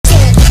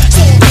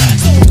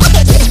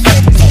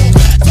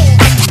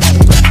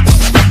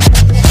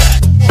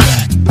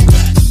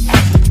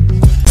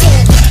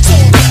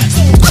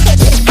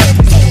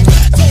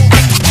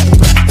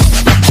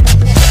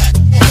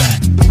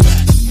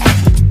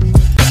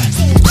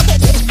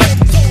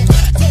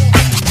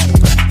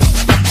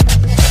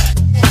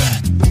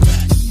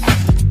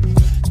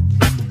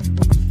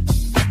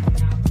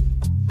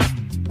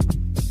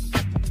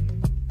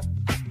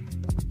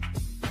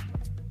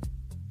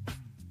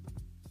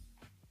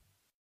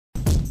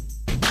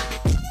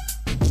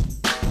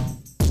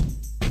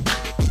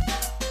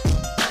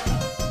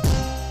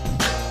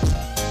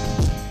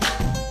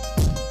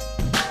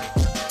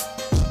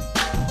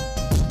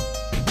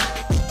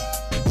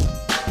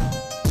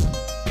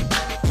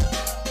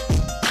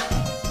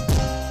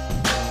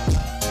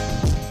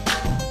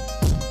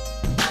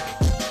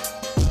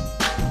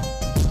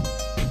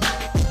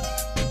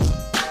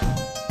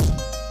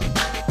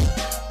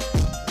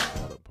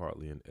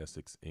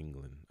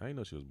England. I didn't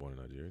know she was born in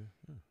Nigeria.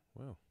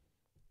 Well,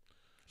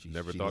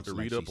 never She thought to looks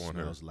read like up on she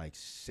her. smells like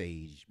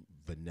sage,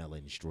 vanilla,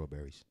 and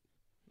strawberries.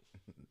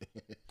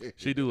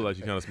 She do look like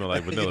she kind of smell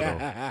like vanilla,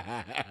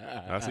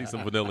 though. I see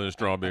some vanilla and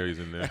strawberries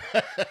in there.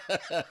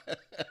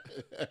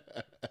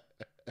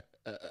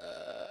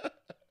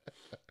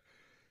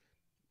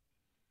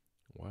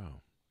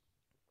 Wow.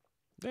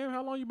 Damn,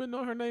 how long you been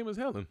knowing her name is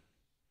Helen?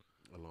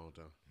 A long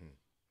time.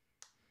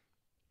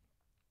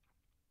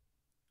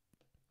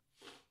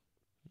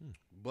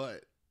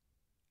 But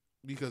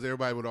because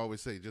everybody would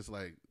always say, just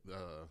like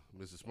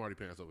Mrs. Smarty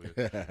Pants over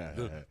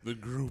here, the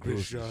group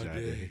is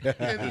Sade.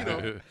 And, you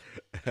know,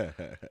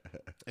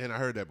 and I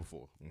heard that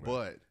before. Right.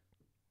 But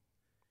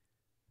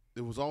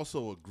there was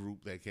also a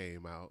group that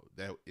came out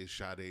that is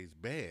Sade's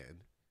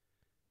band,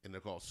 and they're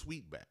called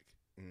Sweetback.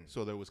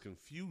 So there was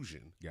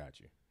confusion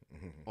Got you.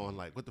 on,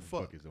 like, what the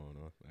fuck? is going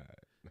on? All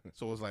right.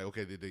 So it was like,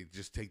 okay, did they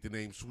just take the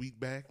name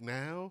Sweetback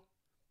now?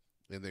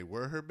 And they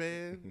were her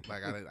band?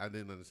 Like, I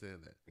didn't understand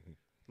that.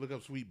 Look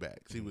up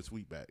Sweetback. See what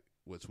Sweetback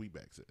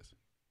says.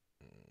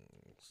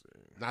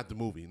 Not the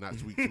movie, not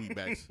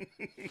Sweetback's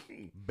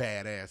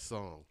badass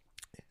song.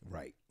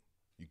 Right.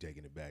 You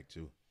taking it back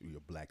to your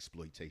black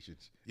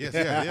exploitations. Yes,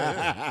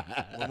 yeah.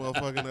 My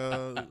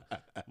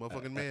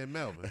motherfucking man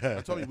Melvin.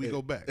 I told you we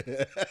go back.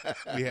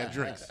 We had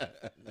drinks.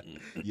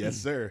 Yes,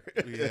 sir.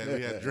 We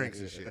had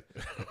drinks and shit.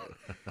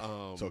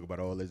 Talk about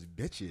all those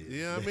bitches.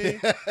 You know what I mean?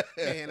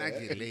 Man, I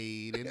get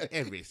laid in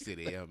every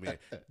city. I mean,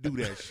 do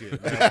that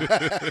shit, man.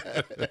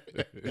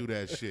 Do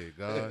that shit,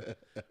 God.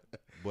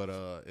 But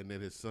and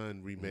then his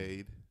son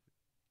remade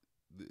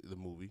the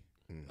movie.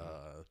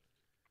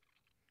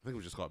 I think it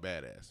was just called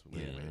Badass.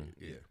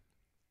 Yeah.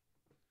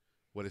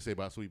 What they say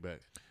about Sweetback?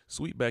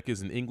 Sweetback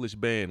is an English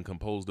band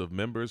composed of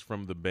members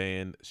from the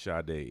band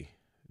Sade,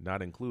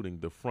 not including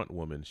the front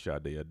woman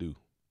Sade Adu.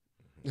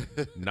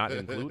 Not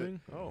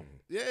including? Oh.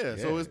 Yeah,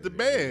 so it's the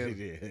band.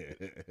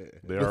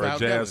 They are a Without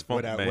jazz Helen. funk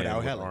Without band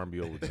with Helen.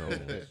 R&B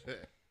overtones.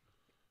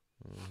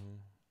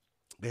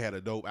 They had a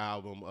dope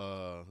album.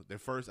 Their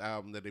first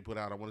album that they put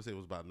out, I want to say it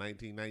was about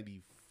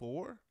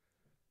 1994,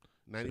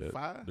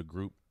 95. The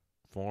group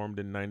formed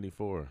in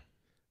 94.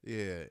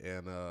 Yeah,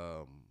 and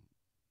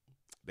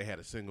they had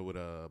a single with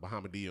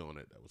Bahamadia on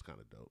it that was kind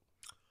of dope.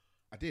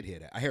 I did hear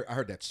that. I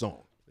heard that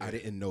song. Yeah. I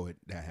didn't know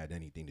that had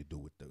anything to do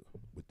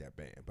with that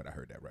band, but I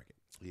heard that record.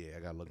 Yeah,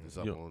 I gotta look this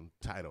up Yo. on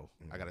Tidal.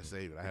 I gotta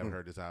save it. I haven't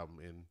heard this album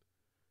in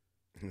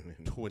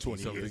 20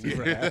 20 something years.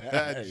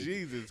 years.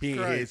 Jesus He ain't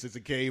here Christ. since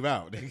it came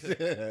out.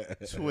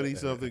 20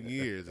 something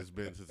years it's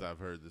been since I've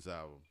heard this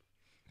album.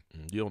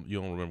 You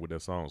don't remember what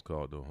that song's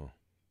called though, huh?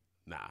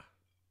 Nah.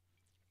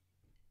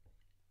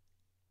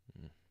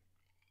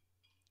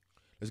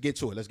 Let's get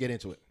to it. Let's get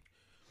into it.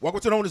 Welcome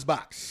to the Owner's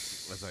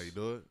Box. That's how you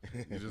do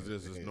it. You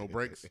just no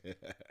breaks.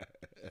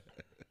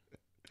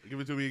 Give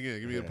it to me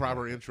again. Give me a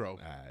proper intro. All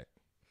right.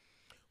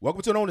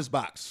 Welcome to the Owner's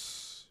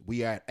Box.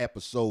 We are at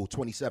episode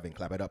 27.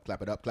 Clap it up,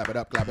 clap it up, clap it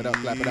up, clap it up,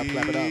 clap it up,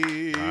 clap it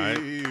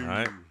up. All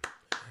right.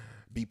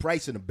 B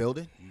Price in the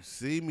building. You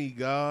see me,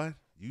 God.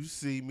 You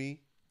see me.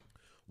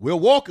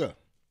 Will Walker.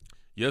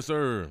 Yes,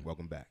 sir.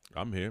 Welcome back.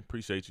 I'm here.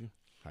 Appreciate you.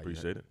 How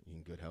Appreciate it. You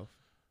in good health?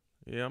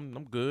 Yeah,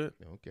 I'm good.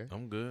 Okay.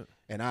 I'm good.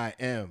 And I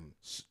am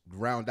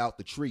round out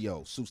the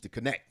trio, Suits to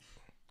Connect.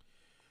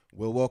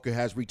 Will Walker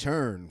has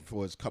returned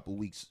for his couple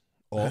weeks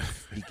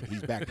off.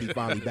 He's back. He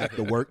finally back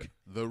to work.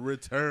 The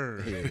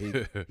return.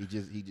 Yeah,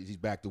 he's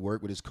back to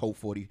work with his Colt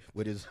 40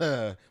 with his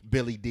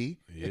Billy D.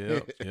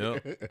 Yep.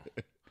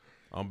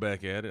 I'm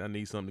back at it. I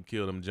need something to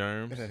kill them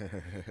germs.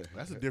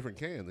 That's a different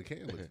can. The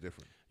can looks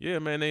different. Yeah,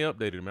 man, they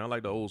updated it, man. I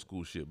like the old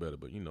school shit better,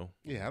 but you know,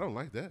 Yeah, I don't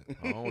like that.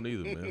 I don't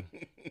either, man.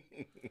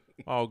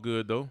 All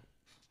good though.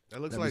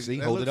 That looks Let me like see.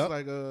 that Hold looks it up.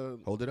 like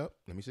Hold it up.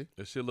 Let me see.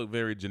 That shit look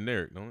very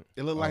generic, don't it?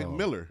 it looked like Oh,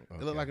 Miller. It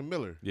okay. looked like a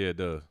Miller. Yeah, it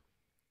does.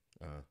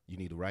 You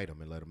need to write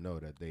them and let them know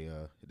that they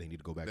need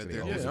to go back That to their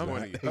they're old Yeah,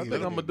 disappointed. school. I think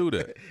I'm gonna do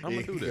that. I'm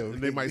gonna do that.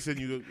 And they might send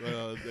you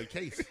the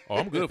case. Oh,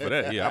 I'm good for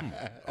that. Yeah,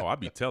 I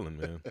be telling,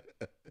 man.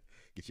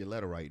 Get your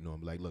letter writing on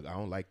them. Like, look, I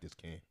don't like this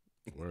can.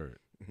 Word.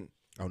 I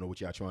don't know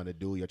what y'all trying to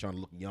do. Y'all trying to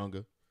look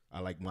younger. I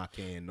like my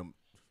can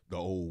the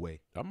old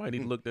way. I might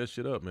need to look that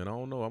shit up, man. I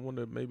don't know. I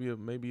wonder maybe a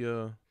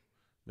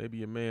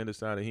man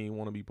decided he didn't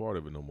want to be part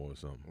of it no more or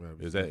something. Well,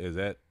 Is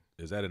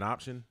that an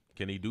option?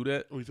 Can he do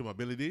that? Oh, you talking about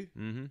Billy D?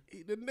 Mm-hmm.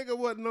 The nigga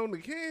wasn't on the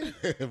can.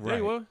 Yeah,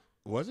 he was.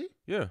 Was he?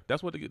 Yeah,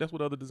 that's what the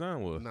other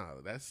design was.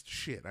 Nah, that's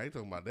shit. I ain't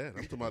talking about that.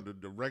 I'm talking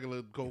about the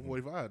regular Colt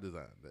 45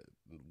 design.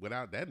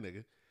 Without that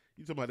nigga.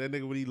 You talking about that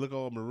nigga when he look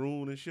all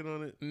maroon and shit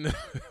on it?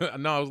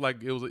 No,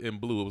 it was in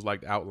blue. It was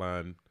like the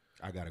outline.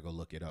 I gotta go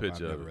look it up.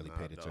 Picture I've of never it. really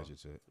paid attention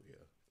to it. Yeah.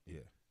 Yeah.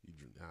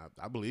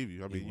 I believe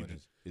you. I mean, you went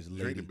just his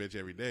drink a lady. bitch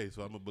every day,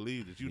 so I'm going to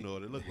believe that you know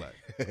what it look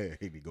like.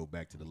 He go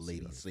back to the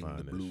lady I singing the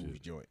find that blues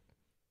shit. joint.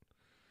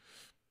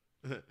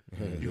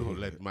 You don't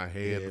let my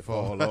head Yeah,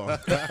 fall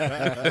off.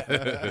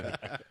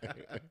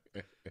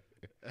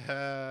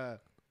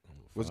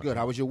 What's good?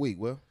 How was your week,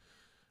 Will?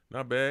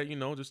 Not bad, you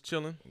know, just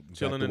chilling. Back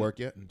to in work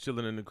yet?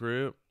 Chilling in the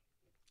crib.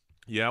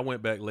 Yeah, I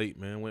went back late,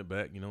 man. Went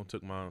back,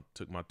 took my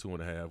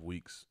 2.5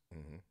 weeks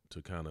Mm-hmm.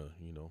 to kind of,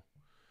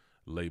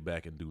 lay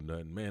back and do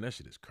nothing. Man, that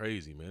shit is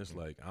crazy, man. It's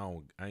like I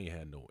ain't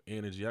had no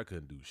energy. I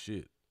couldn't do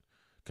shit.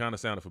 Kind of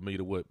sounded familiar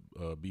to what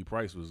B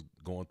Price was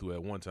going through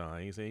at one time.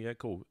 I ain't saying he had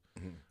COVID,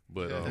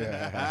 but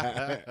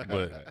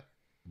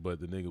but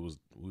the nigga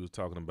we was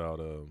talking about.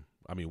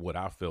 What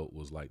I felt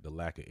was like the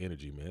lack of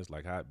energy, man. It's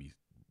like I'd be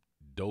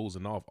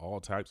dozing off all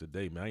types of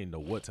day, man. I didn't know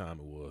what time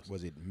it was.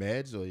 Was it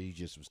meds or you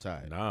just was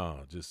tired?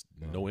 Nah, just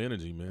no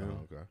energy, man.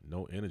 Oh, okay.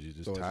 No energy,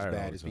 just So it's tired. as all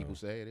bad the as time. people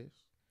say it is?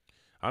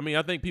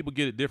 I think people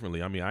get it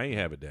differently. I ain't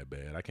have it that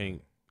bad. I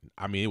can't.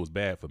 It was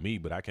bad for me,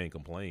 but I can't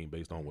complain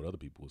based on what other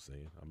people were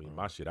saying.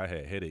 My shit, I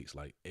had headaches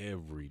like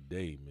every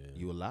day, man.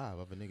 You alive,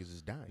 other niggas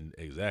is dying.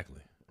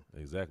 Exactly.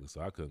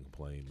 So I couldn't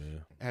complain,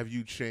 man. Have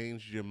you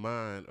changed your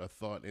mind or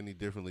thought any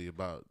differently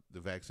about the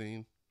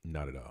vaccine?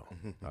 Not at all.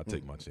 I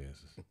take my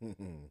chances.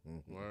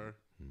 Word.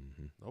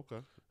 Okay.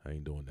 I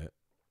ain't doing that.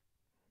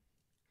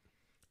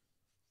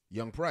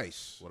 Young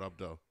Price, What up,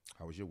 though?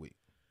 how was your week?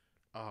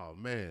 Oh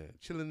man,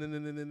 chilling,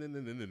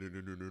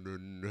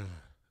 and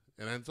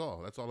that's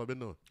all. That's all I've been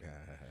doing.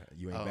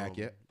 You ain't back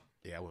yet?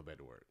 Yeah, I went back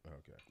to work.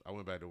 Okay. I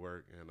went back to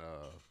work, and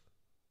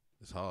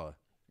it's hard.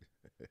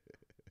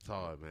 It's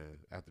hard, man.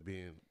 After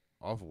being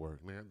off of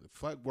work, man.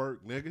 Fuck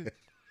work, nigga.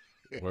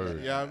 Word.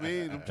 You know what I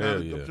mean?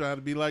 I'm trying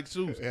to be like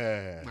Seuss.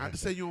 Yeah. Not to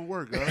say you don't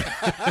work, Not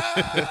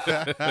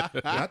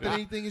that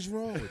anything is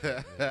wrong with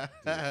that. Man.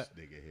 This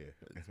nigga here.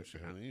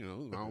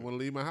 I don't want to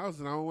leave my house,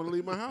 and I don't want to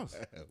leave my house.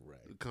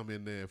 Right. Come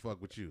in there and fuck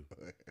with you.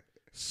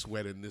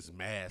 Sweating this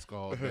mask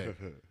all day.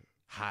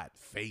 Hot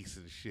face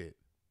and shit.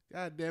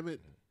 God damn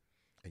it.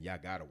 And y'all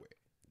gotta wear it.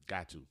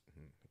 Got to.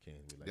 I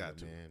can't be like, Got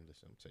to. man,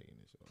 listen, I'm taking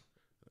this off.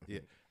 Yeah.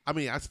 I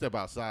mean, I step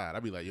outside. I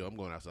be like, yo, I'm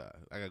going outside.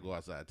 I gotta go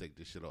outside, take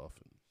this shit off.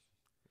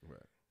 Right.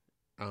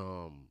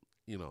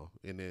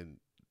 And then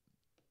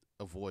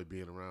avoid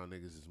being around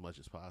niggas as much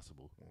as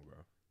possible.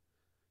 Okay.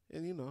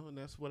 And and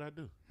that's what I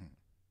do.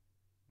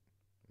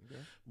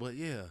 Okay. But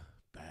yeah,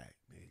 back,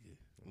 nigga.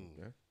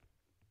 Okay.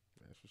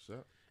 That's what's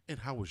up. And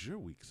how was your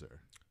week, sir?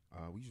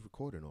 We was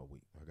recording all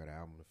week. I got an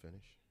album to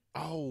finish.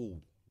 Oh,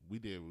 we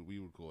did. We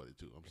recorded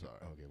too. I'm sorry.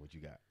 Okay, what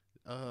you got?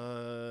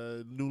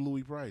 New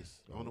Louis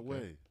Price on the Okay.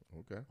 way.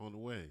 Okay. On the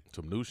way.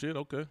 Some new shit?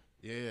 Okay.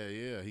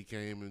 Yeah. He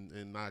came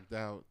and knocked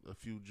out a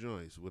few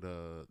joints with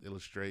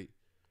Illustrate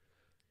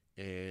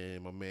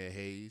and my man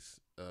Hayes.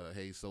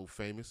 Hayes So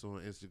Famous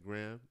on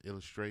Instagram.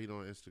 Illustrate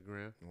on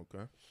Instagram.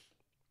 Okay.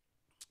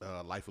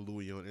 Life of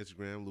Louis on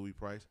Instagram. Louis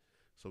Price.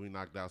 So we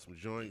knocked out some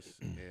joints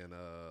and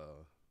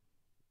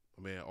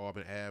my man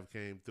Auburn Ave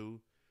came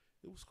through.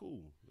 It was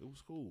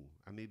cool.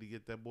 I need to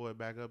get that boy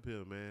back up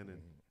here, man,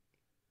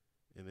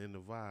 and in the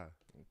vibe.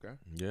 Okay.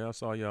 Yeah, I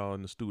saw y'all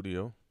in the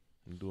studio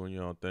doing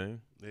y'all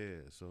thing.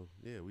 Yeah, so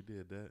yeah, we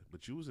did that.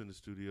 But you was in the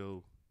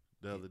studio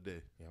the other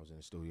day. Yeah, I was in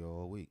the studio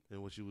all week.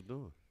 And what you was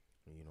doing?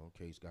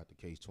 Case got the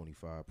Case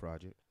 25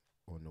 project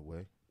on the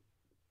way.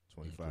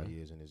 25 Okay.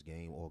 years in this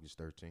game, August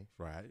 13th.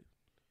 Right.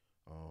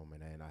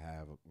 And then I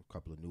have a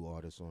couple of new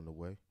artists on the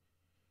way.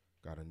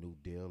 Got a new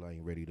deal. I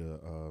ain't ready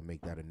to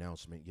make that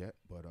announcement yet,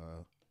 but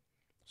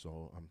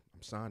so I'm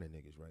signing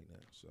niggas right now.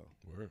 So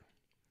Word.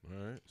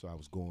 All right. So I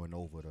was going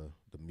over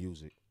the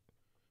music.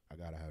 I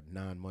got a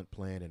 9-month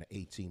plan and an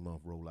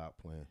 18-month rollout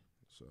plan.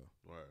 So,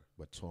 Right.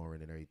 but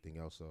touring and everything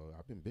else. So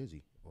I've been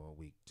busy all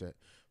week.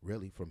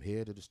 Really, from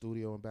here to the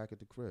studio and back at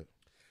the crib.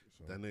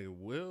 So That nigga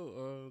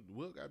Will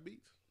got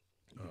beats.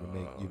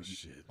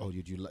 Shit.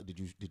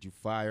 Did you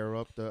fire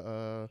up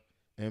the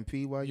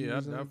MP while you Yeah,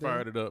 was in I the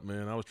fired it up,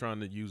 man. I was trying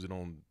to use it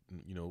on,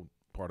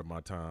 part of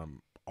my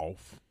time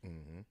off.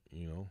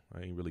 Mm-hmm.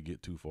 I ain't really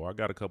get too far. I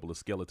got a couple of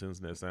skeletons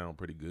that sound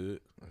pretty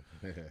good.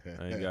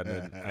 I ain't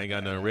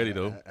got nothing ready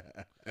though.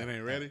 It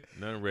ain't ready.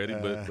 Nothing ready,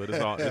 but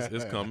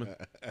it's coming.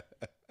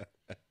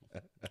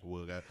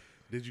 Will got.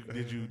 Did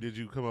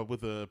you come up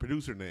with a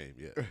producer name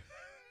yet?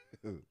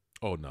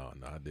 Oh no,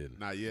 I didn't.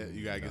 Not yet.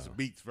 You gotta get some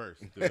beats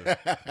first.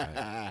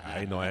 I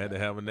ain't know I had to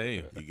have a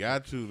name. You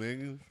got to,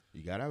 nigga.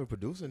 You gotta have a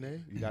producer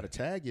name. You gotta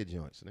tag your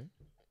joints,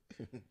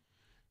 nigga.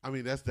 I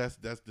mean, that's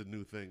the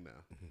new thing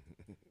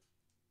now.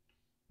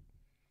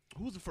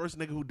 Who's the first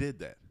nigga who did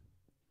that?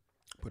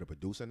 Put a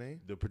producer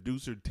name The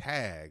producer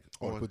tag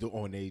on.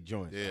 on their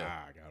joints. Yeah.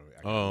 I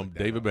gotta look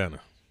that David up. Banner.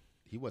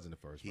 He wasn't the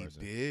first He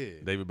person.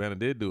 did. David Banner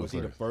did do Was it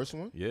he first. the first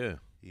one? Yeah,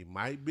 He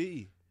might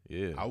be.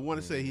 yeah. I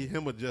want to say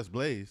him or Just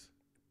Blaze.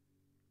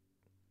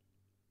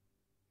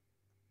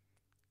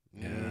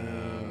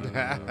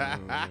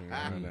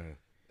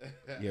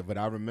 Yeah, but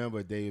I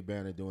remember David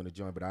Banner doing the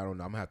joint, but I don't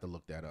know. I'm gonna have to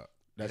look that up.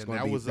 That's And gonna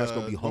that be was, that's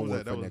gonna be what was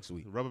homework that? for That next was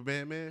week. Rubber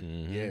Band Man.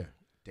 Mhm. Yeah,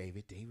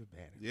 David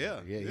Banner.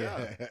 Yeah,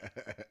 yeah.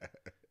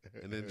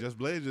 And then Just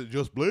Blaze,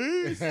 Just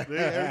Blaze every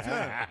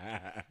time.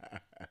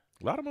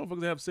 A lot of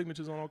motherfuckers have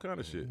signatures on all kind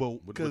of shit,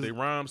 But with 'cause- their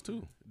rhymes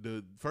too.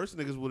 The first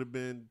niggas would have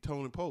been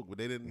Tone and Poke, but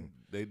they didn't.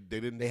 They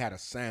didn't. They had a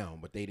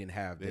sound, but they didn't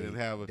have. They didn't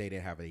have a- They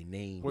didn't have a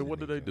name. Wait, what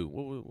did they do?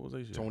 What was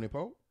they shit? Tony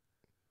Pope.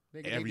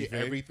 Nigga, they did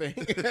Everything.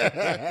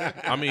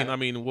 everything. I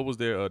mean, what was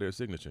their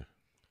signature?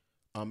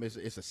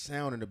 It's a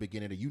sound in the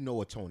beginning that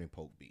a Tone and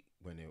Poke beat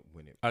when it.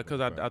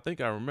 Because I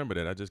think I remember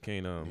that. I just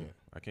can't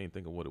I can't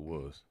think of what it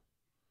was.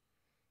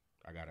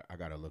 I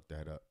gotta look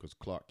that up because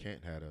Clark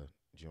Kent had a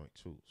joint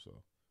too,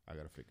 so I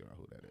gotta figure out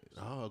who that is.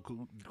 Oh,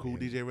 cool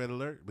DJ Red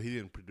Alert, but he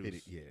didn't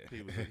produce. He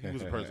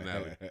was a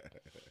personality.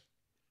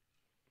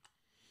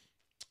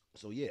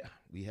 So yeah,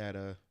 we had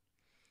a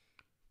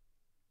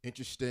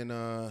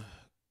interesting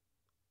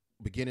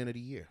beginning of the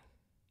year.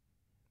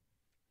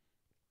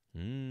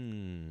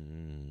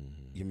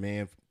 Your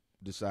man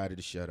decided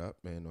to shut up,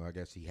 and I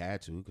guess he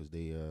had to because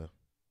they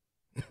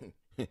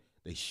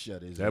they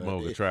shut his. That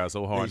motherfucker tried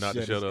so hard not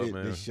to shut up,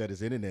 man. They shut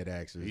his internet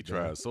access. He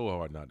tried so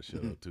hard not to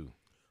shut up too.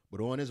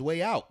 But on his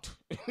way out,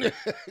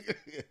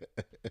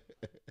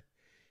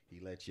 he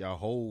let y'all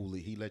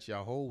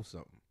hold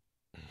something.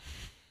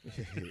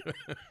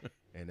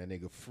 And that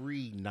nigga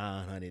freed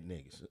 900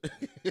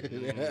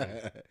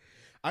 niggas.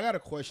 I got a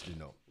question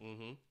though.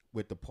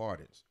 With the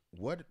pardons,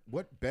 what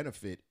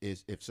benefit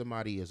is if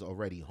somebody is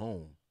already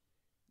home,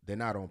 they're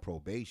not on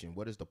probation?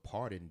 What does the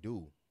pardon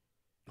do?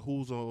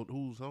 Who's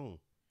home?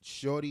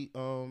 Shorty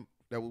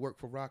that would work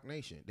for Rock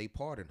Nation. They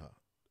pardon her.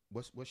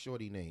 What's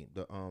Shorty name?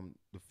 The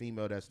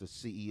female that's the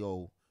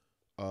CEO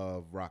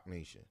of Rock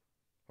Nation.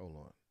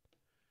 Hold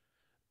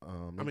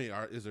on. I mean,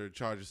 is her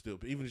charges still?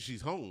 Even if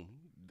she's home,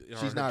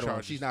 she's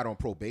not on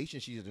probation.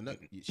 She's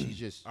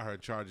just. Are her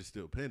charges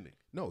still pending?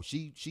 No,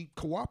 she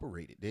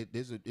cooperated.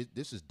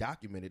 This is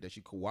documented that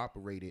she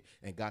cooperated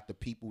and got the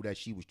people that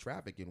she was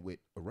trafficking with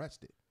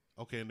arrested.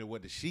 Okay, and then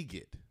what did she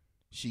get?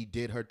 She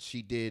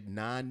did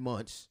 9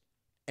 months,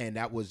 and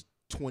that was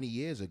 20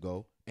 years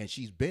ago, and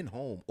she's been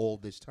home all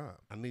this time.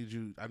 I need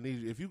you.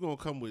 If you're gonna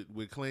come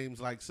with claims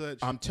like such,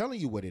 I'm telling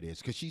you what it is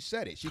because she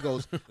said it. She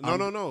goes,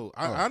 no.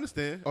 I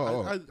understand.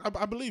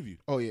 I believe you.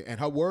 Oh yeah, and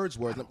her words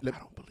were, I don't believe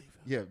her.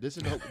 Yeah, this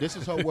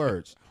is her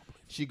words.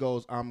 She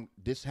goes,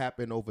 this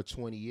happened over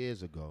 20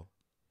 years ago.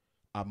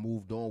 I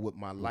moved on with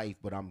my life,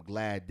 but I'm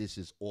glad this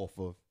is off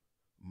of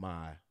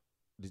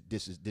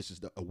this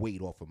is a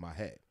weight off of my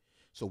head.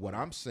 So what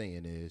I'm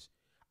saying is,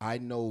 I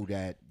know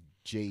that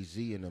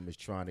Jay-Z and them is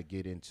trying to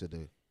get into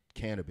the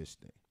cannabis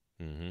thing,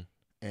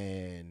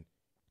 and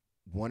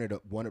one of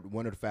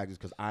the factors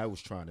because I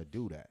was trying to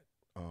do that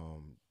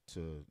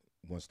to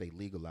once they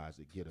legalize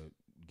it, get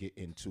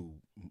into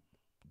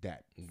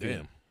that.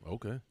 Damn.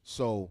 Okay.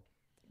 So,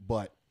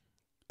 but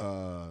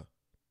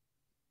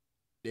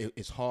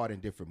it's hard in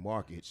different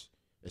markets,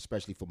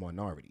 especially for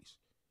minorities,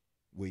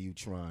 where you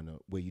trying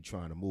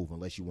to move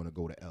unless you want to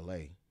go to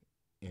LA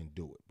and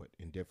do it. But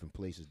in different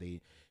places,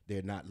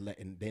 they're not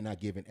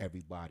giving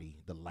everybody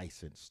the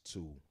license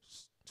to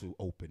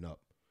open up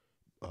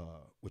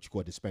what you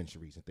call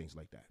dispensaries and things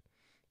like that.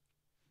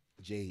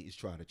 Jay is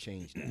trying to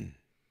change that.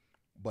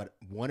 But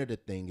one of the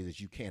things is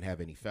you can't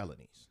have any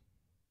felonies.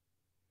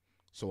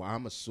 So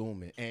I'm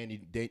assuming, and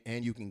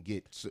you can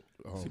get. See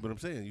what I'm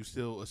saying? You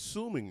still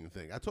assuming the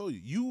thing. I told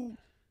you,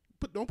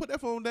 don't put that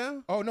phone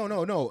down. Oh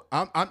no.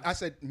 I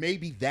said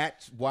maybe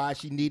that's why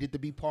she needed to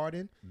be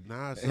pardoned.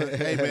 Nah, son.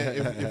 Hey man,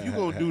 if you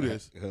gonna do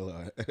this,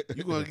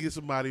 you gonna get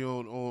somebody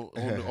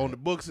on the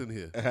books in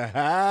here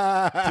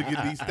to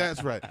get these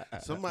stats right.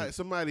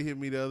 Somebody hit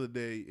me the other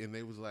day and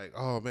they was like,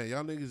 "Oh man,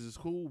 y'all niggas is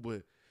cool,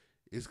 but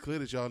it's clear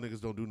that y'all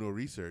niggas don't do no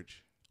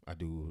research." I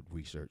do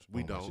research.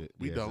 We don't.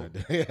 We Yes, don't. I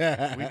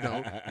do. We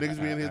don't.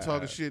 Niggas be in here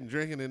talking shit and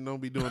drinking and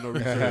don't be doing no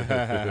research.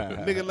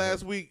 Nigga,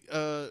 last week,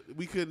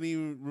 we couldn't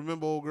even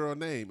remember old girl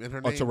name. And her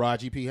name.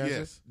 Taraji P. Henson?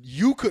 Yes.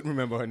 You couldn't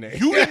remember her name.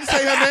 You didn't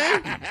say her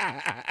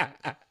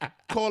name?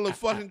 Call her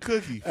fucking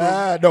Cookie.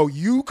 No,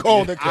 you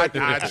called her Cookie.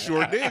 I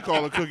sure did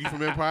call her Cookie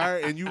from Empire,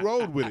 and you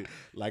rolled with it.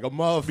 Like a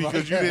motherfucker.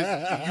 Because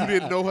you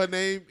didn't know her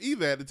name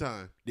either at the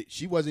time.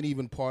 She wasn't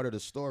even part of the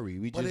story.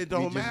 But it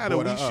don't matter.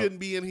 We shouldn't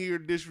be in here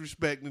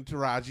disrespecting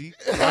Taraji.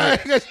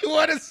 Because you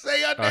want to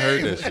say her name. I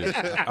heard that shit.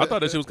 I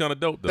thought that shit was kind of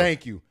dope, though.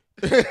 Thank you.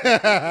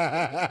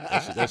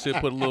 That shit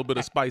put a little bit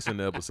of spice in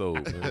the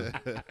episode, man.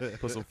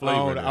 Put some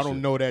flavor in that I don't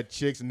shit. know that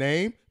chick's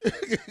name.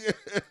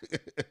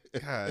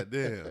 God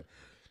damn.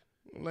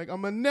 Like,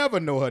 I'm going to never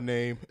know her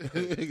name. Cookie,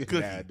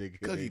 nigga.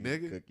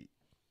 Cookie.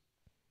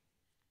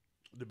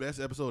 The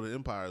best episode of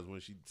Empire is when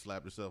she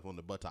slapped herself on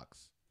the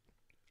buttocks.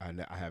 I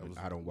haven't.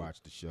 I don't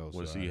watch the show.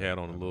 When so she had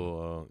on a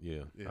little,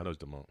 yeah, I know what you're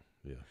talking about.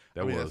 Yeah,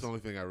 that's the only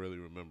thing I really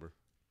remember.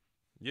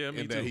 Yeah, me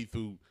and too. that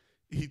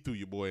he threw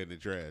your boy in the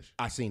trash.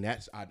 I seen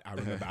that. I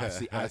remember. I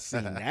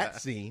seen that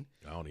scene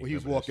I don't even when he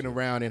was remember walking that shit.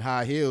 around in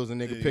high heels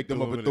and nigga picked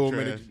him up and threw him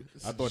in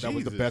the. I thought that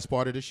was the Jesus. best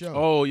part of the show.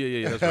 Oh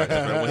yeah, that's right.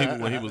 That's right.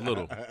 When he was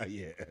little.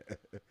 Yeah,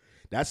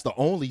 that's the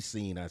only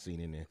scene I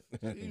seen in there.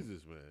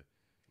 Jesus, man.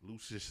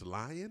 Lucius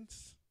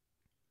Lyons?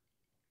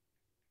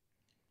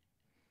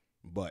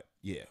 But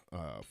yeah,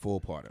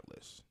 full pardon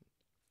list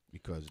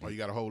because Oh, you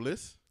got a whole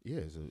list? yeah,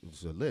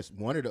 it's a list.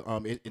 One of the No,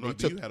 they you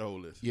took had a whole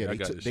list. yeah I they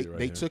got took this they, shit right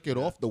they here. took it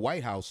off the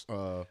White House.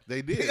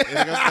 They did.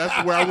 And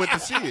that's where I went to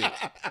see it.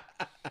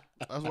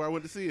 That's where I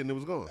went to see it, and it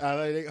was gone.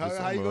 How you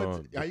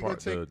gonna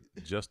take?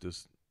 The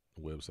Justice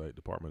website,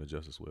 Department of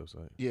Justice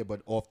website. Yeah,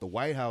 but off the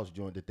White House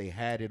joint that they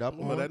had it up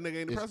Well, on. that nigga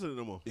ain't the it's- president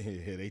no more.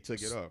 Yeah, they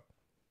took it up.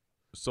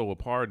 So a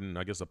pardon,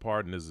 I guess a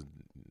pardon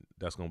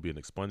that's going to be an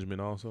expungement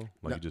also?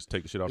 Like No, you just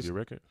take the shit off it's- your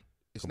record?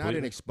 It's not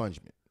an Completely?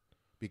 expungement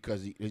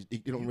because you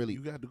don't really. You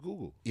got to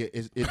Google. Yeah,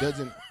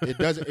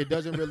 it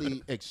doesn't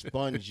really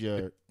expunge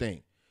your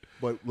thing.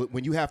 But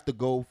when you have to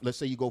go, let's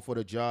say you go for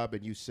the job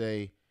and you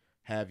say,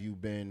 "Have you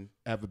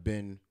ever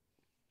been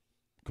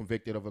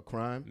convicted of a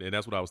crime?" And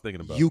that's what I was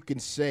thinking about. You can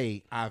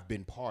say, "I've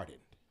been pardoned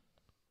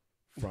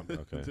from it."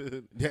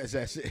 Okay.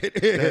 That's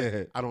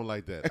it. I don't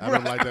like that. I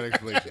don't like that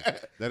explanation.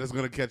 That is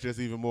going to catch us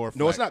even more.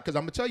 No, it's flack. not, because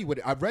I'm gonna tell you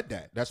what I read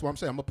that. That's what I'm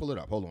saying. I'm gonna pull it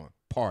up. Hold on.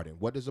 Pardon.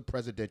 What does a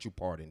presidential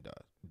pardon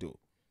do?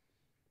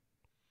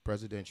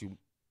 Presidential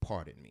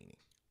pardon meaning.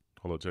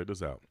 Hold on, check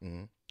this out.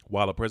 Mhm.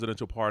 While a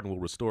presidential pardon will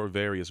restore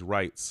various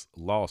rights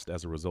lost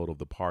as a result of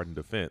the pardoned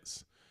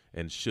offense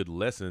and should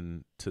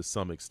lessen to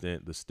some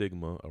extent the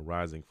stigma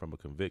arising from a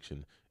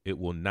conviction, it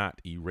will not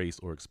erase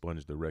or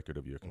expunge the record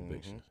of your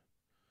conviction.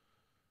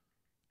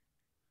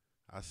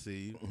 I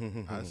see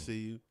you. I see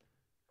you.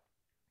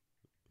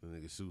 The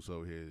nigga Seuss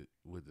over here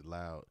with the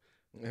loud.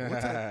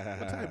 What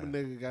type of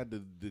nigga got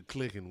the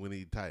clicking when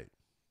he type?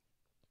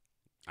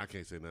 I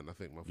can't say nothing. I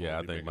think my phone Yeah,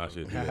 I be think my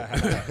making shit up.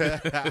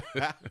 do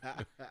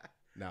that.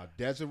 Now,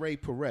 Desiree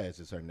Perez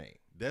is her name.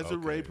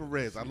 Desiree Okay,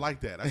 Perez. I see.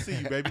 like that. I see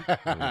you, baby.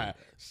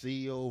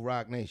 CEO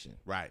Rock Nation.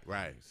 Right,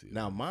 right. See,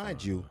 Now, I'm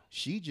mind fine. you,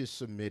 she just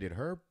submitted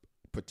her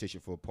petition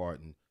for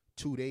pardon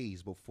 2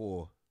 days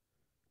before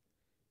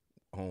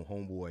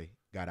homeboy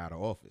got out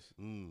of office,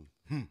 Mm.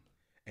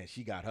 and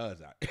she got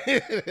hers out.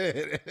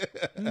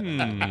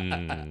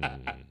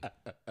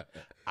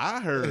 I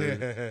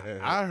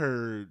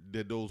heard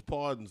that those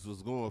pardons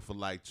was going for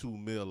like $2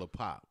 million a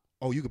pop.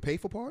 Oh, you could pay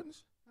for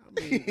pardons?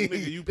 I mean,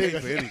 nigga, you pay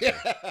for anything.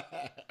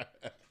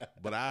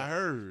 But I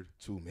heard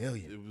 $2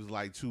 million. it was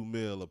like $2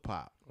 million a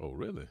pop. Oh,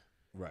 really?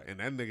 Right. And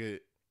that nigga,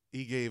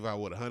 he gave out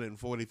what,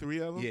 143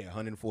 of them? Yeah,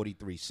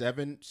 143.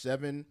 70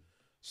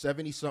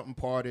 something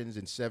pardons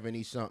and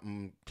 70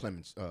 something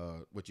clements.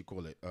 What you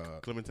call it?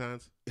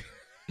 Clementines?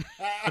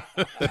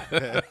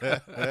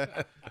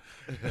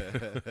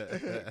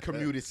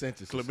 Commuted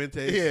sentences.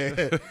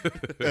 Clementes?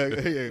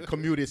 Yeah,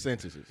 commuted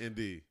sentences.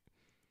 Indeed.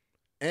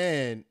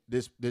 And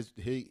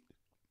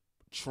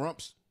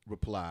Trump's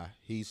reply,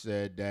 he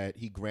said that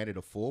he granted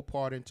a full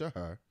pardon to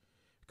her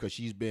because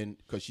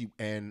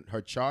and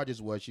her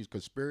charges was she's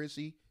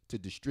conspiracy to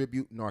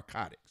distribute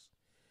narcotics.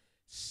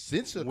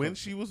 Since this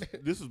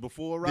was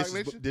before Rock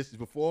Nation? This is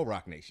before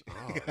Rock Nation.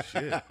 Oh,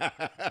 shit.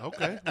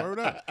 Okay, word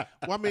up.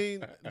 Well, I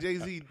mean,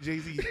 Jay-Z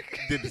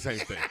did the same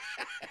thing.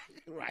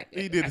 Right.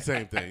 He did the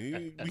same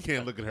thing. We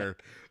can't look at her.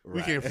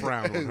 We can't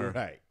frown on her.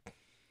 Right.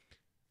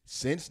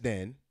 Since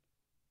then,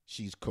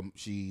 she's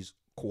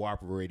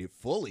cooperated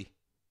fully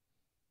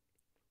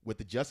with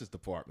the Justice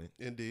Department.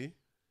 Indeed.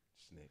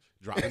 Snitch.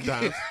 Dropping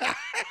dimes.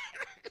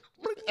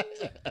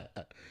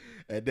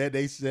 And then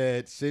they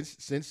said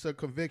since her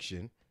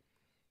conviction,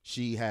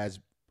 she has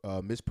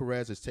Ms.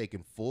 Perez has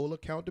taken full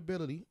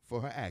accountability for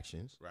her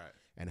actions Right.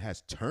 and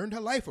has turned her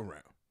life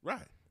around.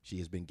 Right. She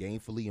has been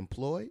gainfully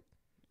employed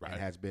Right.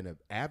 and has been an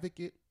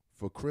advocate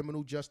for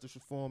criminal justice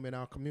reform in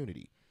our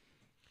community.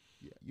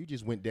 Yeah, you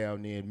just went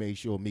down there and made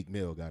sure Meek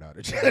Mill got out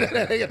of jail.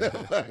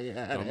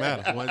 Don't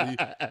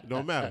matter.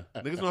 Don't matter.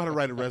 Niggas know how to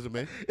write a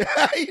resume.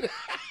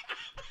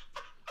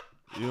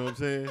 You know what I'm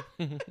saying?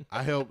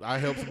 I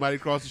helped somebody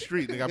cross the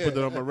street. Nigga, I put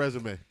that on my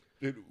resume.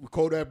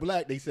 Kodak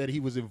Black, they said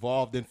he was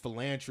involved in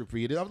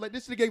philanthropy. And I was like,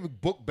 this nigga gave me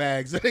book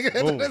bags.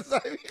 Boom.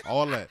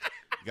 All that.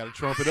 You got to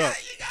trump it up.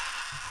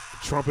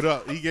 Trump it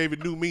up. He gave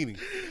it new meaning.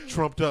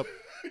 Trumped up.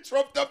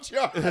 Trumped up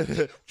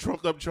charge.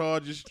 Trumped up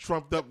charges.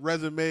 Trumped up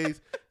resumes.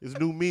 It's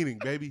new meaning,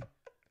 baby.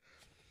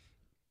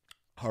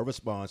 Her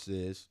response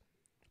is,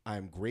 I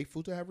am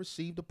grateful to have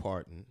received a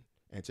pardon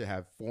and to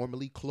have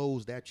formally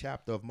closed that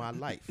chapter of my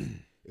life.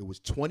 It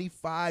was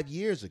 25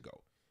 years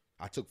ago.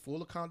 I took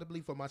full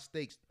accountability for my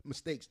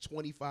mistakes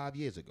 25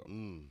 years ago.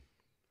 Mm.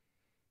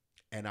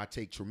 And I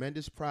take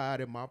tremendous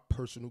pride in my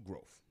personal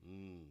growth.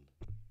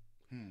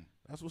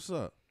 That's what's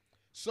up.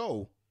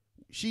 So,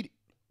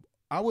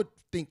 I would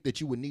think that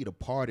you would need a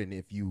pardon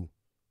if you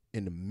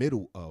in the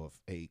middle of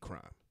a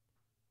crime.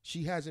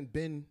 She hasn't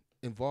been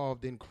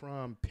involved in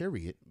crime,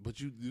 period. But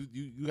you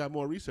got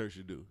more research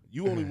to do.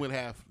 You only went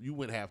half. You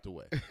went half the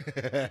way.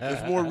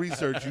 There's more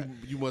research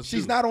you must.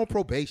 She's do. not on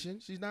probation.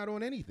 She's not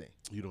on anything.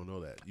 You don't know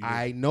that. You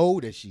I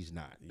know that she's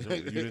not.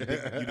 didn't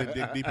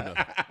dig deep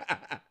enough.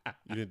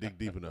 You didn't dig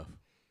deep enough.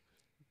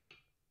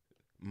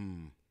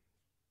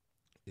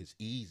 It's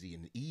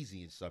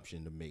easy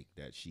assumption to make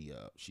that she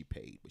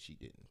paid, but she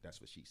didn't.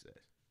 That's what she says.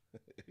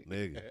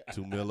 Nigga,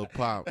 $2 million a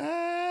pop. 2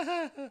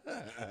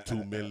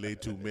 milli.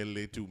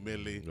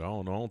 I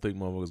don't know. I don't think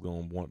motherfuckers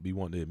gonna be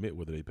wanting to admit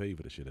whether they paid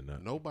for the shit or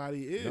not.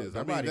 Nobody is. No,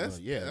 I mean, that's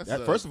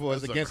first of all,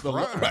 it's that's a against the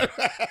law. crime.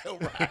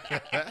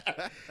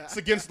 It's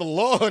against the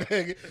law.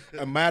 Nigga.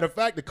 A matter of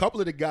fact, a couple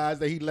of the guys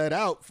that he let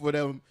out for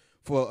them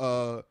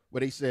for where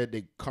they said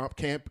they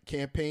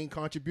campaign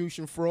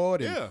contribution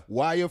fraud and Yeah.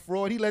 wire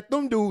fraud. He let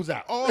them dudes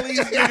out. All these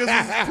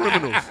niggas is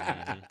criminals.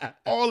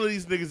 All of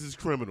these niggas is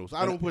criminals.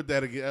 I don't put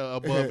that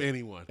above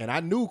anyone. And I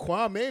knew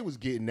Kwame was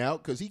getting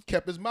out because he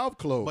kept his mouth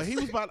closed.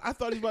 But I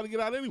thought he was about to get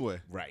out anyway.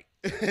 right.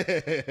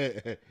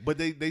 But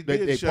they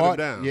did shut him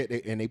down. Yeah,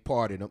 and they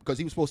pardoned him because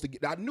he was supposed to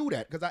get. I knew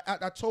that because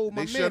I told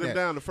my They man shut him that.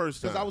 down the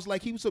first time. Because I was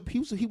like, he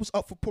was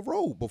up for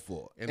parole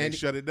before, and they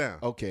shut it down.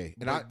 Okay,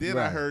 and But then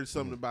I right. heard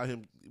something about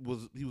him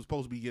he was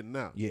supposed to be getting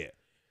out. Yeah,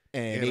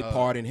 and And, they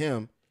pardoned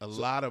him. A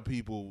lot of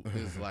people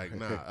is like,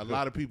 nah. A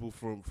lot of people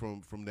from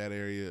that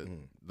area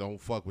don't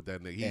fuck with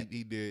that nigga.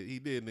 He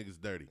did niggas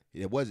dirty.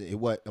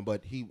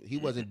 But he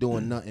wasn't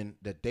doing nothing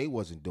that they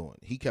wasn't doing.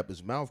 He kept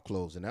his mouth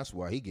closed, and that's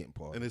why he getting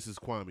pardoned. And this is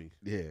Kwame.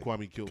 Yeah.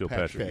 Kwame killed Killed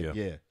Patrick. Patrick.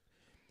 yeah.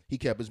 He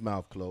kept his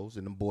mouth closed,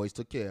 and them boys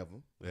took care of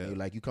him. Yeah. And they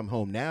like, you come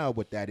home now.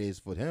 What that is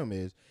for him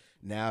is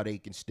now they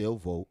can still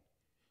vote.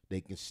 They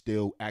can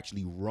still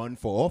actually run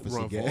for office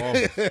Run for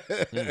again.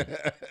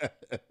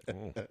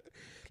 Oh.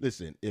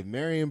 Listen, if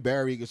Marion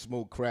Barry can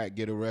smoke crack,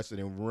 get arrested,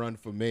 and run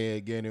for mayor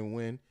again and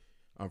win,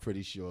 I'm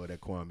pretty sure that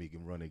Kwame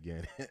can run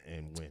again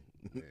and win.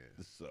 Yeah.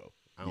 So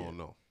I don't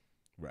know.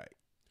 right,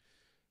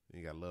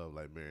 You got love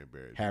like Marion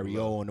Barry. Harry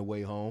O on the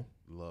way home.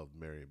 Love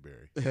Marion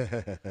Barry.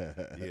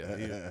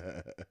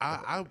 Yeah.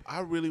 I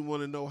really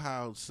want to know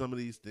how some of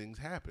these things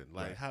happen.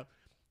 Like Right. how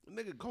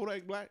nigga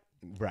Kodak Black.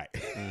 Right.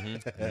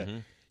 Mm-hmm.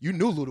 You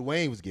knew Lil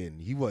Wayne was getting.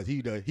 He was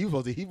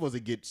supposed to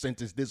get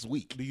sentenced this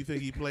week. Do you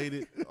think he played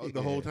it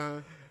the whole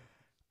time?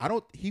 I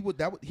don't. He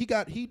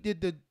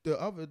did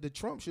the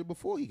Trump shit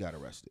before he got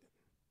arrested.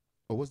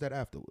 Or was that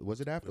after? Was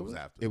it after? It was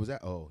after. It was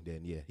that. Oh,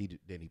 then yeah,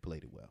 then he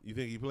played it well. You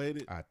think he played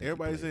it? I think he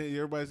everybody's played saying.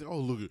 Everybody's saying, "Oh,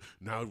 look,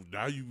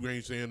 now you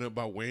ain't saying nothing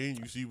about Wayne.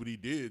 You see what he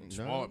did? No.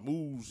 Smart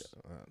moves."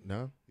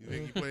 No, You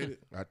think he played it?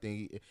 I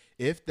think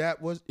if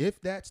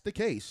that's the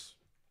case,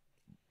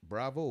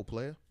 bravo,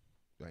 player.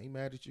 I ain't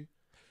mad at you.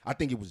 I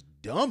think it was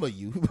dumb of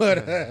you, but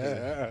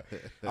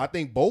I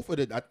think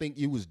I think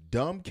it was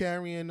dumb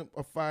carrying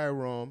a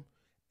firearm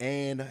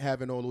and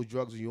having all those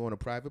drugs when you're on a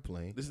private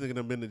plane. This nigga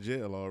done been to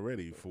jail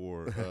already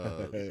for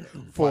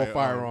For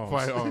firearms.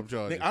 Firearm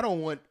charges. I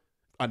don't want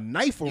a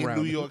knife In around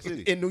New me. York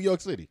City. In New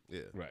York City.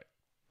 Yeah, Right.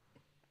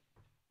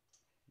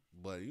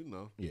 but you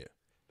know, Yeah.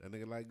 that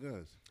nigga like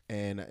guns.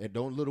 And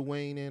don't Lil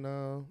Wayne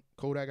and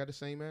Kodak got the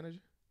same manager?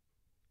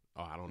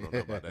 Oh, I don't know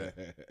nothing about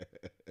that.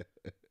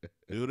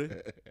 Do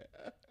they?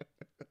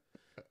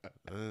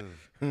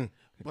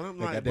 But I'm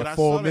They like, got but that I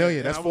 4 saw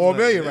million. That, and That's I was 4 like,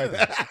 million yeah. right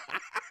there.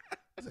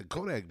 I said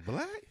Kodak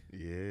Black.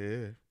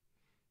 Yeah.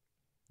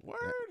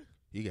 Word.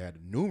 He got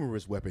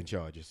numerous weapon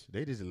charges.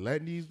 They just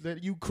let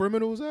you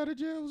criminals out of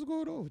jail. What's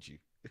going on with you?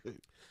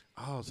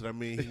 Oh, so that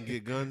means he can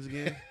get guns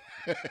again?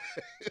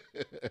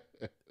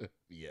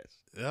 Yes.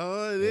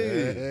 Oh, it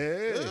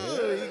is.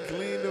 Oh, he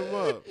cleaned them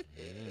up.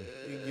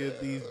 He can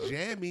get these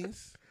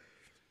jammies,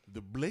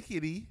 the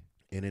blickety.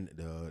 And then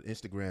the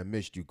Instagram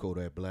missed you,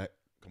 Kodak Black.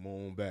 Come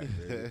on back,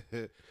 man.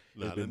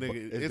 Nah, It's the been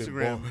nigga bu- it's been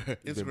Instagram boring.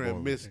 It's been Instagram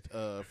boring. missed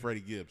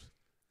Freddie Gibbs.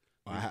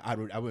 I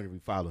wouldn't even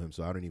follow him,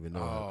 so I don't even know.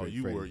 how Oh, great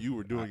you Freddie-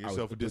 were doing I was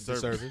yourself a doing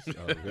disservice.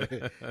 Oh,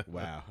 really?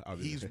 Wow.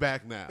 He's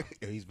back now.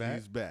 He's back.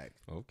 He's back.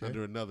 Okay.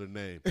 Under another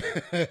name. Give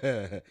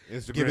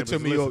Instagram it to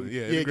is me. listening.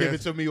 Yeah, Instagram- give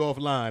it to me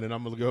offline, and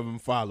I'm gonna give him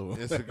follow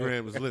him.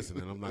 Instagram is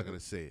listening. I'm not gonna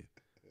say it,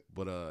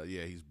 but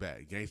yeah, he's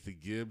back. Gangsta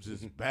Gibbs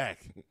is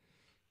back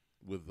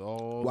with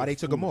all. Why the they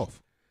took him foolishness.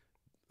 off?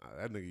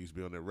 That nigga used to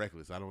be on that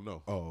Reckless. I don't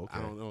know. Oh, okay.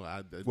 I don't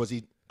know. Was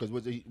he? Because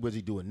was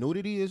he doing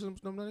nudity or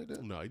something like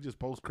that? No, he just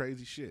posts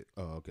crazy shit.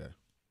 Oh, okay.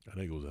 I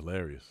think it was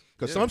hilarious.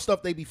 Because Yeah. some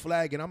stuff they be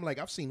flagging. I'm like,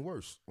 I've seen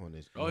worse on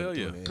this. Oh, hell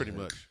yeah. doing it. Pretty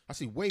much. I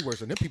see way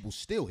worse, and them people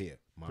still here.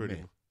 My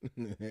Pretty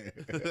man.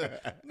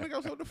 Nigga, I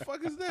was like, what the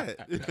fuck is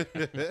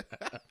that?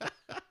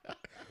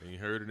 Ain't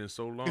heard it in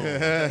so long.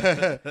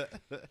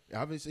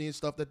 I've been seeing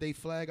stuff that they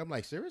flag. I'm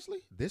like, seriously?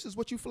 This is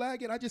what you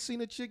flagging? I just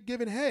seen a chick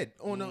giving head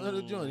on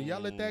the joint. Y'all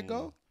let that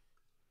go?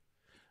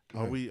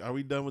 Are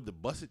we done with the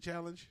Busset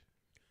challenge?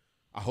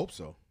 I hope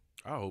so.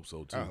 I hope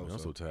so too. I hope man. I'm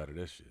so. so tired of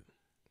that shit.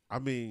 I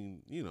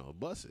mean,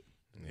 bust it.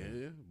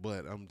 Yeah,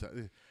 but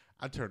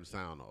I turned the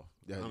sound off.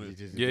 I don't-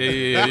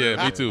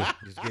 Yeah. Me too.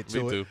 Just get Me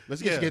to it. too.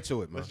 Let's Yeah. just get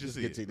to it, man. Let's just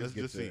see get it. to Let's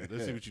just see.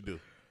 Let's see what you do.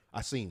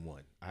 I seen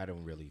one. I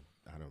don't really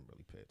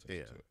pay attention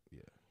Yeah. to it.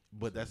 Yeah.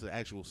 But that's an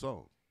actual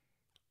song.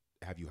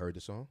 Have you heard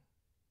the song?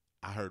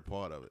 I heard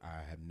part of it.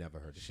 I have never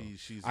heard the song.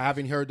 She's I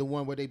haven't heard the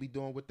one where they be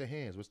doing with the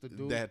hands. What's the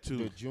dude? That too.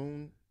 The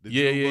June. the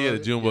Yeah. Junebug.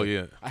 The Junebug.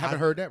 Yeah. I haven't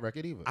heard that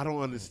record either. I don't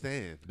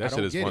understand. That I shit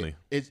don't is get funny.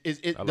 It. Is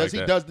I does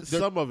like he that.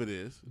 Some of it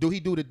is. do he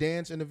do the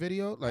dance in the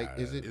video? Like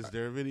is it? Is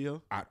there a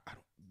video? I don't,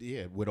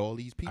 yeah, with all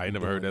these people. I ain't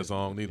never heard doing that it.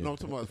 song neither. No, I'm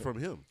talking about from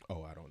him.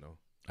 Oh, I don't know.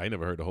 I ain't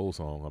never heard the whole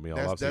song. I mean, all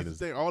That's I've seen the is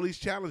thing. All these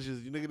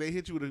challenges, you nigga, they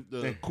hit you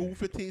with a cool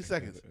 15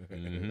 seconds.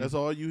 Mhm. That's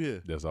all you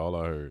hear. That's all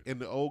I heard. And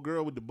the old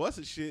girl with the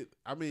busted shit,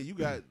 I mean, you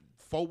got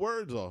 4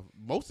 words off.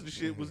 Most of the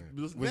shit was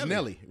Was Nelly.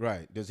 Nelly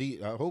right? Does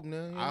he? I hope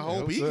Nelly. I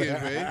hope he so. get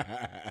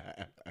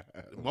paid.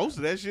 Most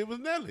of that shit was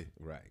Nelly.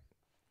 Right.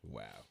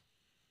 Wow.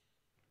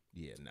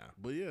 Yeah, nah.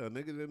 But yeah,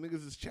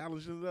 niggas is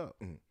challenging it up.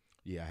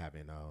 Yeah, I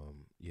haven't.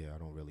 I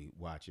don't really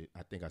watch it.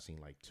 I think I seen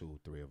like 2 or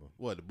 3 of them.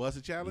 What, the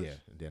Busted Challenge? Yeah,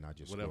 and then I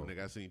just Whatever, scroll.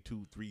 nigga. I seen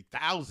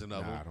 2,000-3,000 of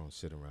Nah, them. I don't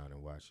sit around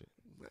and watch it.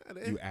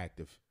 Nah, You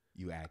active.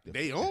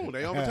 They on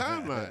my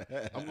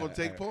timeline. I'm gonna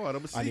take part.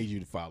 I'm gonna see. I need you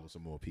to follow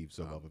some more people,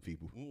 some other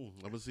people. I'm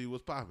gonna see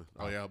what's popping.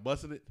 Oh yeah,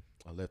 busting it,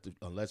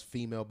 Unless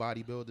female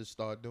bodybuilders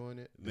start doing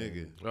it,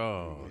 nigga.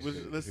 Oh,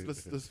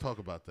 Let's talk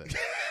about that.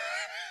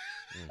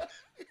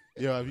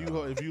 Yo,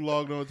 if you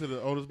logged on to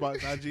the Owner's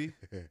Box IG,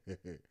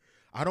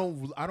 I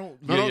don't.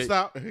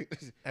 stop.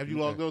 Have you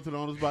logged on to the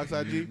Owner's Box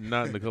IG?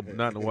 not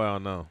in a while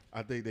now.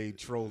 I think they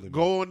trolling.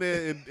 Go on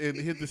there and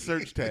hit the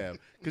search tab,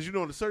 because you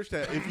know the search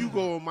tab. If you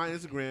go on my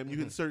Instagram, you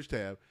hit the search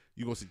tab,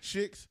 you gonna see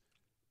chicks,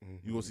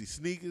 you gonna see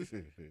sneakers,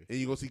 and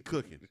you gonna see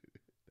cooking.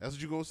 That's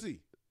what you gonna see.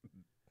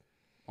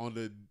 On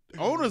the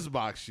Owner's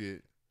Box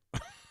shit.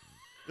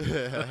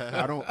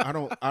 I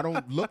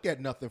don't look at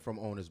nothing from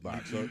Owner's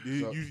Box.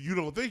 You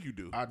don't think you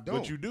do. I don't.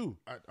 But you do.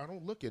 I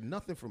don't look at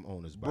nothing from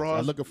Owner's Box. Bras-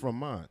 I look at from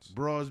mine.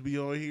 Bras be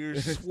on here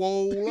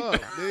swole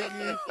up,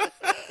 nigga.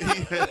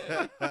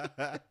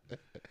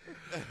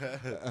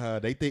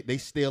 They think they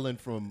stealing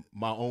from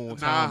my own Nah,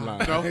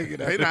 timeline. no, That's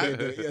they what not.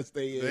 do. Yes,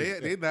 they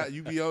is. They not.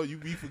 You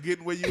be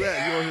forgetting where you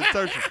at. You on here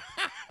searching.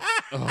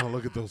 Oh,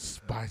 look at those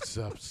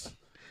biceps.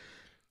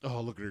 Oh,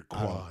 look at her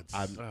quads.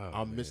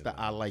 I'm Mr.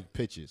 I like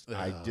pictures.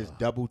 I just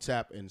double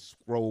tap and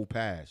scroll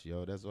past,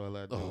 yo. That's all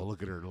I do. Oh,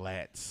 look at her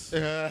lats.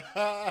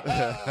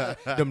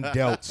 Them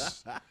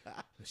delts,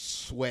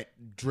 sweat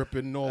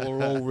dripping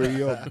all over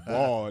your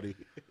body.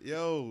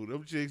 Yo,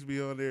 them chicks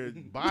be on there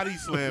body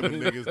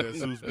slamming niggas that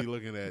Seuss be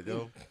looking at,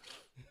 yo.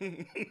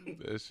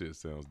 That shit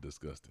sounds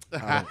disgusting.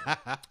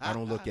 I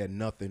don't look at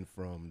nothing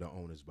from the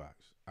Owner's Box.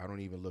 I don't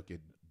even look at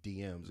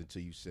DMs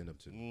until you send them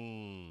to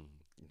me.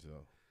 So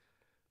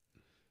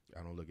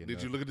I don't look at.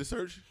 Did you look at the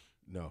search?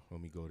 No, let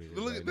me go there.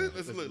 Look right at now.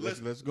 this.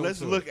 Let's go. Let's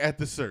to look it. at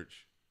the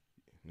search.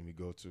 Let me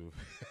go to.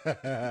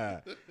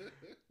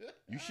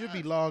 You should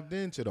be logged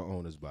into the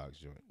Owner's Box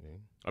joint, man.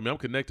 I mean, I'm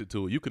connected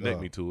to it. You connect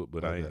Oh, me to it,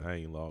 but okay. I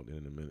ain't logged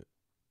in a minute.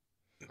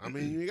 I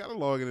mean, you ain't gotta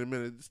log in a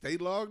minute. Stay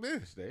logged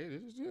in.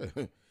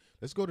 Yeah.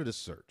 Let's go to the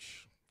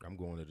search. I'm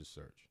going to the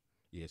search.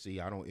 Yeah, see,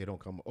 it don't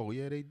come. Oh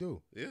yeah, they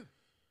do. Yeah,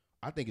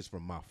 I think it's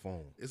from my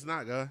phone. it's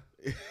not, guy.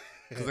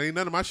 Cause ain't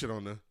none of my shit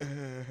on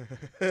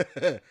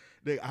there.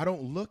 I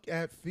don't look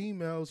at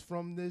females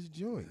from this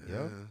joint,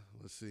 yo.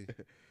 Let's see.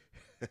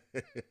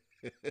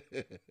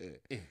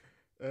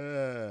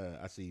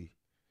 I see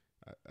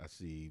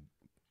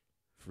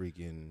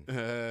freaking.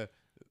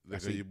 Look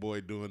at see. your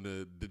boy doing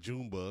the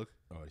June bug.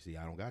 Oh, see,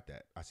 I don't got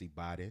that. I see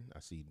Biden. I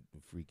see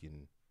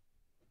freaking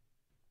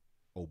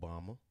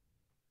Obama.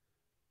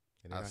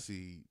 And then I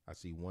see. I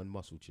see one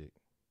muscle chick.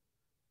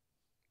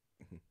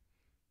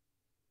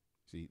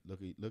 See, look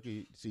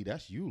at. See,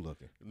 that's you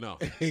looking. No,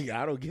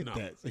 I don't get No.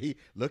 that. See,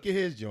 look at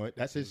his joint.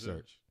 That's his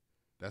search.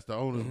 that's the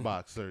Owner's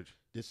Box search.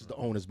 This is the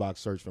Owner's Box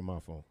search from my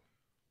phone.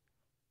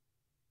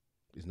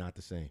 It's not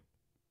the same.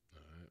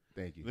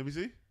 Thank you. Let me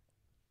see.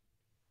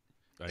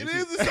 I It ain't,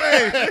 is see, the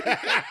same.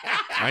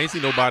 I ain't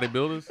seen no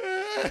bodybuilders.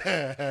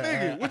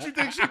 Nigga, what you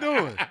think she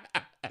doing?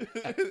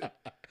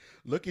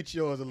 Look at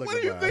yours and look What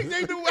at do you mine. think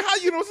they doing? How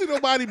you don't see no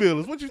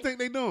bodybuilders? What you think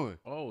they doing?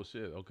 Oh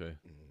shit. Okay.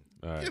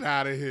 All right. Get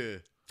out of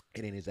here,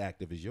 It ain't as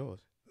active as yours.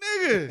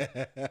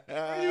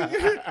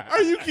 nigga.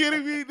 Are you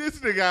kidding me? This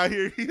nigga out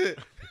here.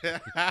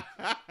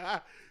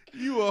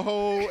 You a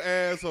whole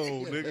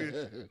asshole,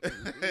 nigga.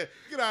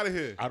 Get out of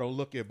here. I don't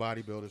look at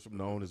bodybuilders from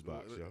the Owner's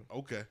Box, yo.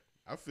 Okay,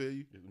 I feel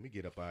you. Let me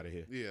get up out of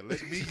here. Yeah,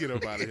 let me get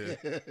up out of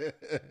here.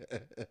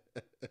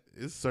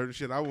 It's certain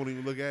shit I won't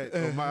even look at.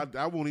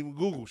 I won't even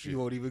Google shit. You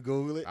won't even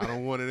Google it? I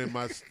don't want it in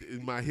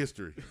my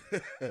history.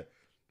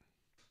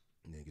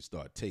 Niggas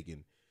start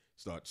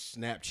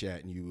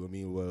Snapchatting you. I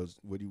mean,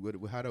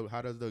 how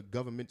does the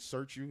government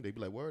search you? They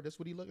be like, word, that's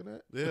what he looking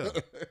at? Yeah.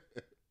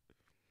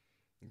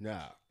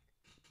 Nah.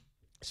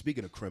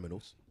 Speaking of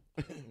criminals,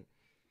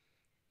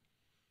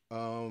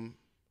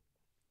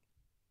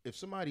 if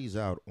somebody's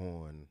out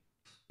on,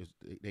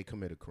 they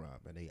commit a crime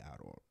and they out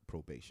on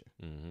probation,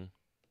 Mm-hmm.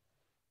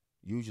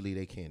 usually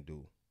they can't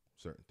do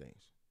certain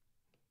things.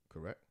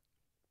 Correct?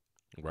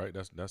 Right.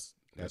 That's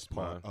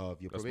part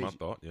of your That's probation.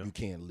 my thought. Yeah. You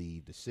can't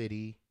leave the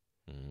city.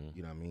 Mm-hmm.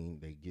 You know what I mean?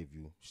 They give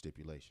you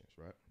stipulations,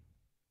 right?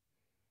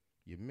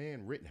 Your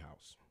man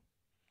Rittenhouse.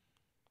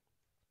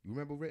 You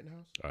remember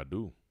Rittenhouse? I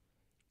do.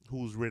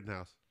 Who's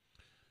Rittenhouse?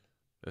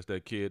 That's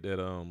that kid that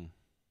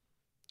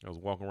I was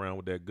walking around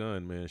with that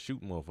gun, man,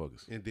 shooting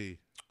motherfuckers. Indeed.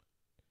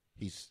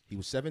 He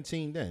was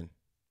 17 then.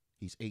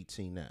 He's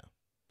 18 now.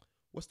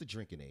 What's the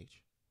drinking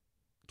age?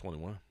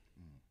 21.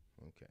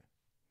 Okay.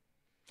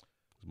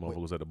 This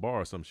motherfucker was at the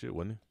bar or some shit,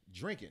 wasn't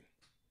Drinking.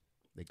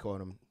 They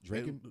called him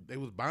drinking. They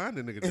was buying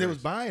the nigga. And they was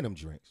drinks. buying him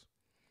drinks.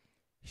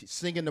 He's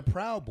singing the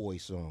Proud Boy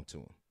song to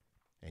him.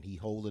 And he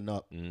holding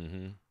up he?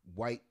 Mm-hmm.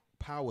 white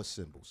power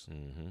symbols.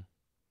 Mm-hmm.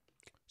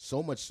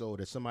 So much so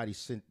that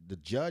the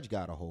judge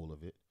got a hold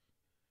of it.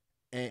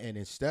 And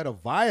instead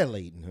of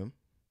violating him,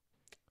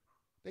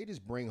 They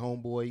just bring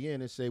homeboy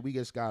in and say, we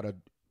just gotta,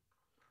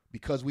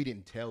 because we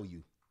didn't tell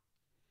you,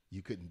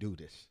 you couldn't do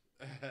this.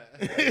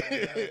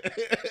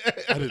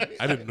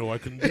 I didn't know I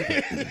couldn't do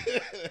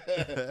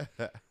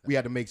that. We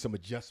had to make some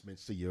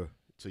adjustments to your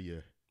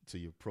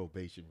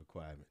probation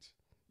requirements,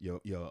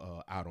 your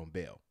out on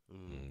bail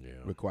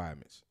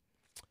requirements.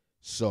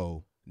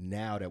 So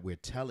now that we're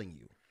telling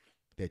you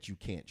that you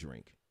can't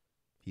drink,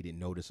 he didn't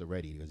know this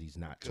already because he's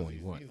not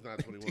 21. He's not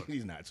 21.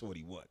 He's not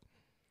 21.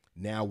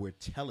 Now we're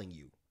telling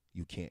you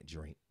can't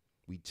drink.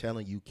 We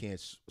telling you can't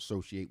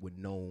associate with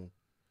known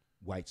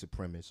white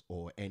supremacists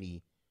or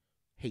any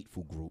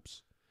hateful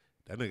groups.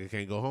 That nigga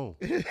can't go home.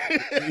 He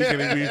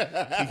can't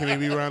even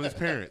be around his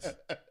parents.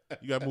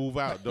 You gotta move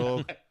out,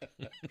 dog.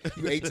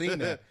 You 18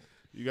 now.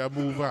 You gotta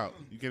move out.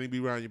 You can't even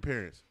be around your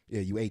parents.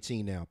 Yeah, you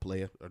 18 now,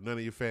 player. Or none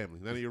of your family.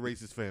 None of your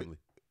racist family.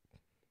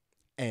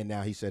 And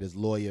now he said his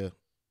lawyer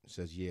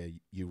says, yeah,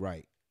 you're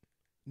right.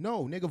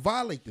 No, nigga,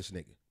 violate this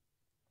nigga.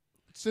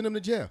 Send him to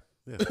jail.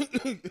 Yeah.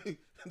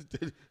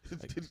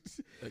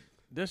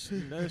 That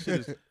shit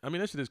is. I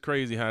mean, that shit is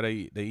crazy. How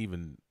they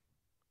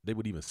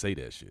would even say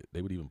that shit.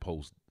 They would even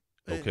post.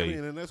 Okay,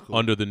 and that's cool.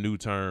 under the new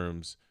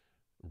terms,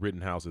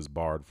 Rittenhouse is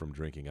barred from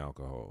drinking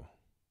alcohol.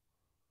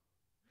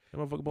 That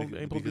motherfucker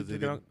ain't supposed to because be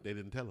drinking they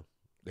didn't tell him.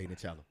 They didn't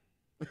tell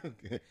him.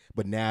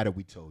 But now that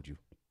we told you,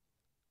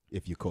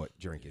 if you're caught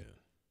drinking,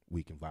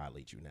 we can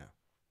violate you now.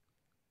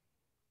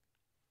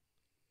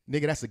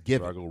 Nigga, that's a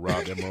given. So I go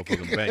rob that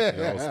motherfucking bank.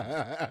 You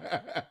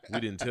know, we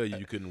didn't tell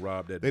you couldn't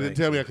rob that They bank.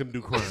 didn't tell me I couldn't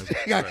do crime.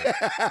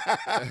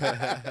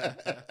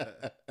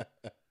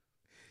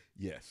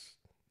 Yes.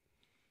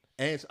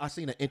 And I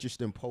seen an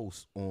interesting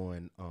post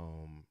on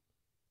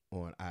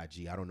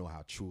IG. I don't know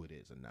how true it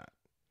is or not.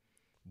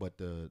 But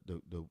the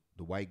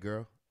white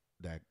girl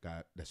that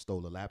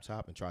stole a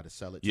laptop and tried to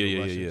sell it to the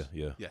Russians.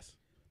 Yeah. Yes.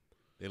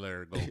 They let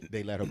her go.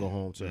 They let her go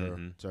home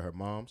to her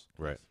mom's.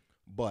 Right.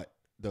 But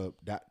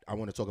I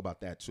want to talk about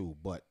that too.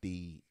 But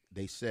they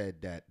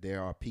said that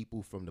there are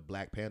people from the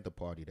Black Panther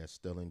Party that's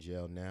still in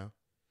jail now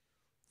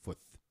for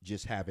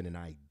just having an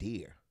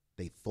idea.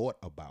 They thought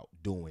about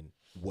doing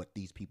what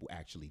these people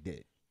actually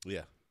did.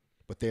 Yeah.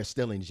 But they're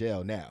still in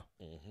jail now.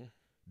 Mm-hmm.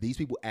 These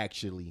people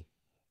actually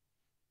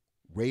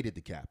raided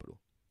the Capitol,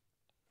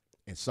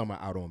 and some are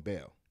out on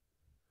bail.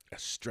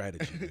 That's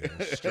strategy, man.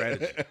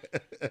 Strategy.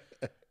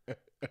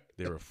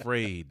 They're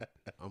afraid.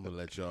 I'm gonna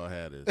let y'all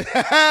have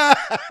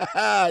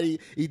this.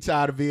 he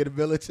tired of being a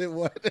militant.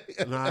 What?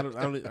 No,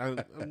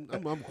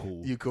 I'm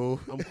cool. You cool?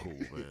 I'm cool,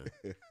 man.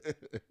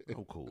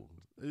 I'm cool.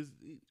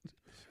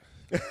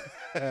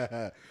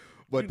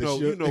 But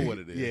you know what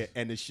it is. Yeah,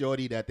 and the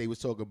shorty that they was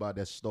talking about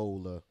that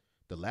stole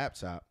the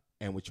laptop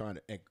and was trying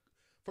to. And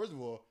first of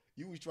all,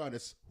 you was trying to.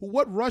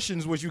 What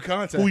Russians was you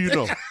contacting? Who you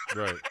know?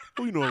 Right.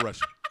 Who you know in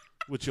Russia?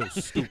 With your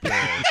stupid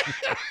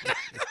ass. Get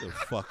the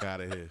fuck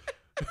out of here.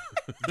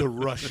 The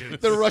Russians.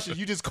 The Russians.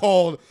 You just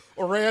called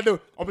a random.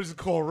 I'm just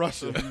call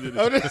Russia.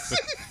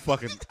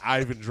 Fucking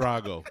Ivan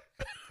Drago.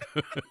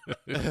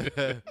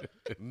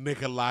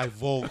 Nikolai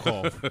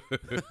Volkov.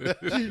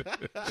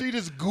 She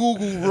just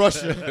Googled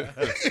Russia.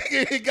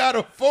 He got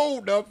a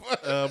phone number.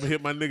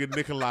 Hit my nigga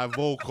Nikolai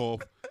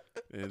Volkov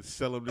and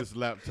sell him this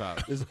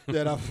laptop.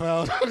 That I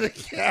found on the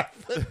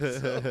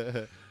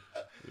Capitol.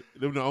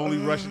 Them the only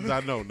Russians I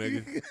know,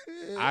 nigga.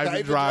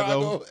 Ivan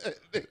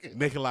Drago,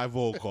 Nikolai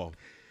Volkov.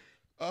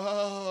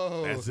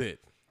 Oh. That's it.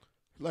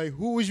 Like,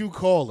 who was you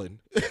calling?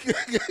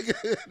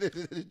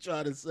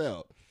 Trying to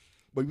sell.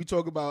 But we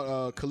talk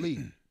about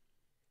Khalid,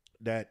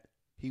 that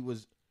he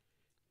was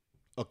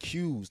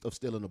accused of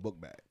stealing a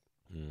book bag.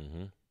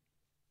 Mm-hmm.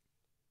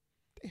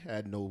 They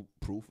had no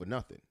proof or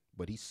nothing.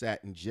 But he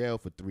sat in jail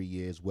for 3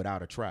 years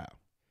without a trial,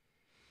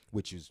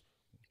 which is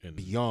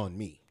beyond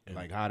me.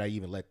 Like, how'd I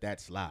even let that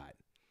slide?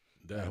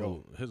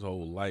 His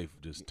whole life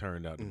just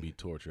turned out to be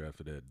torture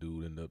after that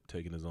dude ended up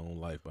taking his own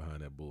life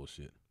behind that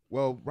bullshit.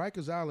 Well,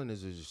 Rikers Island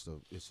is just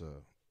a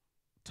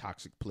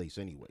toxic place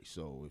anyway.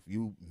 So if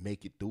you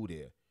make it through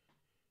there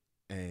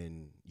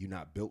and you're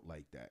not built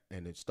like that,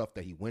 and the stuff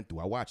that he went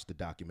through, I watched the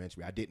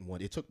documentary.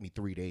 It took me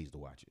 3 days to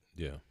watch it.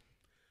 Yeah.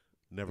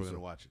 Never gonna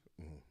watch it.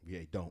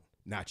 Yeah, don't.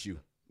 Not you.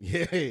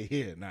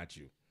 Yeah, not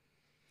you.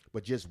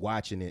 But just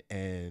watching it,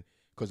 and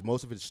because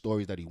most of the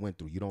stories that he went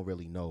through, you don't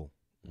really know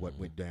what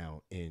went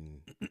down in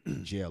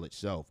jail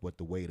itself, but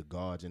the way the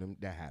guards and them,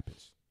 that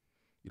happens.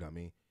 You know what I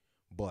mean?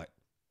 But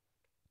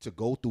to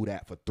go through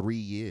that for 3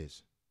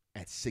 years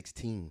at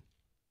 16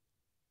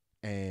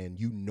 and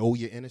you know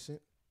you're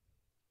innocent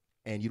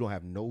and you don't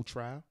have no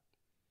trial,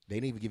 they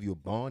didn't even give you a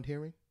bond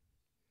hearing.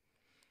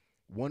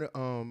 One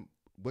of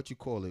what you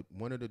call it,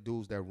 one of the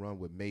dudes that run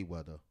with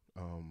Mayweather,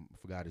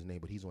 forgot his name,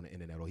 but he's on the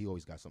internet, or he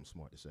always got something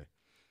smart to say.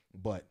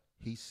 But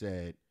he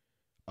said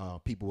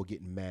people were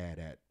getting mad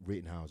at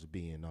Rittenhouse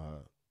being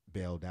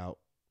bailed out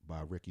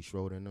by Ricky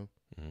Schroeder and them.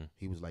 Mm-hmm.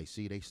 He was like,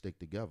 see, they stick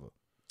together.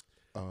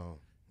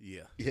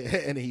 Yeah. Yeah,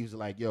 and he was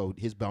like, yo,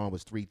 his bond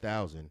was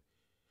 $3,000,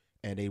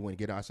 and they wouldn't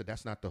get it. I said,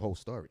 that's not the whole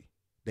story.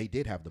 They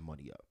did have the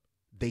money up.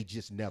 They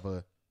just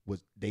never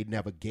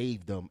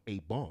gave them a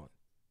bond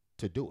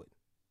to do it.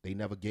 They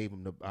never gave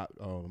him the.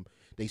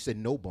 They said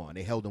no bond.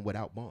 They held him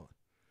without bond.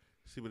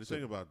 See, but the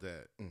thing about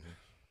that, Mhm.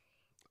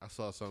 I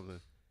saw something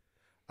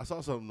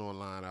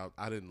online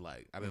I didn't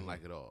like. I didn't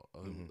like it all.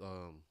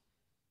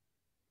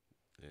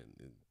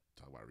 And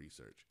talk about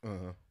research.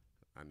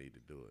 I need to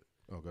do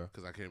it Okay.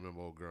 because I can't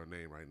remember old girl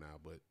name right now.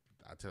 But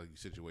I'll tell you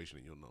situation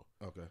and you'll know.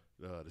 Okay.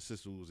 The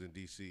sister who was in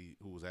D.C.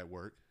 who was at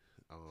work,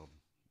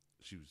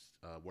 she was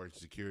working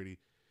security.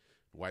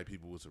 The white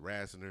people was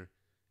harassing her.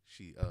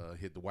 She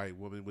hit the white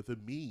woman with a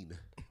mean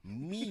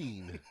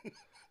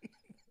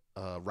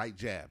right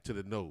jab to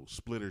the nose,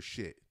 split her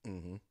shit.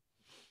 Mm-hmm.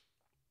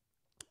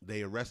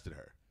 They arrested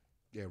her.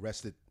 They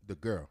arrested the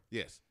girl.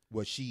 Yes.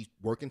 Was she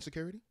working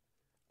security?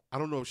 I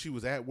don't know if she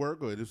was at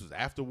work or this was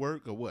after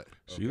work or what.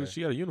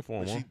 She had a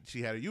uniform But on.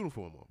 she had a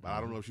uniform on, but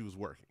I don't know if she was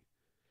working.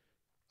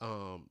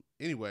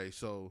 Anyway,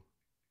 so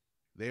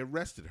they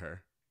arrested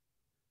her.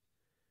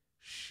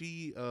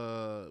 She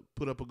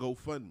put up a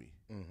GoFundMe.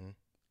 Mm-hmm.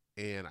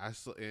 And I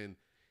saw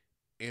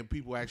and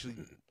people actually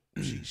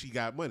she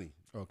got money.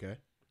 Okay.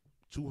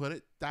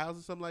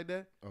 200,000, something like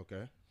that.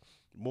 Okay.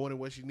 More than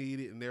what she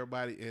needed, and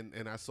everybody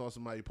and I saw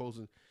somebody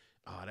posting,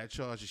 that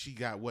charge that she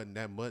got wasn't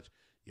that much.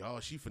 Y'all,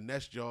 she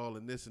finessed y'all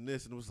and this, and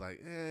it was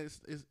like,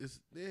 it's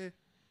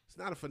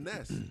not a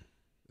finesse.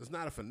 It's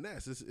not a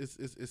finesse.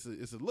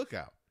 It's a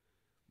lookout.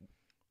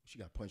 She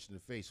got punched in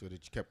the face, so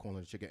that she kept calling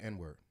the chicken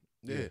N-word.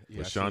 Yeah.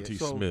 I see Shanti it.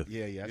 So- Smith.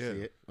 Yeah, I see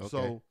it. Okay.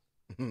 So,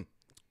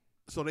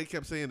 so they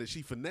kept saying that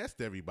she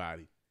finessed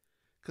everybody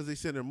because they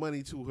sent her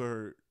money to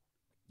her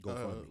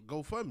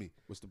GoFundMe.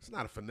 It's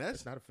not a finesse.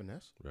 It's not a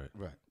finesse. Right.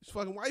 Right. These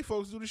fucking white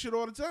folks do this shit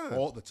all the time.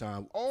 All the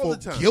time. All For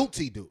the time.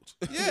 Guilty dudes.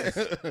 Yes.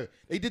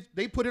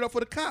 They put it up for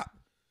the cop.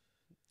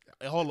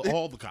 all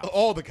the cops.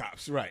 All the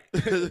cops, right.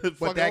 But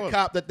Fuck that all.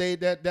 cop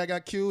that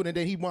got killed and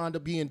then he wound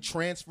up being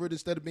transferred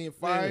instead of being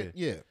fired.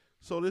 Yeah.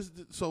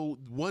 So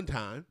one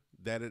time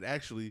that it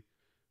actually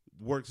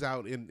works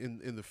out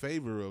in the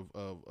favor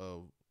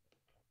of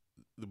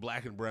the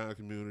black and brown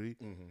community.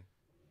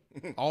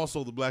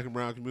 Also, the black and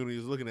brown community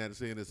is looking at it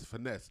saying it's a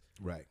finesse.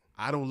 Right.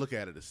 I don't look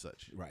at it as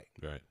such. Right.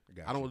 Right.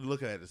 I don't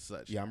look at it as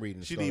such. Yeah, I'm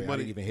reading the She story. need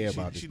money. I didn't even hear she,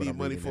 about this. She but need I'm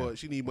money reading it for. now.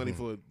 She need money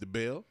for the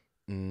bail.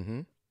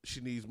 Mm-hmm.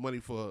 She needs money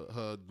for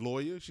her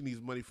lawyer. She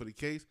needs money for the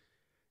case,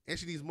 and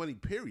she needs money.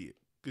 Period.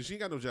 Because she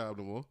ain't got no job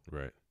no more.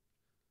 Right.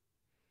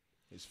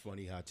 It's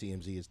funny how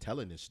TMZ is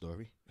telling this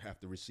story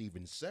after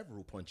receiving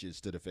several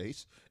punches to the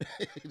face.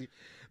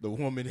 The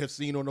woman have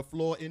seen on the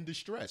floor in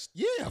distress.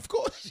 Yeah, of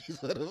course.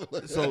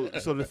 So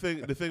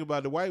the thing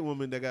about the white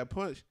woman that got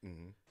punched,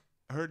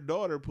 her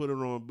daughter put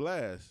her on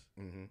blast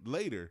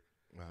later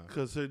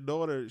because her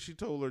daughter. She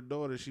told her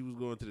daughter she was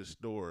going to the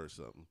store or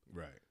something.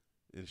 Right.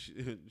 And she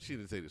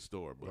didn't say the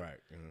store, but Right.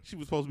 she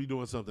was supposed to be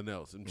doing something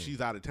else, and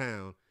she's out of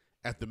town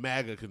at the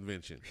MAGA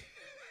convention.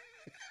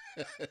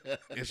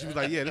 And she was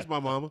like, "Yeah, this is my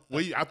mama.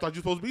 Well, I thought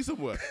you were supposed to be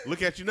somewhere.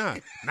 Look at you now.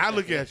 Now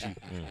look at you."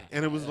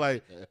 And it was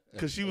like,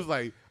 because she was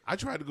like, "I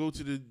tried to go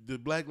to the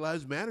Black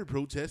Lives Matter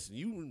protest, and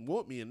you didn't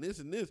want me, and this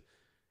and this."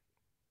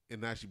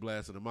 And now she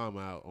blasting her mama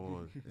out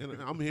on, and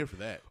I'm here for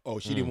that. Oh,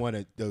 she didn't want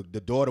to.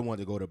 The daughter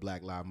wanted to go to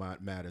Black Lives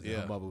Matters, and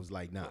Yeah. her mother was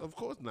like, "Nah." Of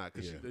course not,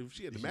 because Yeah. if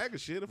she had the MAGA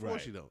shit, of course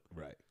Right. she don't.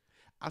 Right.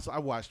 I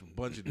watched a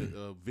bunch of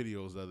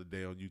videos the other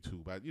day on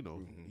YouTube.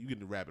 You get in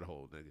the rabbit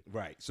hole, nigga.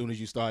 Right. As soon as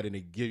you started,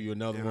 they give you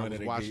another And one. I was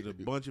and they watching give-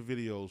 a bunch of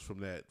videos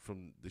from the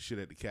shit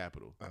at the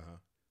Capitol.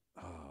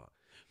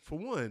 For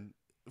one,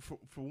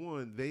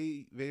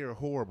 they are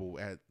horrible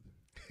at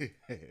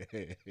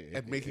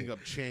making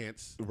up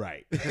chants.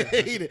 Right.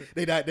 they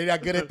not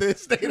good at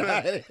this. They're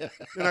They're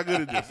not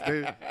good at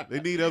this. They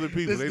need other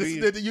people.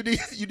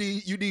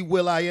 you need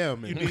Will I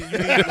Am. You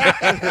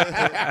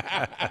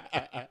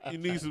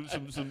need some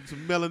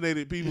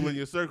melanated people in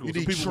your circle. You some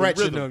need people Tretch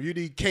with in rhythm. them. You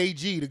need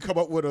KG to come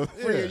up with a.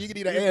 Yeah. You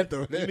need an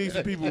anthem. You need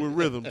some people with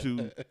rhythm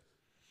to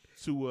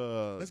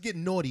Let's get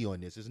naughty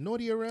on this. Is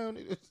naughty around?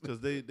 because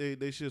they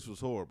shits was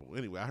horrible.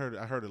 Anyway, I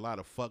heard a lot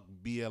of fuck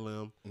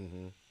BLM.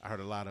 I heard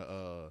a lot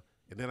of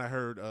and then I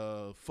heard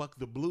fuck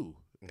the blue,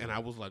 and I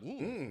was like,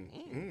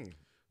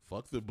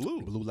 fuck the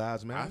blue. Blue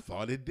Lives I Matter.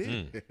 thought it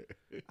did.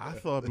 I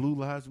thought blue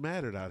lives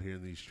mattered out here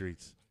in these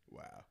streets.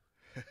 Wow.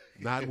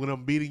 Not when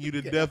I'm beating you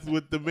to death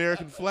with the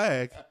American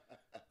flag.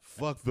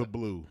 Fuck the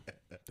blue.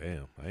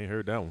 Damn, I ain't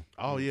heard that one.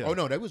 Oh yeah. Oh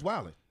no, they was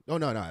wilding. Oh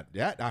no,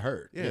 that I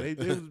heard. Yeah, they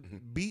was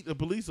beat a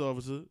police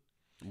officer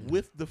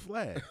with the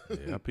flag.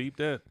 Yeah, I peeped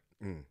that.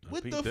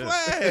 With peeped the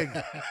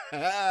that.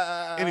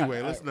 flag.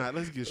 Anyway, let's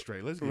get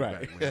straight. Let's get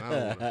Right. back,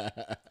 man.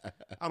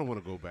 I don't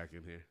want to go back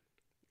in here.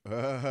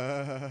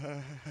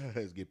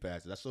 Let's get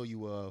past it. I saw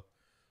you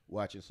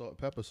watching Salt and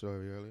Pepper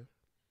story earlier.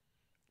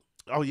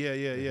 Oh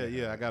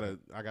yeah. I gotta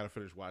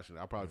finish watching it.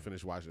 I'll probably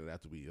finish watching it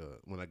after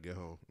when I get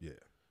home. Yeah.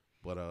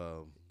 But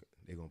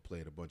They're gonna play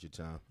it a bunch of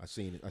times. I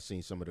seen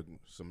some of the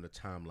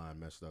timeline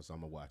messed up, so I'm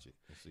gonna watch it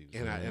and see.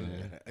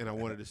 and I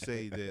wanted to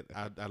say that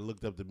I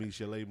looked up the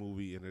Michelet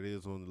movie and it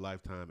is on the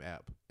Lifetime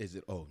app. Is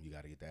it? Oh, you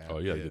gotta get that. Oh,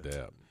 you gotta get that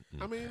app.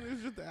 I mean,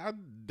 it's just I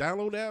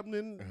download the app and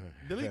then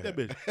delete that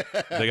bitch.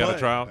 They got a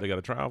trial. They got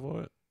a trial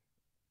for it.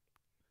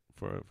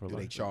 for Do they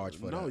Lifetime? charge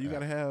for No, that? you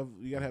gotta have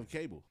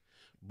cable.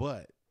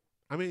 But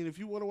I mean, if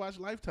you want to watch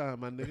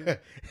Lifetime, my nigga,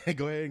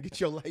 Go ahead and get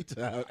your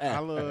Lifetime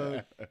app.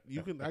 I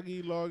can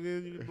you log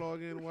in. You can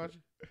log in and watch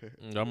it.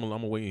 I'm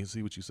gonna wait and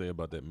see what you say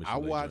about that Mission. I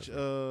Lake watch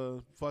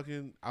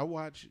joint, I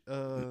watch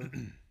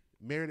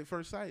Married at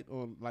First Sight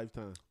on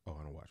Lifetime. Oh,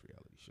 I don't watch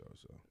reality shows,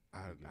 so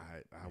I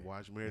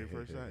watch Married at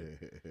First Sight.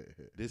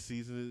 This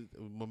season is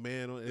my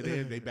man on, and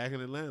they back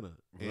in Atlanta.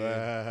 And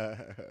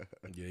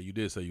yeah, you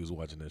did say you was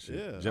watching that shit.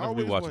 yeah, Jennifer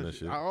always be watching that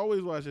shit. I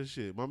always watch that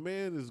shit. My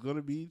man is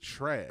gonna be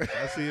trash.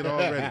 I see it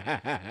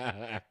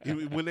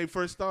already. When they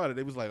first started,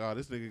 they was like, "Oh,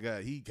 this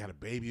nigga got a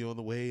baby on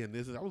the way," and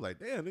this. I was like,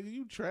 "Damn, nigga,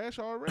 you trash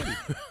already,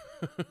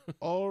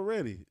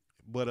 already."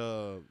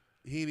 But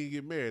he didn't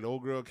get married. The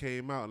old girl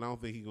came out, and I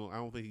don't think he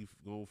gonna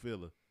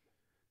feel her.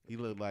 He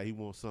looked like he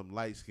wants something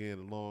light skinned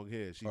and long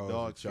hair. She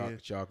dark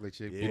skinned. chocolate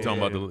chip. Yeah. You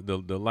talking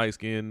about the light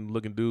skinned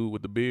looking dude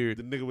with the beard?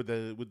 The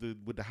nigga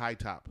with the high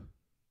top.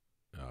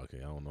 Oh, okay,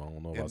 I don't know.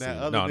 If And I that seen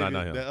other no, nigga,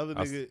 not him. that other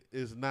nigga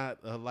is not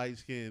a light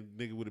skinned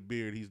nigga with a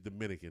beard. He's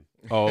Dominican.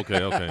 Oh,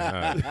 okay. All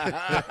right.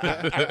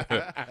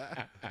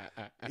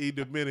 He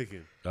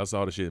Dominican. I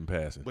saw the shit in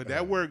passing. But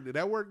that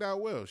worked out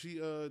well. She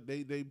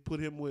they put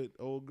him with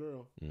old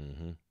girl,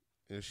 Mm-hmm.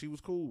 and she was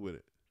cool with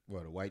it.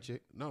 What, a white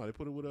chick? No, they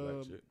put it with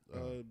Black chick.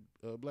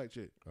 a black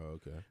chick. Oh,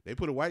 okay. They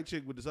put a white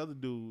chick with this other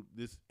dude.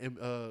 This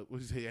what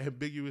you say,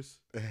 ambiguous.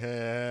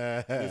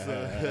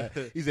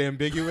 He's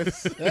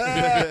ambiguous. They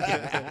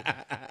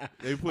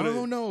put I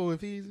don't know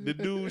if he's the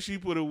dude she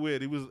put it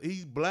with.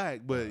 He's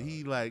black, but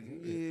he like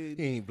he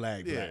ain't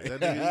black. yeah, black.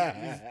 that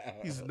nigga,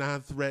 he's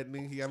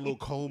non-threatening. He got a little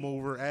comb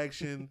over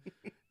action.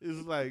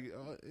 It's like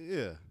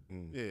yeah.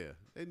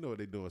 They know what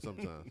they're doing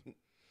sometimes.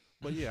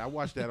 But yeah, I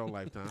watched that on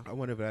Lifetime. I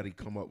wonder if I'd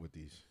come up with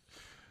these.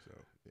 So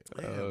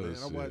Yeah, Oh, man,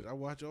 shit. I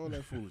watch all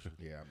that foolishness.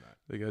 yeah, I'm not.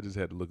 I think I just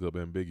had to look up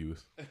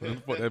ambiguous. What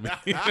the fuck that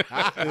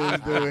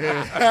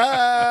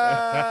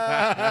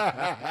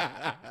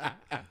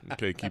mean?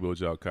 Can't keep up with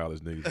y'all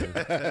college niggas.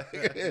 Man.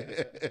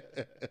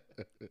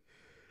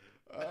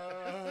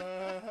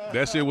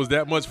 That shit was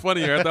that much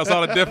funnier after I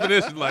saw the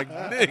definition. Like,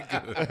 nigga.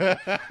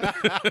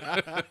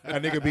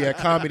 That nigga be at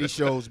comedy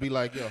shows, be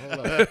like, yo,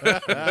 hold up.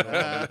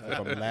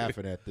 I'm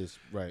laughing at this,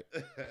 right?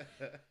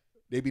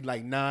 They be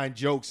like 9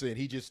 jokes in,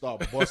 he just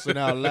start busting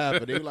out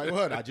laughing. They be like,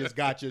 what? I just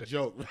got your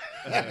joke.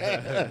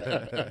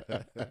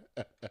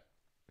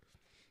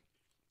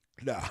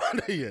 Nah,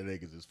 yeah,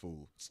 niggas is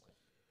fools.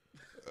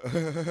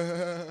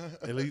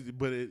 At least,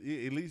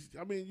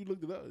 I mean, you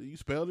looked it up. You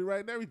spelled it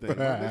right and everything. My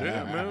nigga.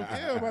 Yeah, man.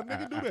 Yeah, my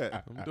nigga do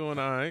that. I'm doing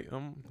all right.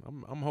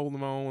 I'm holding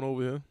my own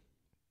over here.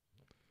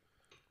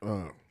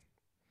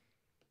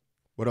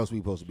 What else we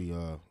supposed to be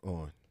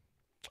on?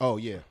 Oh,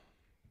 yeah.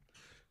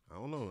 I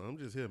don't know. I'm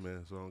just here,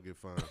 man, so I don't get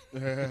fined. You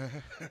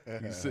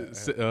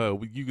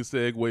can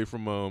segue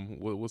from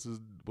what's his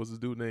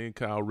dude name,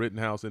 Kyle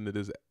Rittenhouse, into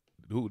this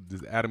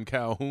Adam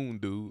Calhoun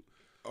dude.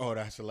 Oh,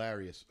 that's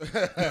hilarious.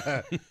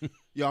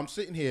 Yo, I'm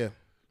sitting here,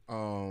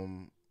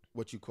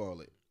 what you call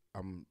it?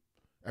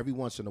 Every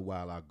once in a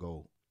while I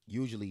go,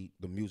 usually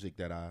the music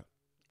that I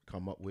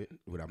come up with,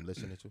 what I'm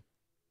listening to.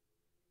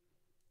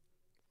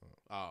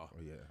 Oh,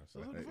 yeah. so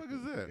what the fuck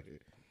is that?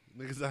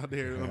 Niggas out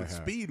there on the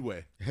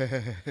speedway.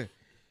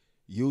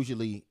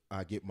 Usually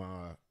I get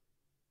my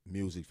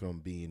music from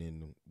being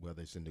in,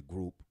 whether it's in the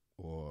group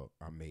or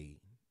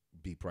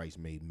B Price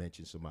may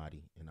mention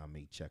somebody and I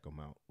may check them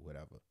out,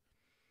 whatever.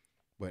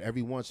 But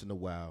every once in a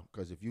while,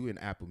 because if you're in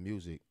Apple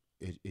Music,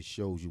 it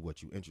shows you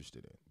what you're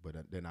interested in. But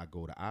then I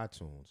go to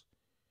iTunes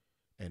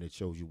and it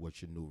shows you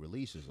what your new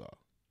releases are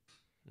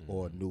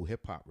or new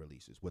hip hop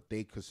releases, what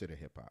they consider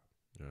hip hop.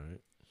 All right.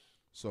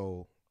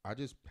 So I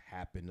just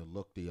happened to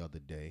look the other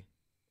day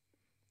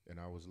and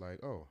I was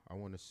like, oh, I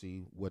want to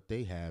see what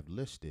they have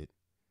listed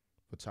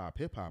for top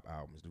hip hop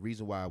albums. The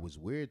reason why it was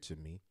weird to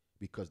me,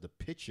 because the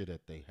picture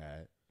that they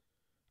had,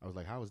 I was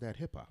like, how is that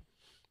hip hop?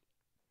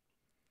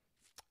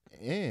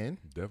 And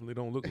Definitely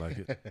don't look like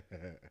it.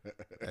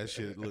 That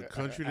shit look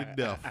country to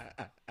death.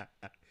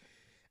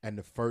 and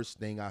the first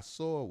thing I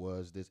saw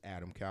was this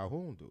Adam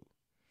Calhoun dude.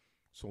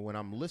 So when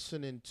I'm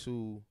listening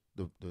to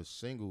the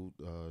single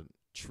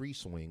Tree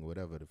Swing,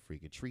 whatever the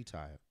freaking Tree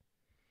Tire,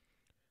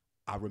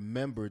 I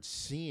remembered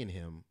seeing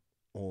him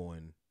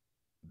on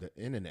the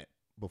internet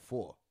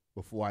before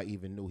I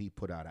even knew he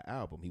put out an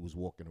album. He was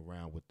walking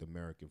around with the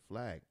American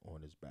flag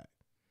on his back.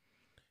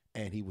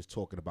 And he was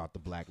talking about the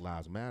Black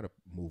Lives Matter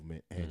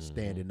movement and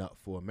standing up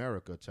for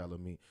America,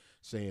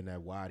 saying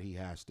that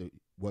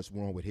what's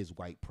wrong with his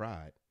white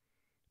pride?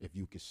 If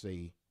you could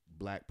say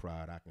black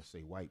pride, I can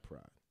say white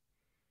pride.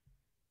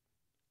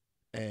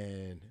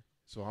 And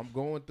so I'm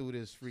going through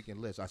this freaking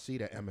list. I see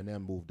that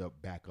Eminem moved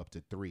back up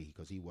to 3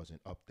 because he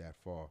wasn't up that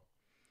far.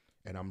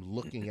 And I'm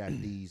looking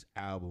at these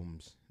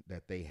albums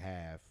that they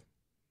have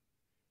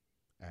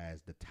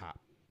as the top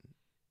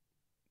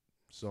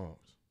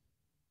songs.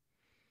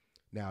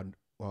 Now,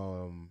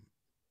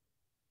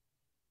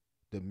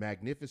 the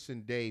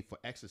Magnificent Day for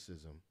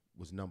Exorcism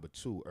was number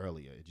 2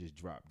 earlier. It just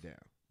dropped down.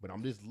 But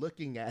I'm just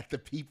looking at the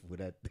people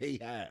that they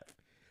have.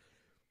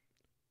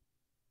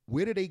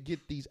 Where do they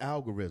get these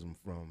algorithms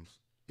from?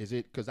 Is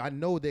it because I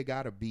know there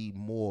got to be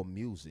more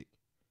music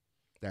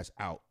that's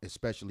out,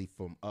 especially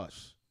from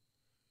us,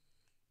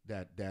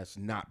 that's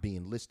not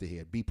being listed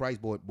here. B Price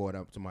brought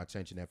up to my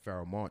attention that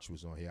Pharoah Monch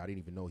was on here. I didn't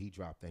even know he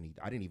dropped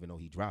anything.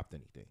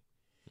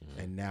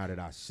 And now that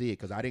I see it,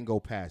 because I didn't go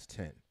past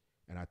 10,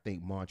 and I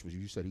think Monch was.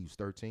 You said he was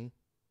 13.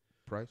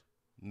 Price?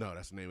 No,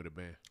 that's the name of the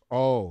band.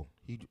 Oh,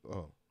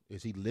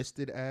 is he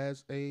listed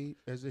as a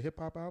hip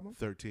hop album?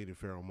 13 and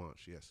Pharoah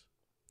Monch, yes.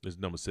 It's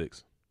number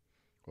 6.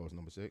 Oh, it's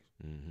number 6.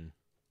 Mm-hmm.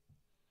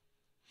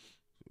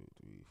 2,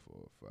 3,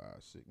 4, 5,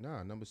 6.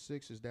 Nah, number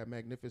 6 is That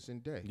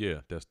Magnificent Day.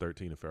 Yeah, that's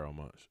 13 and Pharoah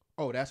Monch.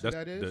 Oh, that's what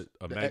that is.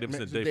 A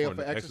Magnificent Day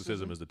for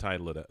Exorcism is the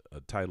title of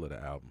the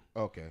album.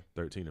 Okay.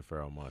 13 and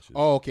Pharoah Monch.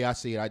 Oh, okay, I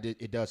see it.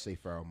 It does say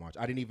Pharoah Monch.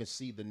 I didn't even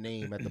see the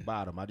name at the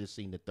bottom. I just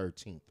seen the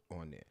 13th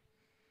on there,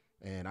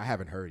 and I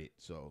haven't heard it,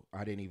 so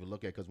I didn't even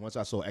look at it. Because once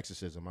I saw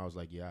Exorcism, I was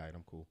like, yeah, all right,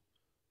 I'm cool.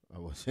 I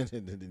wasn't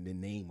in the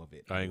name of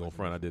it. I ain't gonna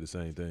front. I did the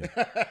same thing.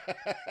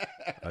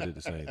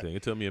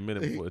 It took me a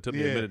minute. It took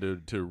me a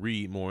minute to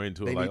read more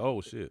into it. Oh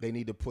shit. They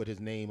need to put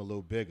his name a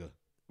little bigger,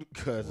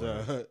 because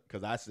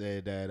I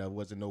said that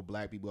wasn't no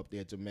black people up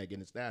there to Megan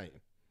Thee Stallion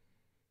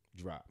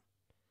drop.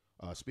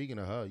 Speaking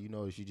of her, you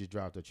know she just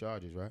dropped her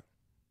charges, right?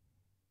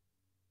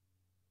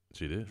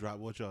 She did. Drop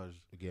what charges?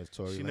 Against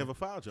Tory She Lanez. never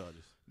filed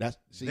charges.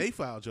 They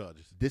filed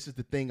charges. This is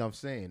the thing I'm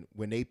saying.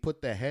 When they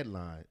put the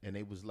headline and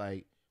it was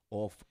like,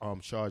 all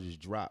charges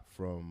dropped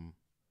from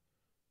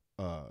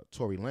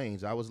Tory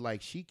Lanez, I was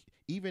like,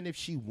 even if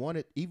she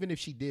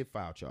did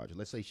file charges,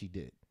 let's say she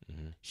did,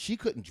 she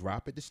couldn't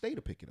drop it. The state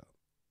will pick it up.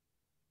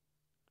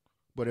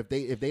 But if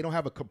they don't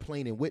have a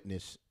complaining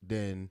witness,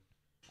 then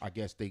I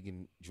guess they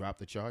can drop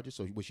the charges.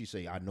 So would she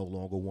say, I no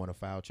longer want to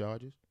file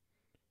charges?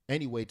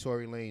 Anyway,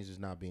 Tory Lanez is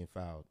not being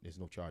filed. There's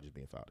no charges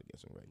being filed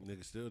against him right now.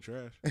 Nigga still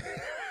trash.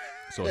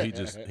 So he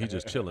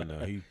just chilling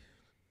now. He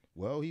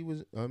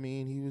was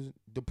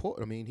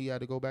deported. I mean, he had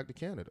to go back to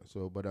Canada.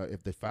 So, but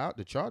if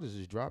the charges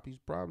is dropped, he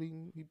probably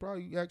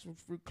asking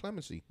for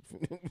clemency.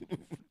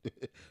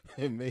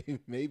 And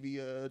maybe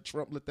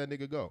Trump let that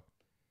nigga go.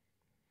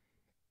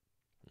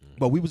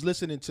 But we was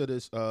listening to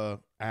this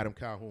Adam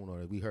Calhoun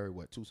on it. We heard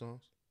what, 2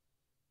 songs?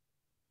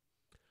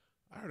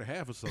 I heard a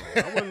half a song.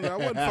 I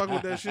wasn't fucking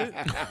with that shit.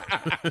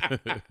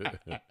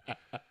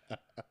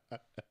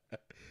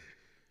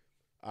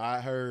 I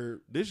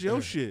heard this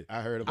your shit.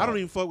 I heard about I don't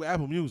even fuck with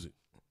Apple Music.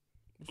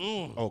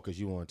 Oh, because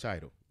you on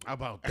Tidal. How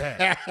about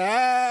that?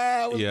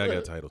 Yeah, I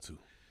got Tidal too.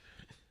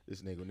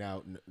 This nigga.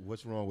 Now,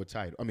 what's wrong with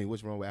Tidal? I mean,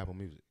 what's wrong with Apple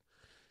Music?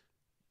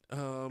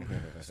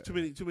 It's too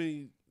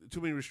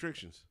many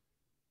restrictions.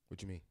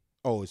 What you mean?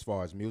 Oh, as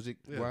far as music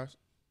wise?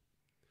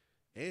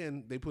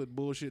 And they put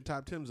bullshit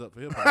top 10s up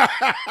for hip hop.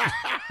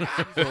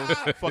 So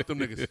fuck them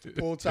niggas.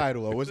 Full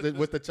Tidal. What's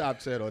the top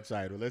 10 on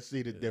Tidal? Let's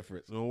see the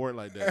difference. It don't work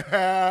like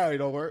that. It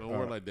don't work? Don't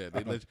work like that.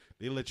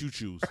 They let you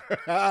choose.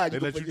 They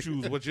let you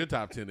choose what your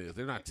top 10 is.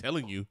 They're not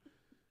telling you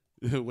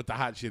what the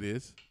hot shit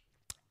is.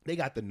 They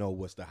got to know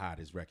what's the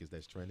hottest records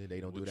that's trending. They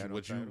don't do that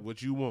on Tidal.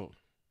 What you want.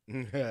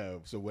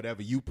 So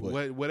whatever you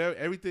put. Whatever,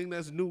 everything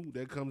that's new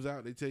that comes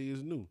out, they tell you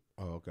is new.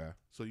 Oh, okay.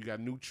 So you got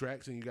new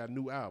tracks and you got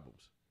new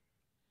albums.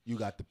 You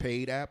got the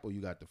paid app or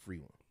you got the free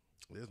one?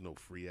 There's no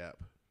free app.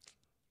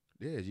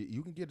 Yeah,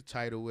 you can get a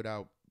Tidal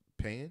without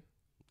paying.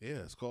 Yeah,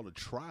 it's called a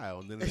trial,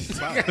 and then it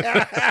expires.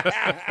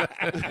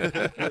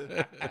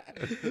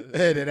 And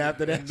then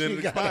after that, then it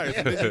expires,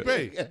 and then you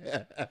pay.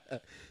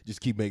 Just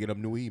keep making up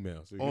new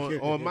emails.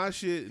 On my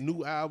shit,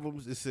 new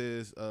albums, it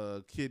says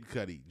Kid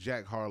Cudi,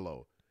 Jack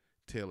Harlow,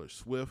 Taylor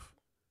Swift,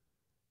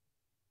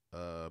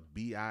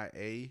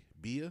 B.I.A.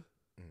 Bia,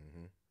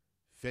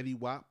 Fetty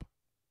Wap,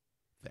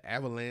 The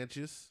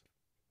Avalanches.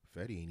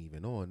 Fetty ain't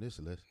even on this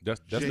list.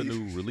 That's the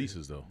new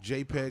releases though.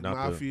 JPEG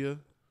Mafia.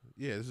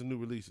 Yeah, this is new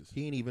releases.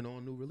 He ain't even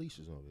on new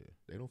releases over here.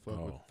 They don't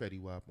fuck with Fetty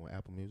Wap on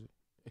Apple Music.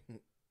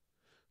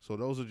 So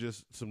those are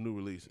just some new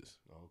releases.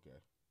 Okay.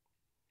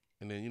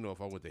 And then,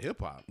 if I went to hip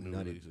hop,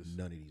 releases.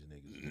 None of these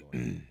niggas is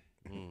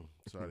on.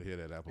 Sorry to hear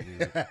that, Apple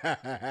Music.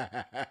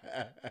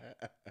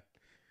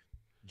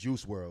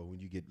 Juice WRLD when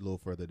you get a little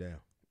further down.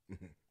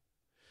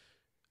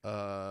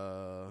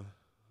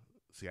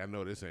 See, I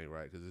know this ain't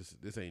right because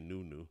this ain't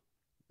new.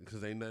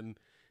 Because ain't nothing,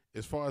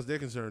 as far as they're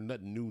concerned,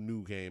 nothing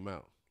new came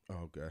out.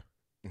 Oh, okay.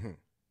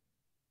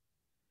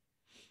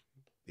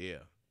 Yeah,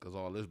 because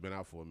all this been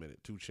out for a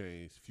minute. 2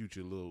 Chainz,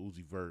 Future, Lil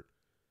Uzi Vert,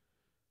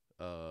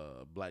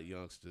 Black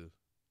Youngster,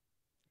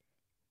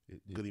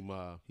 Goody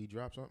Mob. He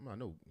dropped something? I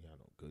know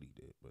Goody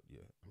did, but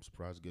yeah. I'm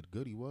surprised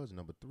Goody was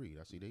number 3.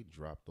 I see they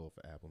dropped off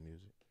of Apple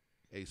Music.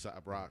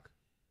 A$AP Rock,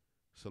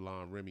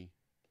 Salon Remy.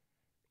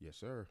 Yes,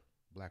 sir.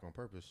 Black on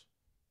Purpose.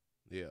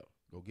 Yeah.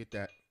 Go get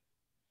that.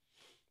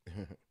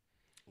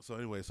 So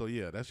anyway,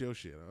 that's your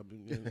shit.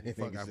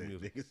 Fuck Apple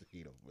Music.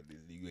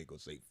 You ain't gonna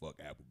say fuck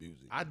Apple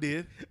Music. I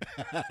did.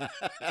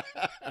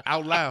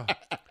 Out loud.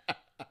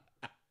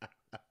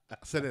 I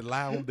said it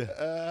loud.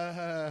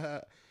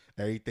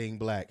 Everything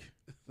black.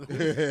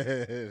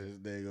 This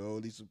nigga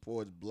only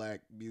supports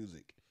black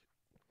music.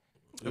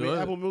 I mean,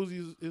 Yeah. Apple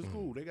Music is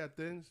cool. They got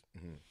things.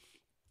 Mhm.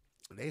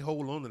 They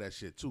hold on to that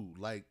shit too.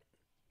 Like,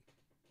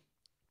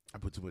 I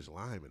put too much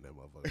lime in that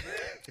motherfucker.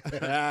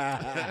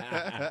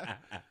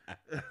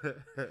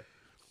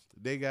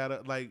 They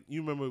got like,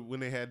 you remember when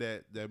they had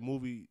that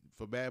movie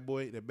for Bad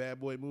Boy, that Bad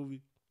Boy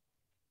movie?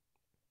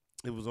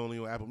 It was only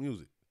on Apple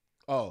Music.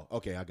 Oh,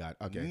 okay, I got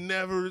okay.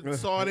 Never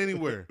saw it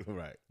anywhere.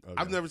 Right. Okay.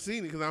 I've never seen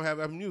it because I don't have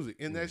Apple Music.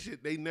 And that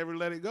shit, they never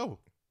let it go.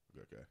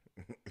 Okay.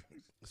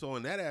 So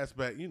in that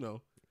aspect, you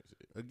know,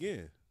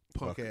 again,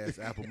 punk ass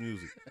Apple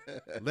Music.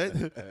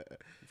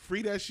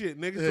 Free that shit,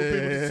 nigga, so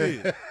people can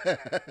see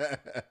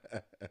it.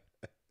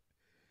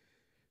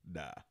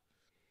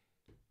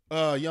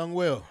 Nah. Young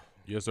Will,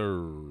 Yes, sir.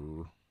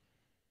 you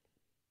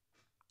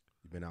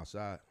been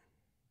outside?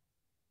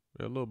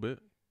 Yeah, a little bit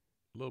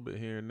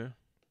here and there.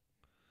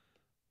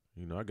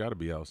 You know, I got to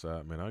be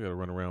outside, man. I got to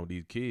run around with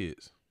these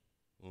kids.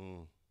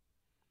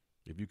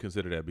 If you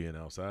consider that being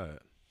outside,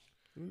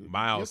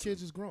 Your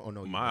kids is grown. Oh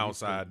no, my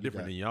outside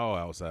different than y'all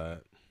outside.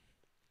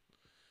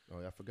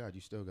 Oh, I forgot.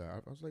 You still got.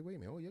 I was like, wait a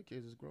minute. Oh, your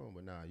kids is grown,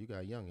 but nah, you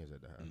got youngins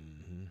at the house.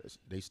 Mm-hmm.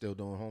 They still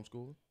doing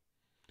homeschooling?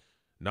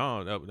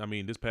 No, I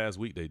mean this past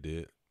week they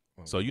did.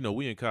 Oh. So you know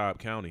we in Cobb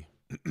County,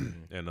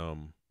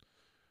 and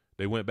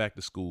they went back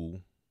to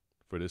school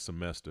for this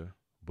semester.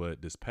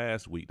 But this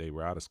past week they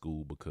were out of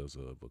school because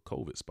of a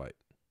COVID spike.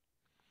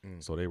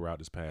 So they were out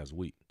this past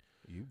week.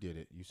 You did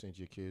it. You sent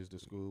your kids to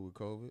school with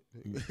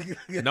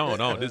COVID?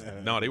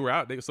 No, they were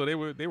out.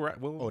 They were out.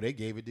 Well, Oh, they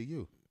gave it to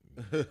you.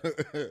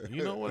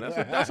 you know what?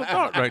 That's a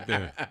thought right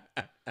there.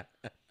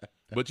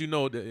 But you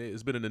know,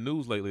 it's been in the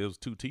news lately. It was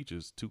two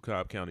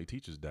Cobb County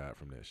teachers died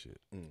from that shit.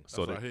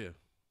 So That's what I hear.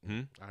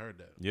 Hmm? I heard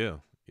that.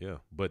 Yeah.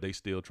 But they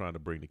still trying to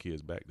bring the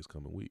kids back this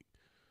coming week.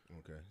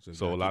 Okay.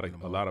 So a lot of you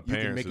can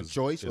parents make a is-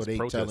 choice, is or they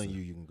protesting.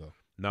 telling you can go.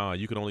 Nah,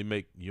 you could only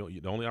make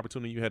the only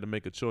opportunity you had to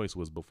make a choice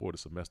was before the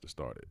semester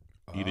started.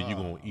 Either you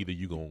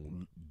gonna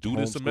do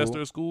this Homeschool?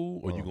 semester of school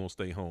or you Oh. gonna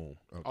stay home.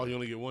 Oh, you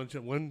only get one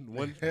chance. One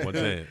One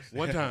chance.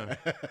 one time.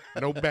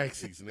 No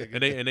backseats,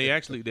 nigga. And they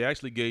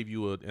actually gave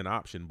you an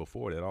option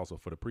before that also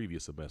for the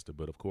previous semester.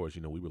 But of course,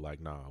 you know, we were like,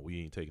 nah,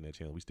 we ain't taking that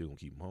chance. We still gonna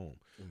keep them home.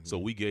 So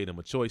we gave them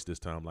a choice this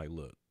time. Like,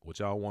 look, what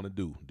y'all want to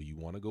do? Do you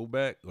want to go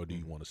back or do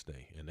you want to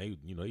stay? And they,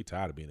 you know, they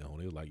tired of being at home.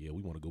 They was like, yeah,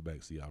 we want to go back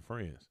and see our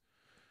friends.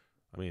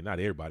 I mean, not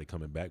everybody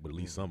coming back, but at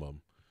least some of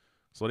them.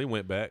 So they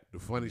went back. The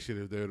funny shit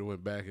is they would have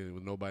went back and there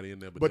was nobody in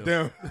there But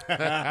them. them.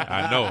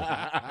 I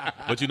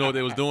know. But you know what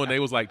they was doing? They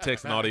was like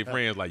texting all their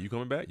friends, like, you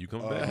coming back? You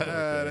coming back?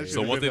 That shit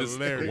So would've been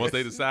hilarious. once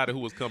they decided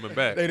who was coming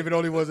back, They even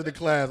only was in the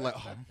class. Like,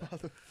 oh,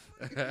 mother.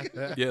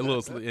 yeah,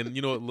 and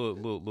you know,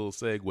 little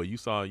segue. You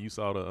saw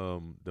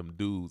the them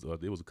dudes.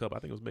 There was a couple.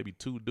 I think it was maybe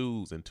two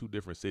dudes in two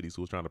different cities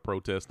who was trying to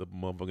protest the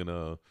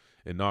motherfucking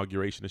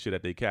inauguration and shit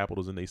at their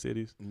capitals in their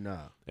cities. Nah.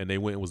 And they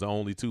went and was the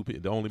only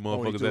Only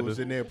motherfuckers dude at was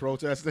the. in there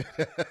protesting.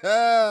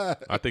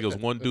 I think it was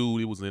one dude.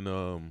 He was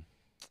in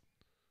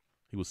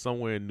he was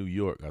somewhere in New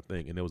York, I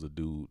think, and there was a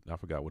dude. I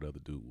forgot what other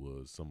dude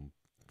was.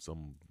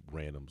 Some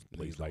random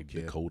place like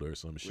care. Dakota or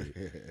some shit.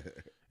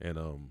 And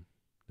them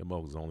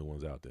motherfuckers was the only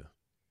ones out there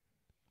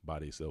by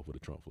themselves with a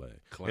Trump flag.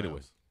 Clowns. Anyway,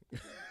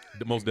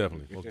 most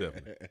definitely.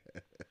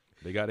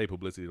 They got their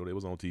publicity though. They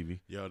was on TV.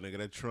 Yo, nigga,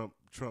 that Trump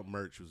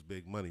merch was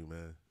big money,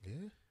 man.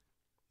 Yeah.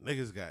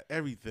 Niggas got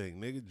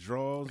everything. Nigga,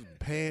 drawers, and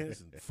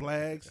pants, and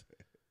flags.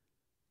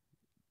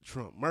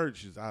 Trump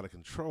merch is out of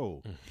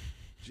control.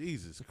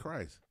 Jesus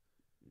Christ.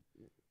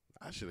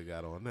 I should have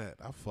got on that.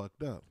 I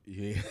fucked up.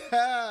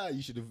 Yeah.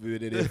 You should have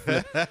been in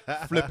there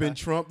flipping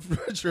Trump,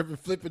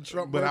 flipping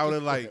Trump. But I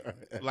would merch.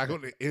 have like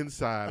on the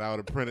inside, I would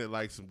have printed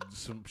like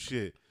some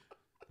shit.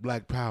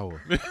 Black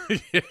Power.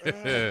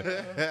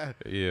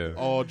 Yeah.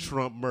 All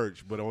Trump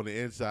merch, but on the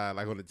inside,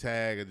 like on the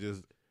tag, and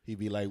just He'd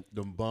be like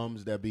them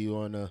bums that be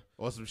on the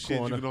or some shit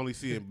corner. you can only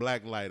see in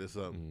black light or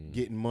something.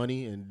 getting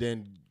money and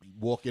then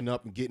walking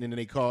up and getting in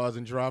their cars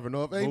and driving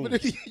off. Hey, Boom.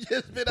 but you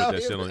just been Put out that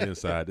here. shit on the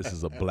inside. This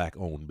is a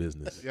black-owned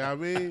business. You know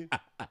what I mean?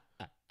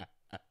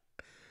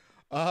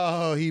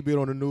 Oh, he been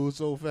on the news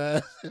so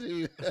fast.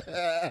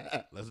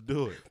 Let's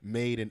do it.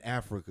 Made in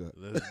Africa.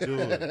 Let's do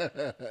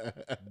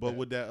it. But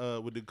with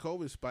that, with the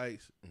COVID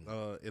spikes,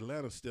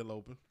 Atlanta's still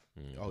open.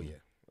 Oh yeah,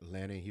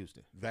 Atlanta and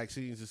Houston.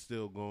 Vaccines is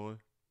still going.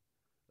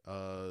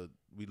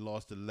 We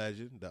lost a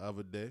legend the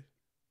other day.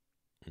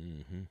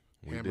 Mm-hmm.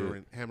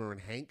 Hammer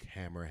and Hank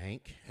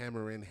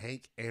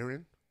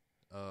Aaron.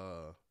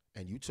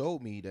 And you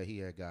told me that he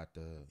had got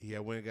the. He had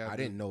went and got. I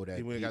didn't know that.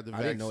 He went and got the I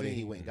vaccine. didn't know that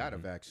he went and got a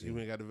vaccine. He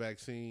went and got the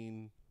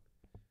vaccine.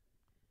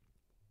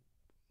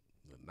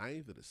 The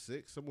 9th or the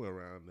 6th, somewhere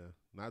around there.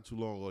 Not too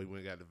long ago, he went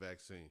and got the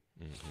vaccine.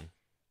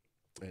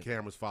 Mm-hmm. The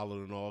cameras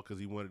followed and all because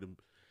he wanted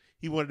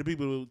the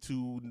people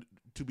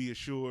to be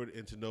assured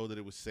and to know that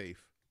it was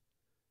safe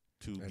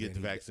to And get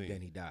the then vaccine.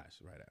 Then he dies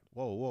right after.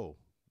 Whoa!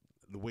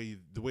 The way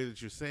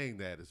that you're saying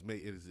that is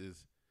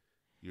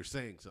you're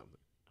saying something.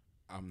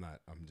 I'm not.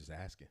 I'm just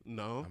asking.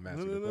 No, I'm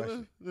asking the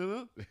question.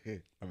 No.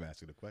 I'm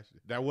asking the question.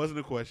 That wasn't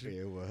a question.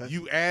 Yeah, it was.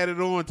 You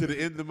added on to the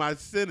end of my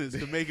sentence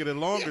to make it a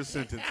longer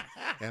sentence,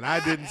 and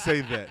I didn't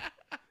say that.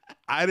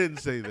 I didn't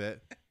say that.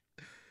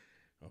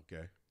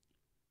 Okay.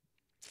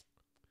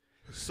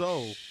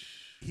 So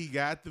he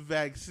got the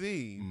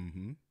vaccine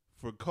Mm-hmm.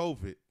 for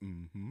COVID.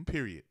 Mm-hmm.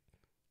 Period.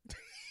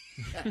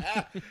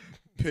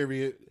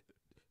 Period.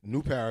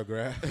 New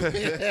paragraph. Because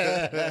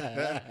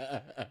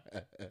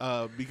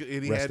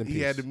and Rest in he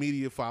had peace. the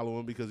media follow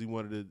him because he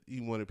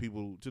wanted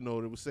people to know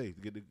that it was safe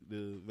to get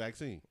the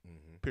vaccine.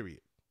 Mm-hmm. Period.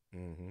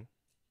 Mm-hmm.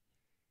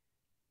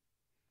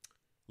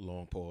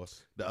 Long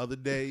pause. The other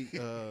day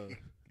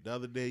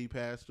he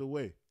passed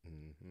away.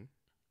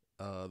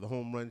 Mm-hmm. The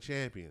home run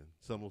champion.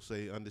 Some will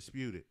say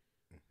undisputed.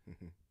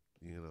 Mm-hmm.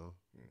 You know,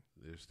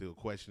 they're still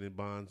questioning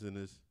Bonds and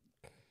his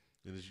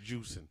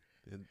juicing.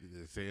 And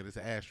they're saying it's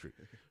an asterisk.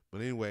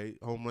 But anyway,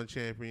 home run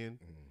champion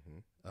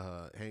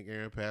Hank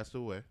Aaron passed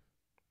away.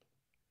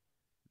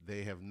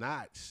 They have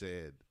not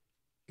said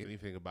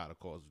anything about a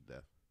cause of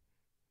death.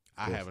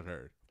 I course. haven't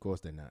heard. Of course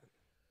they're not.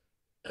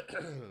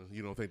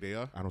 You don't think they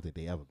are? I don't think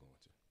they ever going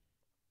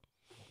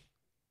to.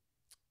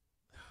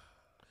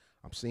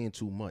 I'm seeing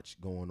too much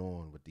going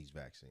on with these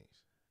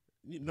vaccines.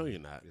 No, you're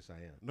not. Yes,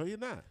 I am. No, you're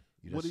not.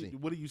 You What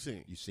done are you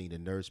seeing? You seen the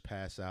nurse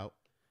pass out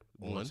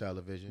on One.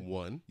 television.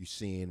 One. You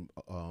seeing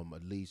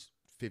at least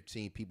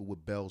 15 people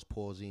with Bell's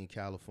palsy in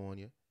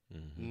California.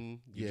 You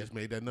Yeah. just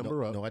made that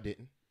number up. No, I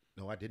didn't.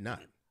 No, I did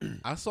not.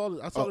 I saw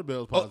the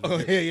Bills Oh,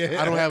 positive.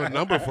 yeah. I don't have a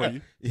number for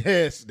you.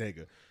 Yes,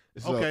 nigga.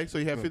 So, Okay, so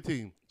you have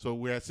 15. So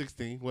we're at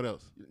 16. What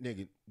else?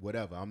 nigga,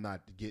 whatever. I'm not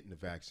getting the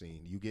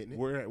vaccine. You getting it?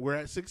 We're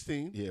at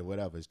 16. Yeah,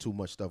 whatever. It's too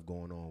much stuff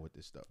going on with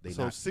this stuff. They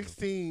So not,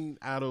 16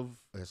 out of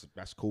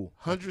That's cool.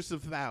 hundreds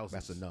of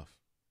thousands. That's enough.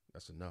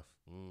 That's enough.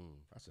 Mm.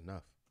 That's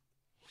enough.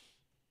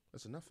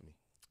 That's enough for me.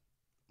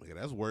 Look,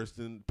 that's worse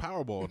than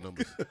Powerball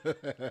numbers.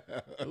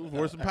 It was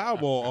worse than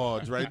Powerball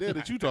odds right there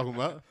that you talking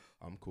about.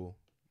 I'm cool.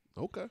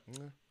 Okay.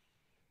 Yeah.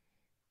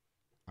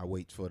 I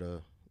wait for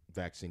the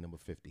vaccine number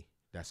 50.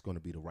 That's going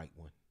to be the right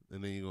one.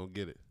 And then you're gonna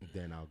get it.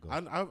 Then I'll go.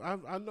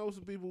 I know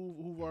some people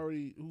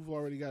who've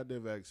already got their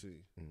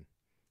vaccine.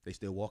 They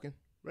still walking?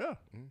 Yeah.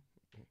 Mm.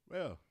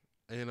 Yeah.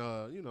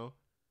 And you know,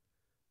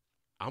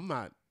 I'm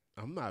not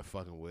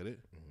fucking with it.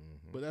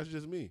 Mm-hmm. But that's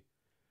just me.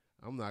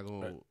 I'm not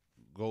gonna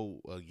go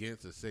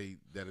against or say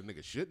that a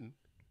nigga shouldn't.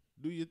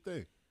 Do your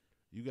thing.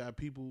 You got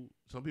people.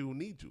 Some people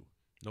need to.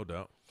 No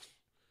doubt.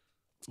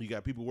 You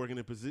got people working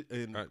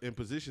in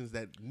positions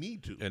that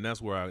need to. And that's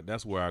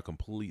where I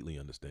completely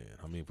understand.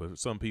 I mean, for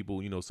some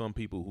people, some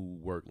people who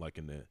work like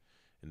in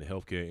the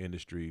healthcare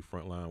industry,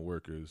 frontline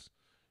workers,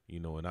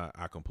 and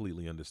I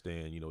completely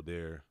understand,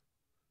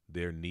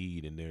 their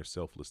need and their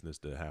selflessness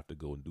to have to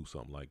go and do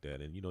something like that.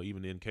 And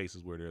even in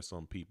cases where there's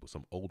some people,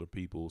 some older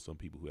people, some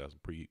people who have some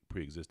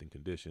pre-existing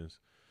conditions,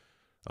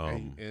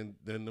 and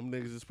then them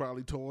niggas is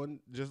probably torn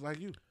just like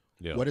you.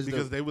 Yeah. What is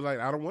because they were like,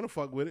 I don't want to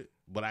fuck with it,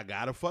 but I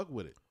gotta fuck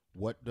with it.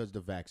 What does the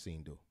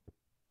vaccine do?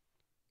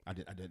 I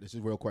did. This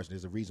is a real question.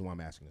 There's a reason why I'm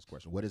asking this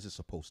question. What is it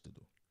supposed to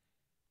do?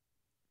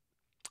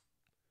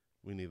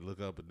 We need to look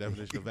up a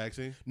definition of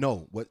vaccine.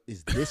 No. What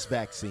is this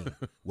vaccine?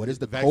 What is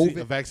the Vaccine,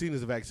 COVID? a vaccine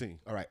is a vaccine.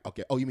 All right.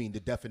 Okay. Oh, you mean the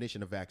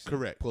definition of vaccine?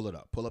 Correct. Pull it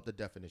up. Pull up the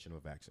definition of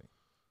a vaccine.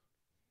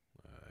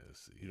 All right,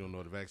 let's see. You don't know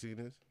what a vaccine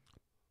is?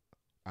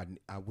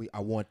 I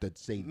want to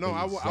say No,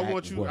 I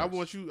want you. words. I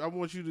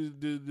want you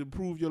to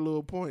prove your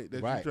little point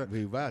that Right. you try.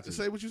 We about to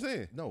Say what you're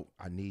saying. No,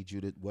 I need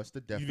you to. What's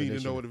the You definition? need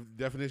to know what the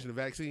definition of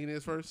vaccine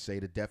is first. Say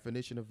the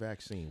definition of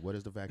vaccine. What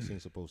is the vaccine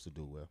supposed to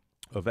do? Will?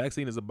 A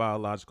vaccine is a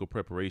biological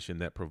preparation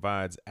that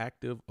provides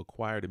active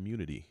acquired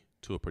immunity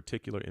to a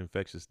particular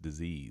infectious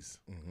disease.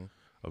 Mm-hmm.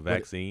 A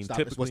vaccine. Stop.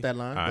 Typically, What's that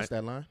line? all What's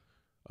right, that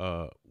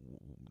line?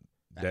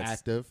 That's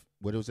Active.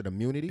 What was it?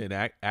 Immunity. an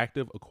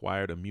active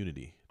acquired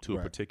immunity to a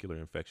Right. particular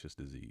infectious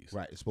disease.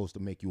 Right. It's supposed to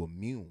make you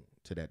immune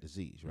to that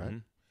disease, right?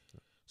 Mhm.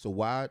 So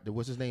why?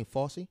 What's his name?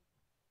 Fauci.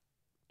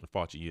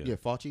 Fauci, yeah. Yeah,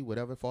 Fauci.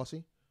 Whatever.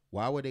 Fauci.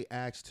 Why would they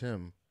ask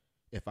him,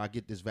 if I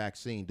get this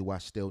vaccine, do I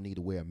still need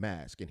to wear a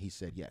mask? And he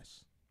said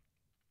yes.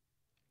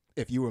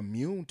 If you're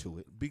immune to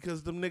it,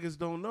 Because them niggas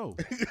don't know.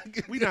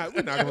 we not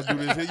gonna do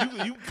this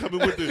here. You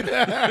coming with the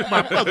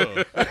my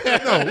brother.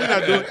 No, we're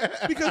not doing it.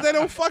 Because they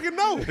don't fucking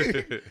know.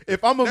 if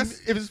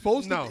it's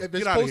supposed No, to, if get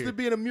it's outta supposed here. to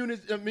be an Get out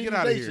of here.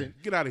 immunization,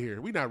 Get out of here.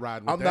 We not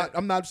riding with that.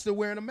 I'm not still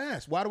wearing a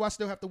mask. Why do I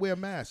still have to wear a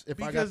mask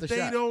if I got Because the they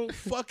shot? don't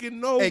fucking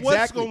know what's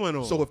Exactly. going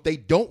on. So if they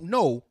don't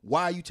know,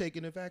 why are you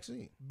taking the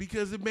vaccine?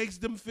 Because it makes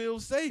them feel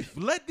safe.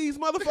 Let these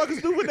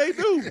motherfuckers do what they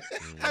do.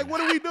 Like,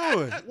 what are we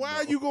doing? Why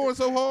are you going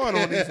so hard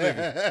on these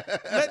niggas?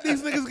 Let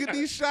these niggas get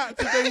these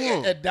shots if they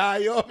want. And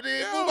die off there.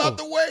 Yo. Move out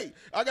the way.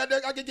 I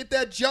can get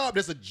that job.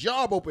 There's a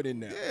job opening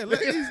now. Yeah, let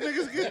these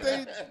niggas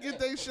get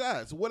they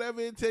shots. Whatever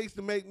it takes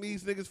to make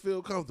these niggas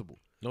feel comfortable.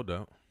 No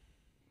doubt.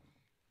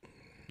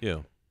 Yeah.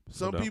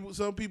 Some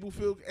people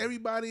feel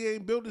everybody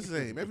ain't built the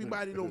same.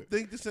 Everybody don't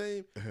think the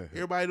same.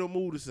 Everybody don't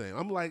move the same.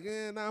 I'm like,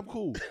 nah, I'm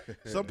cool.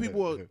 Some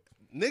people are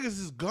niggas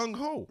is gung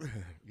ho.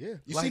 Yeah.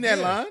 You Like, seen that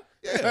yeah. line?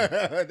 Yeah.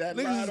 That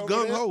line Niggas is over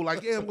gung there? ho.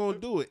 Like, yeah, I'm gonna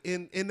do it.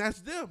 And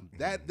that's them.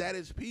 That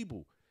is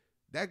people.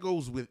 That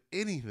goes with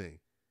anything.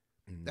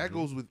 That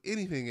goes with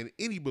anything and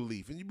any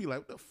belief. And you be like,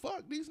 what the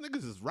fuck? These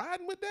niggas is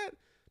riding with that?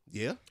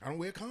 Yeah. I don't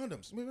wear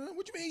condoms.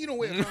 What you mean you don't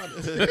wear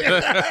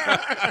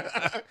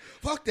condoms?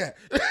 Fuck that.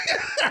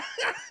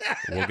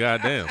 Well,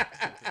 goddamn.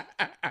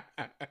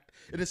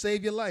 It'll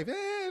save your life.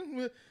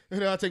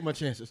 I'll take my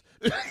chances.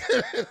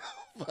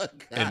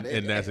 Fuck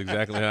And that's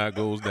exactly how it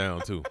goes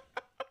down too.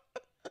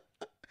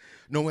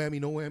 No whammy,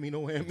 no whammy,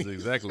 no That's whammy.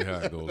 exactly how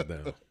it goes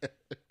down.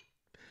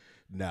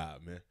 Nah,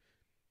 man.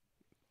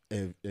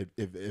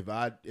 If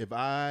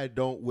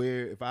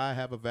I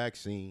have a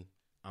vaccine,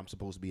 I'm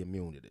supposed to be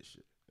immune to this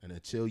shit. And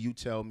until you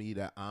tell me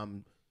that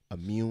I'm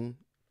immune,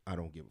 I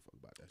don't give a fuck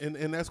about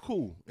that. And that's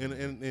cool.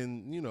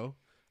 And you know,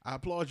 I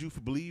applaud you for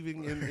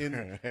believing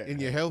in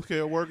your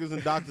healthcare workers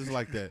and doctors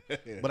like that.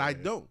 But I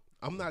don't.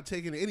 I'm not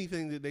taking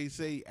anything that they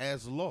say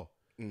as law.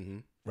 Mm-hmm.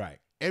 Right.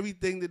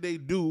 Everything that they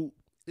do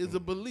is a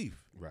belief.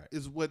 Right.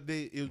 Is what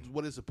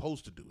it's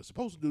supposed to do. It's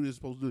supposed to do this.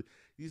 Supposed to do it.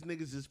 These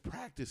niggas is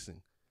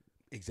practicing.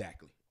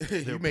 Exactly. They're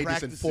You made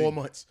this in practicing. 4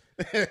 months.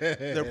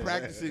 They're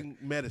practicing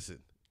medicine.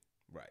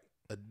 Right.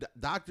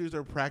 Doctors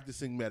are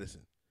practicing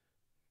medicine.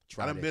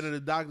 Try I done this. been to the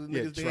doctors.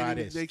 Yeah, Niggas try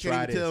this. they Try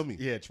can't even this. tell me.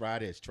 Yeah, try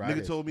this. Try Nigga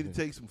this. told me to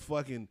take some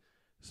fucking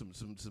some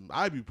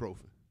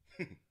ibuprofen.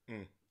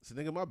 So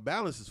nigga, my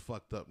balance is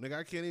fucked up. Nigga,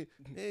 I can't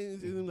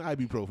even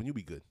ibuprofen. You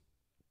be good.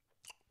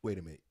 Wait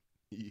a minute.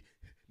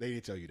 They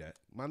didn't tell you that.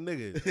 My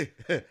nigga.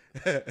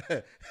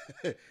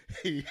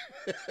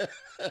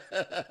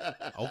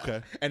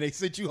 Okay. And they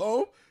sent you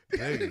home?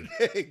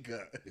 Nigga.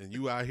 God. And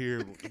you out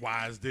here,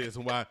 why is this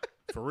and why?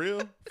 For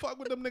real? Fuck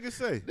what them niggas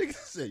say. Niggas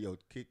said, yo,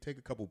 take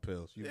a couple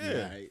pills. You be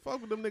Yeah. all right.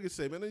 Fuck what them niggas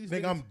say, man. These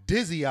Nigga, niggas, I'm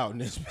dizzy out in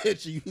this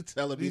bitch. You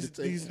telling me to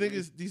take these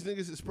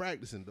niggas is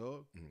practicing,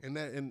 dog.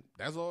 And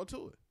that's all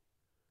to it.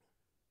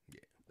 Yeah.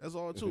 That's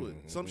all to it.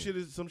 Some shit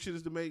is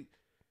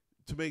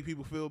to make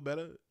people feel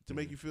better, to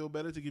make you feel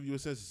better, to give you a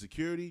sense of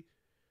security.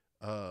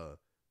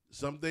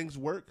 Some things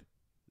work.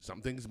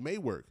 Some things may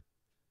work.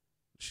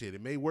 Shit,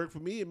 it may work for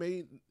me. It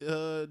may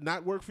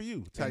not work for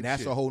you. Type And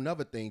that's shit. a whole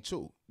nother thing,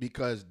 too,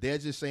 because they're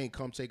just saying,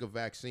 come take a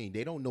vaccine.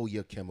 They don't know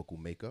your chemical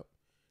makeup.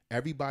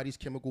 Everybody's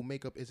chemical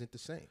makeup isn't the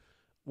same.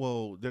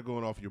 Well, they're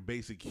going off your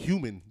basic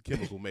human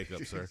chemical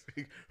makeup, sir.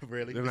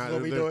 Really? They're This not- is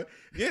what we they're- doing?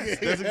 Yes,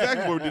 that's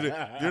exactly what we're doing.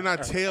 They're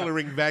not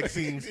tailoring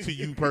vaccines to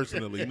you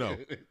personally. No,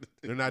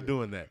 they're not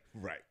doing that.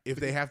 Right. If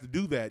they have to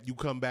do that, you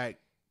come back.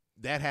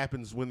 That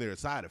happens when there are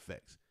side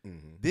effects.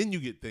 Then you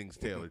get things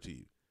tailored to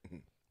you.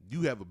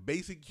 You have a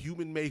basic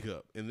human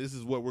makeup, and this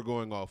is what we're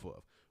going off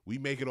of. We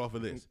make it off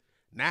of this.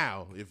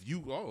 Now, if you,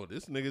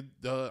 this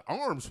nigga,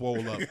 arm swole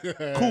up.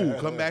 Cool,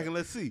 come back and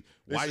let's see.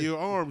 Why your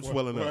arm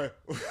swelling up?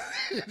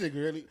 Nigga,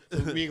 really?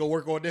 We ain't gonna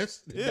work on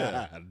this?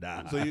 Yeah.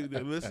 Nah. So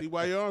let's see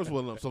why your arm's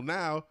swelling up. So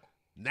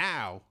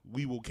now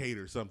we will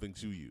cater something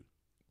to you.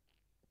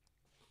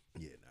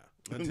 Yeah,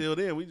 nah. Until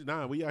then,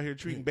 we out here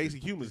treating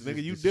basic humans,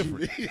 nigga. You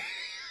different.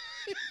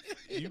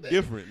 You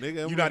different,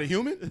 nigga. You not a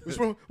human? What's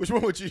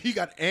wrong with you? You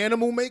got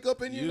animal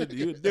makeup in you?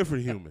 You're a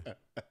different human.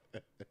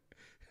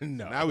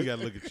 No. Now we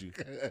gotta look at you.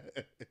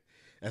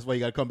 That's why you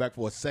gotta come back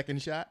for a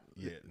second shot?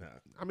 Yeah, nah.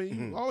 I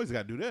mean, you always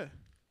gotta do that.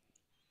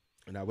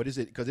 Now, what is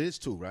it? Because it is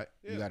 2, right?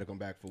 Yeah. You gotta come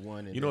back for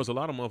 1. And You know, there's a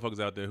lot of motherfuckers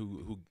out there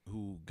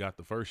who got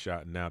the first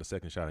shot and now the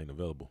second shot ain't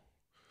available.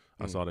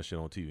 I saw that shit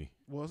on TV.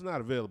 Well, it's not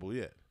available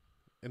yet.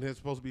 And there's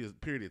supposed to be a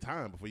period of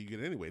time before you get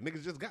it anyway.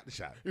 Niggas just got the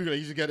shot. you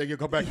just gotta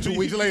come back 2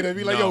 weeks later and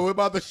be like, No. yo, what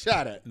about the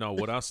shot at? No,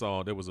 what I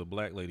saw, there was a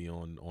black lady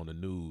on the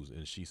news,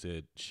 and she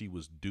said she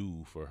was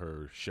due for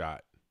her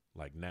shot,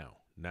 like now.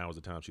 Now is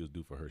the time she was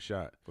due for her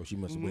shot, Oh, she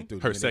must have went through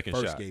Her when they second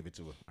first shot. gave it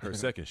to her. her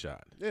second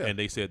shot. Yeah. And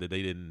they said that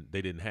they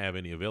didn't have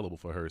any available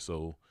for her,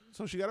 so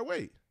So she gotta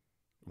wait.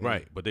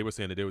 right. But they were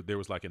saying that there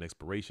was like an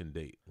expiration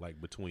date, like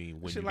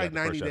between when Shit you like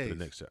got the first 90 shot to the days.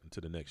 next shot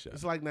to the next shot.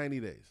 It's like 90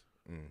 days.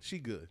 She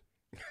good.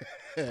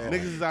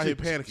 Niggas is out here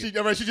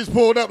panicking. She just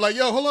pulled up like,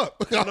 yo, hold up.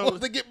 I No.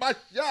 want to get my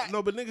shot.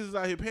 No, but niggas is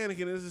out here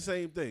panicking. It's the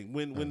same thing.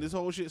 When this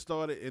whole shit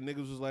started and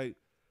niggas was like,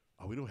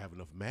 oh, we don't have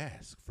enough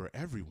masks for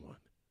everyone.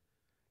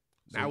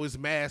 Now it's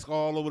masks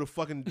all over the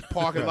fucking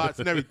parking lots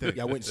and everything.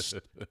 Yeah, I went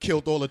and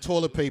killed all the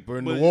toilet paper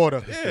in the But-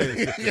 water.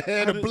 yeah.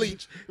 And the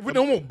bleach. We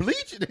don't want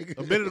bleach, nigga.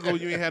 A minute ago,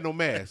 you ain't had no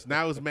mask.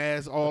 Now it's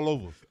masks all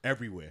over.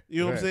 Everywhere.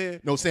 You know what I'm saying?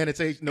 No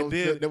sanitation. No, And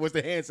then- there was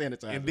the hand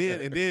sanitizer.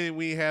 And then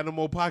we ain't had no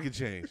more pocket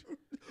change.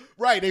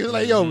 right. They was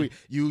like, yo,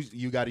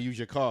 you got to use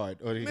your card.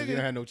 Or you Nigga. don't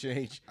have no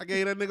change. I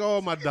gave that nigga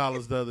all my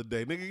dollars the other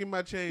day. Nigga, give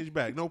my change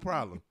back. No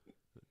problem.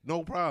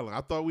 No problem.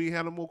 I thought we ain't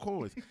had no more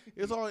coins.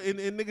 It's all and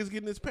niggas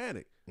getting this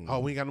panic. Oh,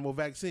 we ain't got no more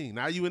vaccine.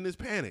 Now you in this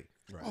panic.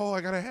 Right. Oh,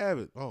 I gotta have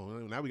it. Oh,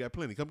 now we got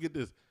plenty. Come get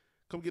this.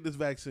 Come get this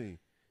vaccine.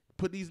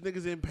 Put these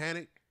niggas in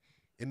panic,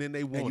 and then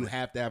they want And you it.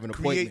 have to have an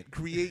appointment.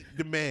 Create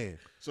demand.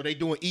 So they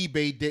doing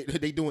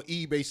eBay. They doing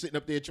eBay sitting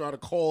up there trying to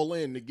call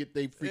in to get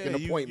their freaking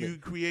Yeah, appointment. You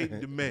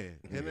create demand.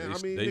 And then, they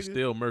I mean, they nigga,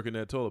 still murking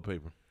that toilet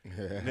paper.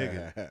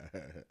 nigga,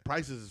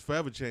 prices is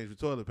forever changed with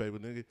toilet paper,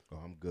 nigga. Oh,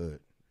 I'm good.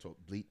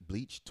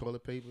 Bleach,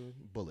 toilet paper,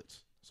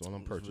 bullets. That's all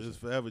I'm purchasing. It's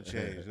forever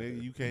changed,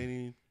 nigga. You can't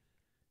even.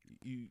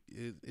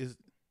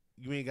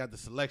 you ain't got the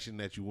selection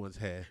that you once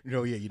had.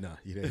 No, yeah, you're not.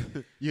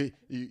 You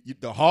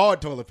the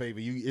hard toilet paper.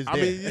 Is I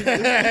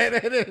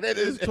there. mean,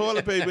 there's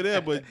toilet paper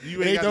there, but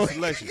you ain't got the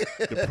selection.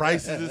 The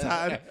prices is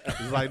high.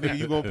 It's like, nigga,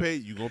 you gonna pay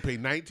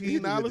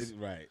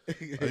 $19, right?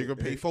 or you gonna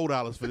pay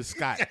 $4 for this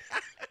Scott,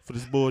 for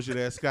this bullshit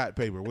ass Scott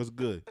paper? What's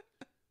good?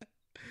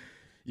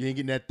 You ain't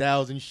getting that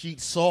 1,000 sheet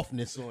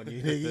softness on you.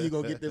 You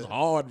gonna get this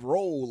hard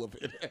roll of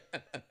it.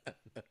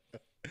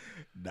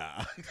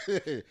 Nah,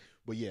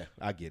 but yeah,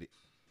 I get it.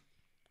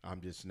 I'm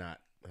just not.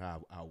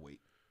 I'll wait.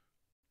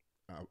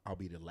 I'll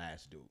be the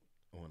last dude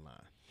online,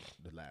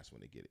 the last one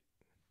to get it.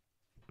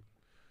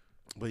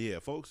 But yeah,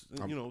 folks,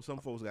 some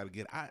folks got to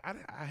get it.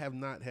 I have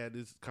not had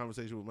this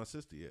conversation with my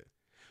sister yet,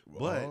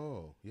 but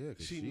yeah,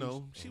 she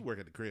work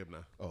at the crib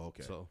now. Oh,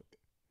 okay. So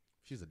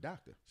she's a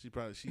doctor. she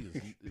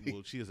is.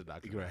 Well, she is a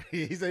doctor. Right.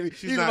 He's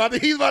not-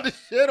 about to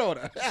shit on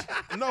her.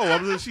 No,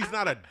 I'm saying she's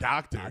not a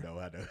doctor. I know.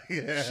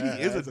 Yeah, she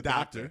is a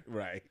doctor.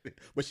 Right?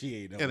 But she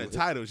ain't. And a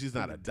title, she's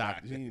not a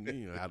doctor. She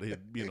ain't out here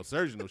being a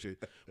surgeon or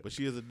shit. But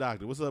she is a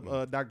doctor. What's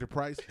up, Dr.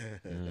 Price?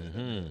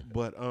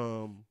 But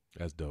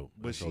That's dope.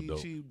 But That's so dope.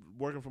 she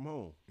working from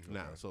home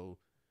now, so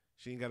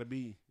she ain't got to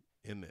be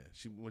in there.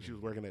 When she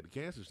was working at the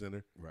cancer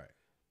center, right?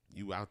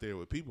 You out there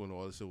with people and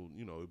all this, so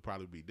it'd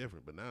probably be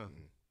different. But now.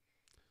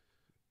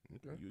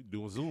 Okay. You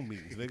doing Zoom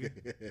meetings, nigga.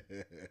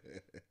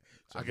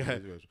 I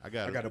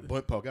got a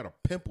butt pump, got a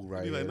pimple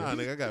right here. Like, nah,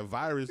 nigga, I got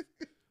virus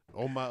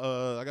on my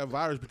I got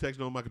virus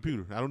protection on my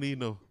computer. I don't need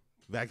no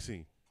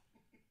vaccine.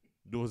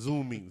 Doing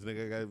Zoom meetings,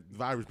 nigga. I got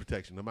virus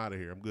protection. I'm out of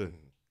here. I'm good.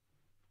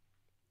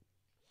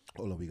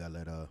 Hold on, we gotta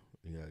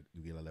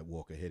let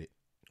Walker hit it.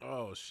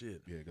 Oh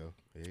shit. There you go.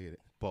 Yeah, hit it.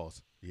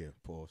 Pause. Yeah,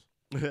 pause.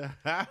 Put it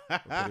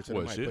to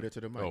the mic. Shit? Put it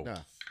to the mic. Oh. Nah.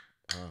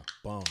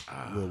 Boom.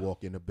 We'll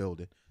walk in the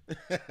building.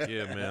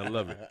 Yeah, man, I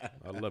love it.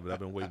 I've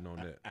been waiting on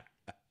that.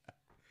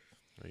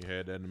 I ain't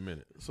had that in a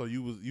minute. So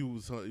you was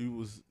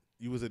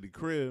at the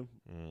crib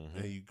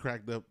and you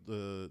cracked up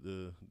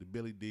the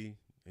Billy D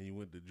and you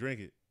went to drink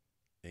it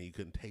and you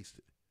couldn't taste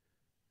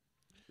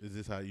it. Is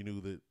this how you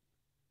knew that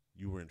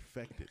you were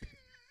infected?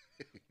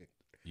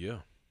 Yeah.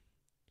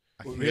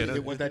 Really?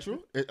 Was that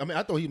true? I mean,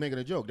 I thought he was making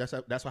a joke.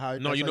 That's how.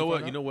 No, you know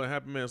what? You know what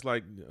happened, man? It's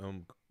like,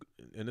 and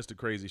it's the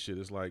crazy shit.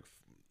 It's like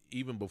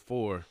even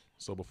before.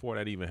 So before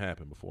that even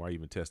happened, before I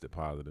even tested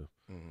positive,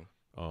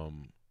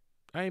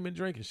 I ain't been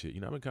drinking shit.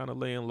 I've been kind of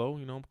laying low.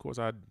 Of course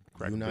I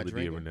crack a Billy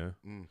D every now.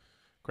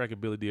 Crack a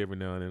Billy D every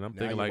now and then. I'm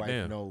thinking like,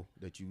 damn. Know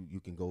that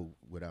you can go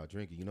without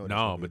drinking.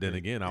 No, but then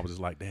again, I was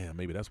just like, damn,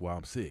 maybe that's why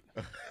I'm sick.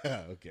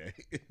 Okay.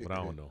 But I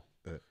don't know.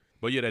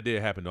 But yeah, that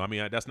did happen though. I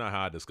mean, that's not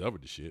how I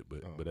discovered the shit,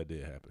 but that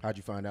did happen. How'd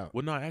you find out?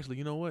 Well, no, actually,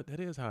 you know what? That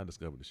is how I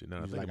discovered the shit. Now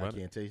I think about I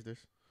can't taste this.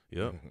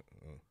 Yep.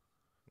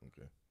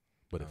 Okay.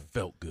 But it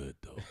felt good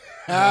though.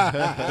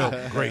 It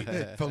felt great.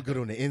 Felt good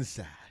on the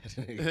inside.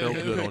 Felt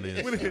good on the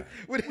inside.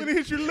 When it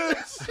hit your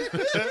lips,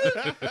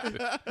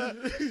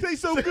 they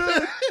so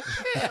good.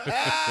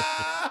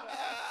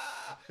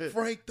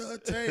 Frank the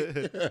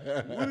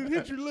Tank. When it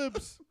hit your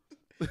lips,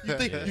 you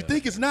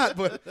think it's not,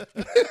 but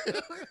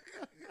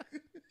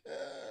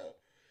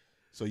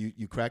so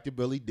you cracked your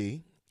Billy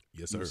D. Yes,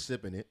 you sir. was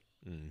sipping it.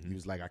 Mm-hmm. He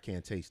was like, I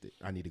can't taste it.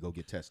 I need to go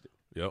get tested.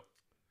 Yep.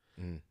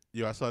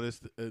 Yo, I saw this.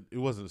 It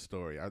wasn't a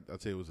story.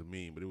 I'd say it was a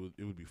meme, but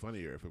it would be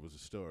funnier if it was a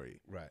story.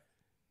 Right.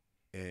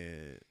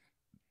 And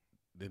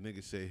the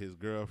nigga said his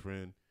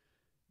girlfriend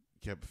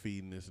kept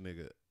feeding this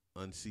nigga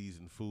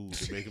unseasoned food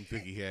to make him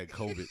think he had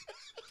COVID.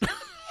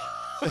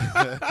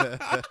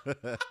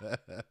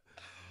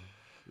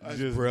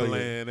 Just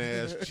brilliant. bland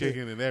ass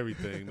chicken and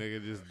everything,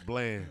 nigga. Just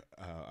bland.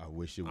 I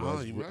wish it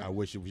was. Right. I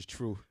wish it was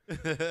true.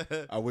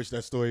 I wish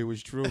that story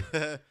was true.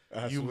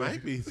 You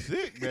might be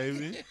sick,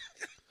 baby.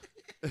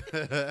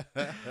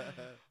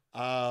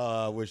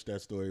 I wish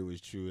that story was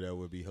true. That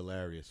would be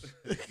hilarious.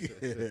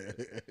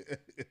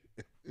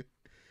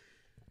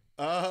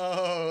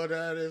 Oh,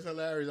 that is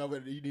hilarious.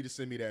 You need to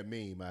send me that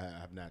meme. I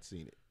have not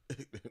seen it.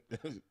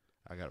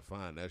 I gotta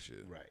find that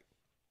shit. Right.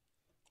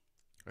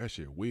 That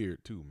shit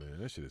weird too, man.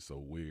 That shit is so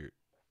weird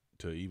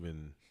to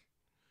even.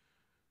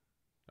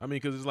 I mean,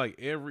 because it's like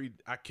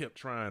I kept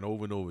trying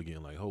over and over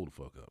again. Like, hold the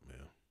fuck up,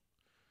 man.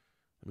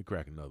 Let me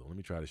crack another one. Let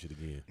me try this shit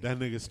again. That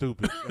nigga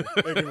stupid.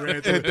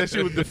 That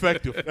shit was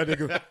defective. That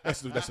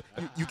nigga,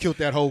 you killed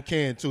that whole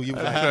can too. You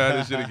was like, try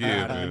this shit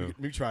again, man. Let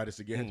me try this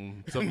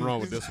again. Something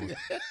wrong with this one.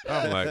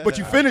 I'm like, But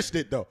you finished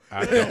it though.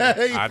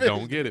 I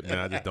don't get it, man.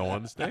 I just don't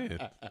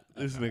understand.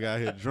 This nigga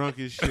out here drunk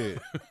as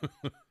shit.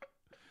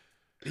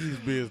 He's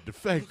being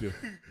defective.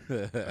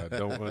 I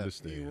don't He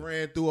understand.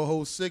 ran through a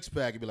whole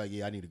 6-pack and be like,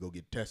 yeah, I need to go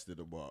get tested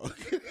tomorrow.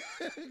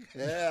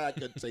 Yeah, I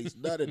couldn't taste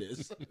none of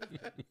this.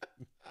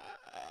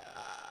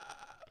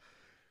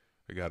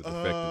 I got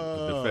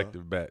a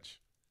defective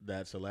batch.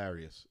 That's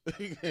hilarious.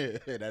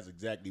 That's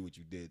exactly what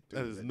you did. Too.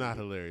 That is not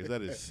hilarious.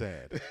 That is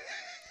sad.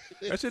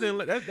 That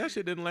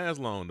shit didn't last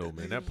long though,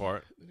 man. That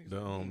part,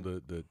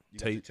 the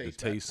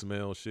taste,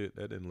 smell shit,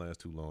 that didn't last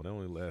too long. That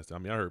only lasted. I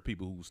mean, I heard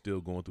people who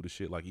still going through the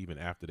shit like even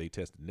after they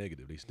tested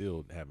negative, they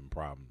still having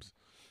problems.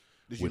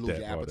 Did you lose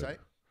your appetite?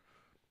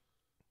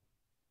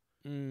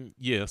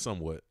 Yeah,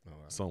 somewhat. All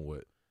right.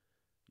 Somewhat.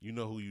 You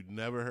know who you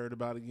never heard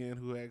about again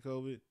who had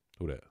COVID?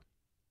 Who that?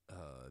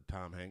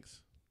 Tom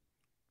Hanks.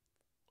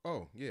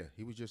 Oh yeah,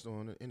 he was just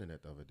on the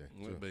internet the other day.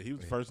 too. But he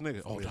was the first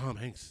nigga. Oh, Yeah. Tom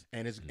Hanks.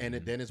 And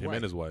then his Him wife.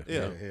 and his wife.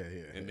 Yeah.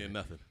 yeah. And then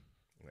nothing.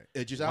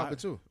 Idris Why- Elba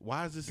too.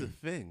 Why is this a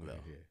thing though?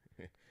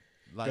 Yeah.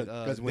 Like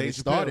Because when Dave it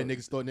started, Chappelle-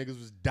 niggas thought niggas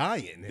was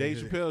dying. Dave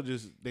Chappelle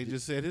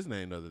just said his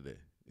name the other day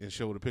and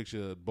showed a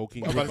picture of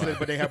Bokeem. I'm about to say, Woodbine.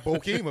 but they have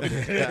Bokeem up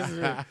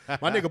there.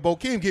 My nigga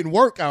Bokeem getting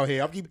work out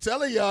here. I keep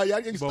telling y'all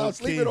can start Bokeem.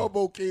 sleeping on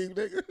Bokeem,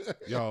 nigga.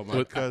 Yo,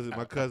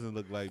 my cousin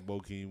looked like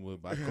Bokeem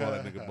Woodbine. I call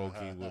that nigga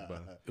Bokeem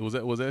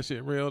Woodbine. Was that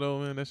shit real though,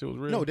 man? That shit was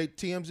real. No, they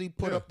TMZ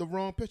put Yeah. up the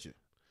wrong picture.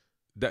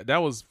 that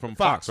was from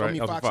Fox. Fox, I right? mean,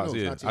 That was from Fox Fox.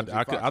 News, Yeah, not TMZ,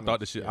 I Fox thought the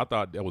News, shit. yeah. I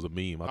thought that was a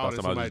meme. I Oh, thought that somebody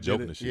was somebody just joking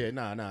did and shit.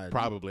 Yeah, nah.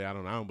 Probably. I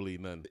don't believe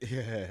nothing.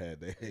 Yeah,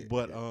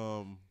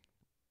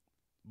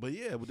 But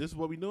yeah, but this is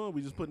what we doing.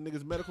 We just putting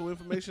niggas' medical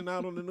information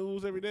out on the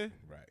news every day.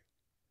 right.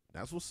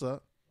 That's what's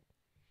up.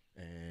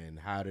 And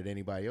how did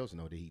anybody else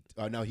know that he?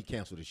 Oh no, he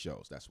canceled his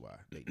shows. That's why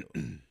they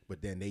knew.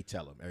 But then they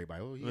tell him,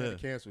 everybody, oh, he had Yeah. to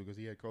cancel because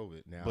he had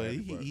COVID. Now, But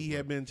everybody- he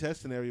had been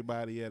testing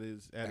everybody at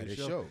his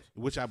show, shows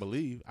which I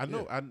believe. I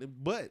know.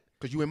 But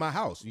because you in my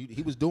house.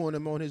 He was doing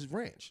them on his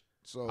ranch.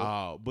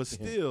 So but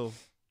still,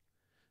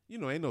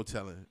 ain't no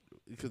telling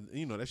because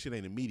that shit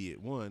ain't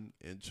immediate. One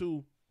and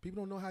two.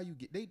 people don't know how you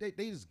get. They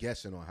just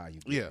guessing on how you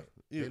get. Yeah, it.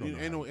 They don't know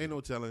how you ain't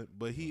no telling.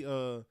 But he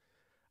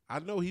I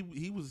know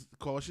he was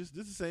cautious.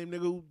 This is the same nigga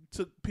who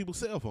took people's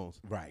cell phones.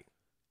 Right.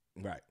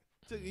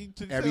 He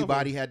took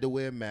Everybody had to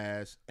wear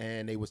masks,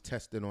 and they was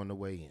testing on the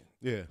way in.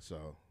 Yeah.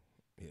 So,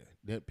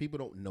 yeah, people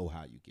don't know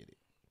how you get it.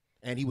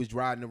 And he was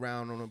riding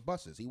around on the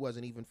buses. He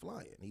wasn't even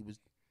flying.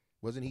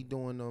 Wasn't he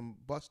doing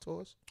bus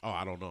tours? Oh,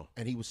 I don't know.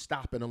 And he was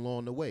stopping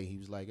along the way. He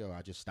was like, "Yo,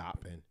 I just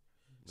stop and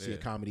see a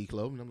Yeah. comedy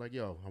club." And I'm like,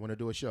 "Yo, I want to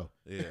do a show."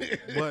 Yeah,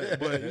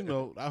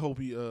 but I hope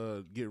he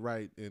get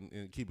right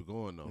and keep it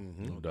going though.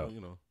 Mhm. No doubt.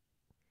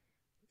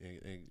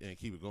 And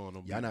keep it going.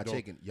 Y'all not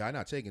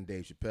taking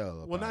Dave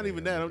Chappelle. up Well, out not of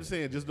even here, that. I'm nigga. just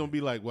saying, just don't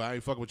be like, well, I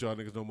ain't fucking with y'all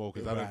niggas no more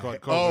because I done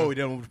Right. caught Oh, COVID. we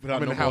don't put I'm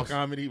out in no the more house.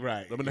 comedy,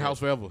 right? I'm in the house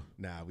forever.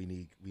 Nah, we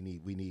need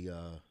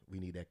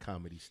that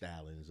comedy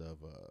stylings of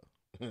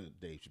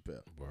Dave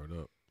Chappelle. Word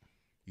up.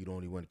 You the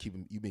only one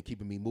you've been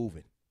keeping me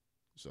moving.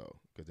 So,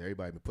 because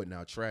everybody been putting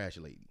out trash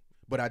lately.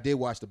 But I did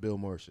watch the Bill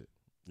Murray shit.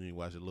 You ain't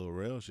watching Lil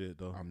Rel shit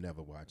though. I'm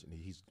never watching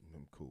it.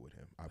 I'm cool with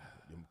him. I'm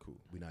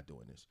cool. We're not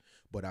doing this.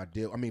 But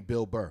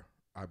Bill Burr.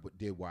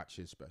 Did watch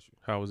his special.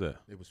 How was that?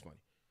 It was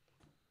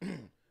funny.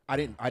 I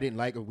didn't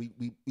like it.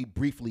 We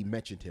briefly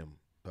mentioned him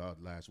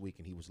last week,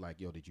 and he was like,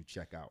 "Yo, did you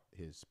check out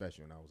his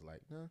special?" And I was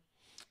like, "Nah."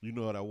 You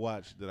know what I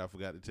watched that I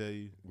forgot to tell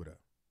you? What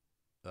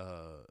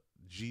up?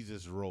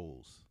 Jesus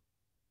Rolls.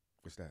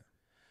 What's that?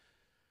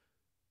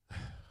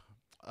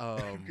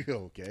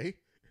 Okay.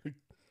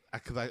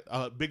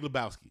 Big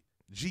Lebowski.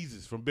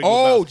 Jesus from Big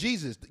Oh, Lebowski.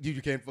 Jesus!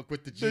 You can't fuck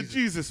with the The Jesus.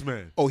 Jesus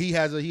man. Oh, he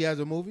has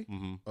a movie.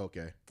 Mm-hmm.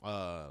 Okay.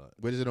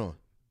 What is it on?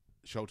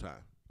 Showtime.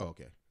 Oh,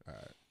 okay. All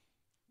right.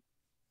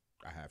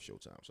 I have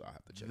Showtime, so I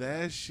have to check.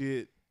 That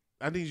shit.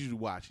 I need you to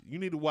watch it. You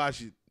need to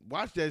watch it.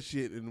 Watch that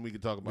shit, and then we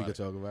can talk We about can it.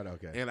 talk about it.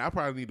 Okay. And I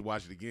probably need to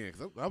watch it again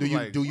because I Do was you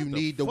like, do you what the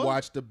need to fuck?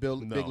 watch the Big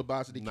No,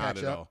 Lebowski to not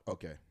catch at up? all.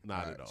 Okay.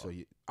 Not All at all. So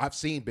I've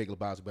seen Big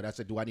Lebowski, but I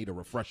said, do I need a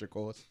refresher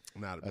course?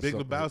 Now, the That's Big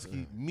something-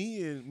 Lebowski.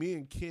 Me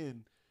and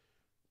Ken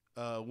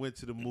went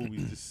to the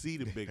movies to see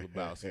the Big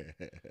Lebowski,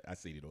 I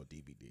seen it on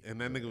DVD.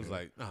 and that nigga was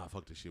like, "Nah,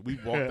 fuck this shit." We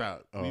walked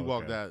out. Oh, We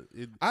walked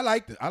okay. out.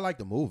 I liked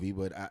the movie,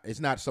 but it's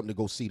not something to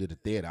go see to the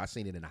theater. I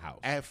seen it in the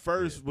house. At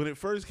first, when it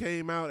first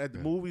came out at the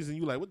movies, and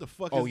you like, "What the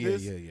fuck Oh is yeah,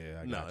 this?"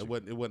 yeah. I No, got you.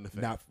 it wasn't a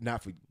thing.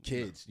 Not for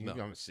kids. No.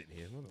 I'm sitting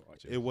here. I'm gonna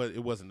watch it.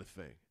 It wasn't a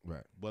thing.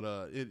 Right. But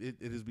it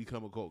has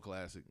become a cult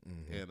classic,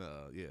 Mhm.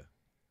 and yeah,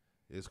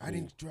 it's cool. I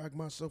didn't drag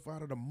myself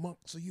out of the muck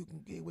so you can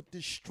get with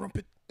this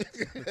strumpet.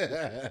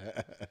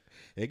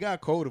 It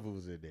got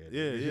Codables in there.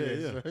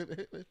 Yeah.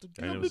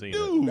 I ain't never seen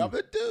dude. I'm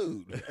the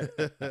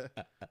dude.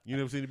 You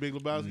never seen the Big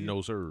Lebowski?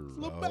 No, sir.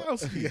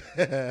 Lebowski.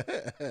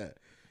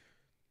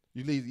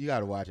 You got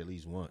to watch at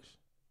least once.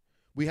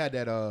 We had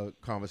that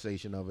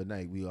conversation the other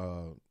night. We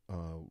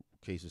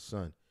Case's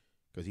son,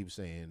 because he was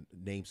saying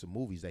name some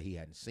movies that he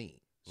hadn't seen.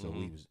 So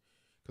we was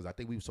because I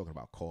think we was talking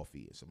about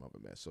Coffee and some other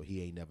mess. So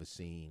he ain't never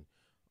seen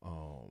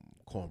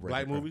Cornbread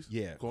Black and Earl. movies?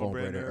 Yeah, Cornbread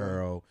Cornbread and and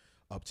Earl,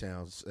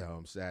 Uptown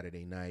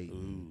Saturday Night.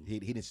 Ooh. He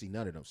didn't see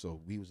none of them.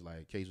 So we was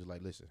like, Case was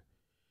like, listen,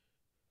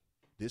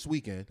 this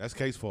weekend. That's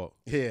Case's fault.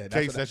 Yeah,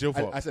 Case, that's your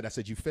fault. I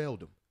said you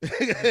failed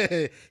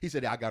him. He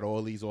said, I got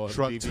all these on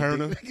Truck DVD.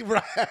 Turner?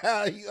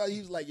 Right. He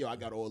was like, yo, I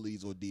got all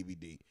these on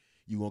DVD.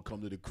 You gonna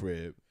come to the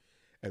crib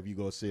and you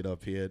gonna sit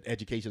up here.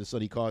 Education of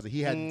Sonny Carson.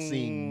 He hadn't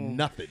seen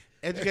nothing.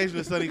 Education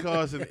of Sonny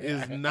Carson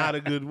is not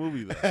a good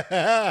movie, though.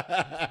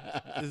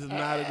 This is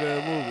not a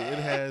good movie. It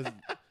has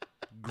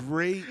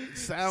great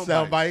sound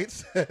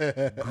bites.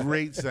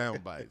 Great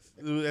sound bites.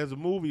 As a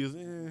movie, is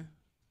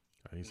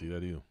I ain't see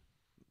that either.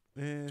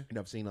 You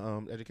never seen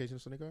Education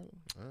of Sonny Carson?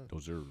 No,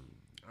 sir.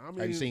 I mean,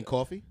 Have you seen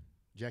Coffee?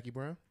 Jackie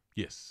Brown?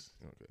 Yes.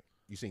 Okay.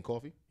 You seen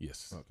Coffee?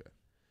 Yes. Okay.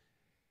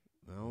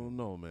 I don't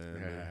know,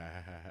 man.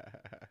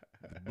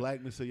 The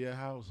blackness of your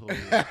household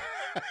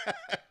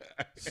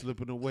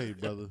slipping away,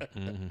 brother.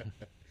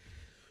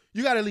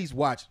 You got to at least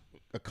watch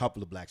a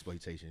couple of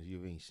blaxploitations.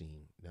 You ain't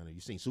seen none of.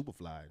 You seen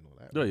Superfly and all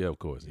that. Oh yeah, of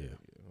course, yeah.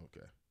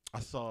 Okay. I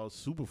saw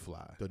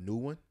Superfly. The new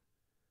one,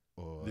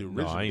 or The No,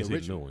 original. I ain't seen the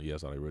original. new one. Yeah, I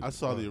saw the original. I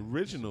saw the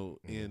original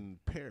in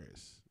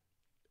Paris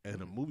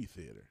at a movie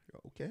theater.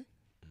 Okay.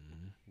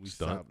 We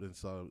Stunt. stopped and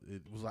saw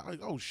it. Was like,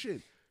 oh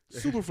shit,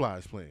 Superfly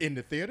is playing In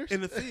the theaters?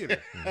 in the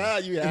theater. You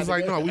It had was to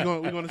like, go?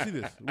 no, we're going to see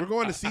this. We're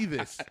going to see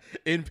this.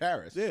 in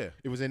Paris. Yeah,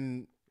 It was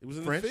in it was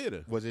in French. the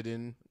theater. Was it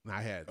in? And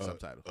I had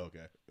subtitles.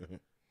 Okay.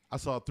 I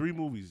saw 3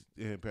 movies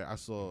in Paris. I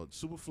saw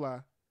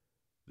Superfly,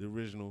 the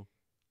original,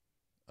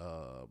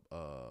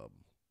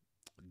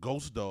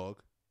 Ghost Dog.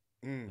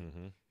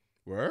 Mm-hmm.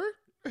 Word?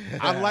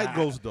 I like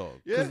Ghost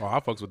Dog. Yeah. Oh, I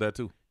fucks with that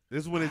too.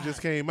 This is when it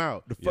just came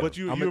out. Yeah. But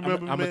you I'm remember,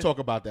 I'm gonna man, talk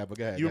about that, but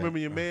go ahead. you go remember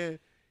ahead.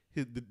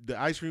 your man, the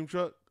ice cream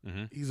truck?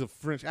 Mm-hmm. He's a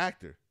French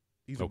actor.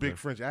 He's a Okay. big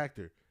French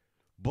actor.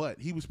 But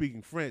he was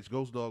speaking French.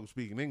 Ghost Dog was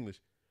speaking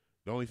English.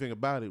 The only thing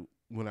about it,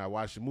 when I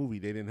watched the movie,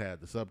 they didn't have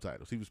the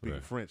subtitles. He was speaking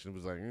Right. French and it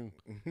was like,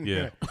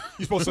 Yeah.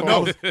 You're supposed to So I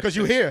know was- because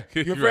you hear.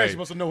 You're French. Right. You're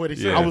supposed to know what he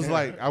Yeah.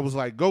 said. I was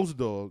like Ghost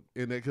Dog,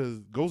 and because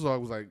Ghost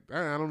Dog was like,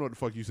 I don't know what the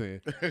fuck you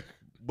saying,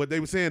 but they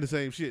were saying the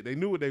same shit. They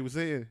knew what they were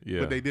saying, Yeah.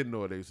 but they didn't know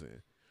what they were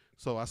saying.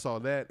 So I saw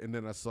that, and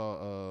then I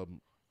saw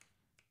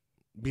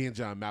Being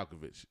John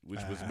Malkovich, which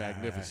was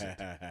magnificent.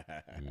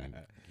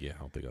 Yeah, I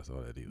don't think I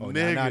saw that either. Oh,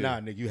 Nigga, nah,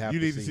 nigga. You have You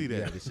to need to see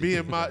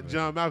that.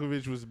 John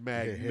Malkovich was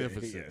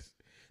magnificent. Yes.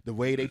 The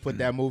way they put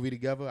that movie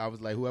together, I was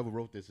like, whoever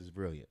wrote this is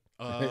brilliant.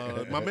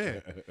 My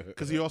man,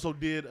 because he also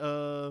did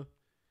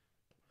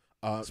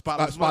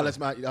Spotless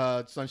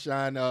Mind,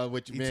 Sunshine,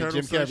 with your man Eternal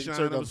Jim Carrey, Sunshine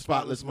Eternal of the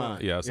Spotless Spotless Mind.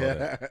 Mind. Yeah, I saw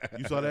that.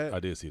 You saw that? I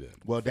did see that.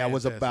 Well, that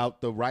was Fantastic.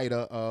 about the writer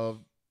of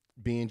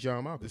Being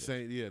John Malkovich.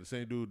 The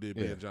same dude did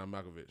Yeah. Being John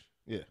Malkovich.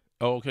 Yeah.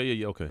 Oh, okay,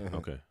 yeah, okay, Uh-huh.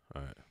 okay,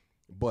 all right.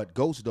 But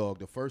Ghost Dog,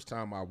 the first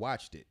time I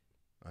watched it,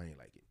 I ain't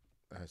like it.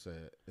 I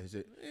said, "Is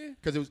it?"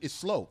 Because it's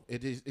slow.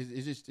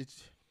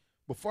 It's.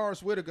 But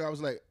Forrest Whitaker, I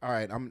was like, "All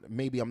right, I'm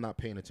not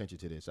paying attention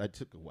to this." I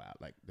took a while.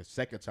 Like the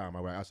second time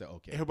I said,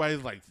 "Okay."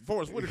 Everybody's like,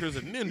 Forrest Whitaker's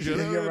a ninja.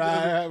 You're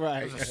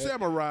right. He's a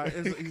samurai.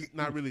 He's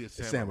not really a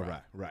samurai.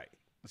 Right.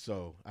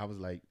 So I was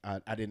like,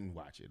 I didn't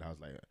watch it. I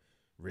was like,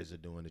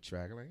 RZA doing the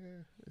track. I'm like,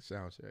 the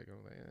sound check.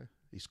 I'm like,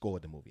 he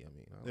scored the movie. I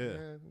mean, I was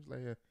Yeah. I was like,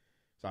 yeah.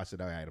 So I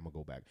said, all right, I'm gonna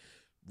go back.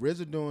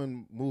 RZA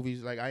doing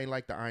movies like I ain't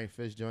like the Iron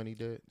Fist joint he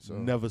did. So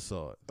Never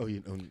saw it. oh,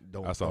 you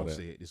don't. I saw don't that.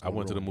 see it. It's I gonna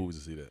went to the ruin you. movies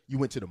to see that. You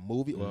went to the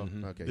movie. Well,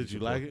 Mhm. okay. Did you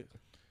should like go. it?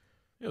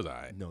 It was all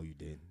right. No, you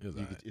didn't. It was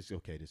You all right. it's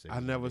okay to say. I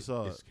never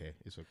saw It's it. okay.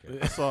 It's okay.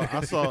 I saw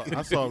RZA.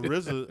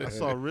 I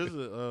saw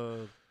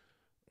RZA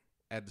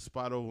at the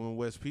spot over on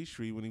West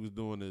Peachtree when he was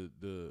doing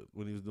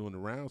the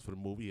rounds for the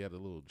movie. He had a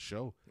little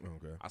show.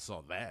 Okay. I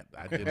saw that.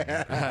 I didn't.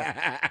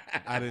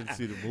 I didn't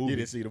see the movie. You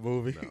didn't see the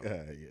movie? No.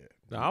 Yeah.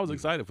 No, I was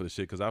excited for the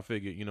shit because I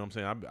figured, you know what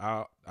I'm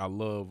saying? I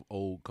love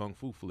old kung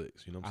fu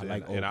flicks, you know what I'm I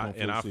saying? like old and kung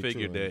fu I shit,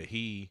 figured too, that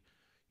he,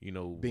 you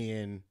know,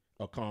 Being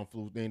a kung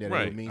fu thing that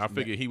right. it means I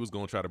figured he was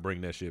gonna try to bring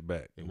that shit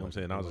back. You It know what I'm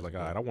saying? wasn't- I it was just like,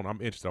 wasn't all right,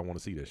 I'm interested. I want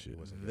to see that shit.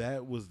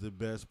 That was the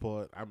best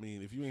part. I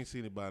mean, if you ain't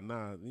seen it by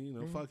now, you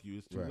know, fuck you.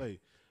 It's too Right.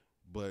 late.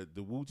 But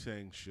the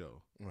Wu-Tang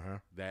show, Uh-huh.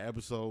 that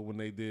episode when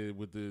they did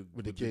with the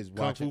kids kung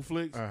fu watching.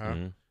 flicks, Uh-huh.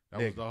 Mhm. that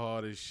was the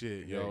hardest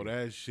shit, yo. Yeah.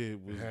 That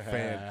shit was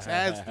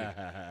fantastic.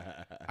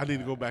 I need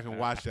to go back and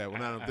watch that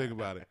when I don't think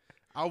about it.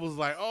 I was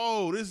like,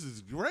 oh, this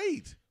is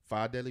great.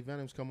 Five Deadly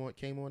Venoms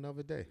came on the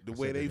other day. The I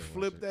way said they didn't watch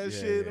flipped it. that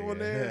shit on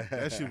there,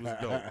 that shit was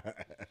dope.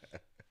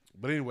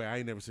 But anyway, I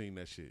ain't never seen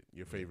that shit.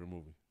 Your favorite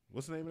movie?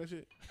 What's the name of that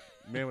shit?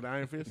 Man with the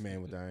Iron Fist.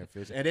 Man with the Iron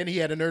Fist. And then he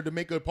had a nerve to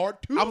make a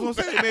part 2. I was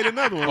gonna say they made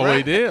another one. Oh, right?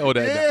 he did? Oh,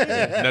 that.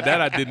 Yeah. Now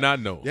that I did not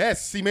know.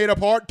 Yes, he made a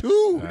part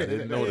 2. I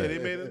didn't know Yeah, that. they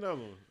made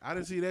another one. I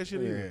didn't see that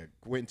shit either. Yeah,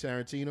 Quentin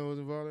Tarantino was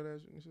involved in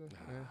that shit. And stuff.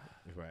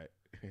 Yeah. Right.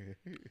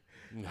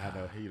 I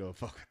know he don't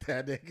fuck with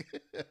that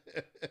nigga.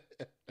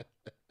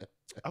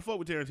 I fuck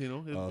with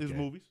Tarantino. His Okay.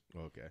 movies.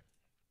 Okay.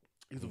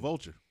 He's a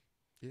vulture.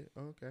 Yeah.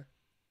 Okay.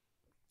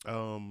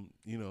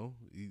 You know,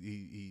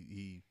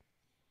 he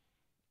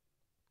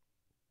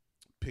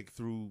picked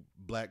through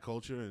black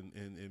culture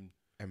and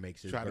And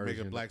makes his tried to make a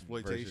version- black version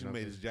exploitation, of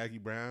made it. his Jackie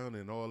Brown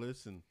and all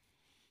this, and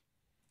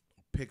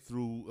picked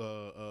through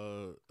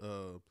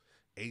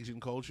Asian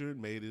culture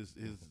and made his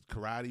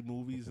karate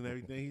movies and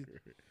everything.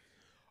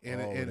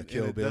 The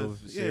Kill it Bill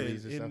does-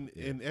 series and and, stuff?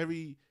 Yeah. and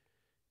every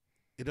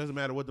it doesn't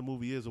matter what the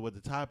movie is or what the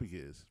topic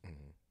is.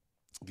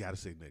 Gotta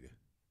say nigga.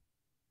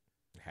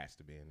 It has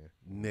to be in there.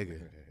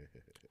 Nigga.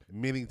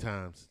 Many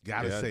times.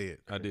 Gotta Yeah, say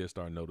it. I did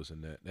start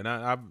noticing that, and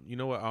I, you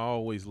know what? I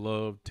always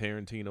loved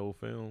Tarantino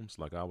films.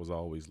 Like I was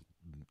always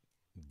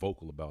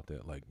vocal about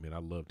that. Like, man, I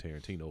love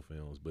Tarantino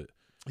films, but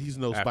He's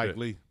no after- Spike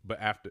Lee. But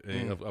after,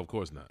 and of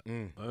course not.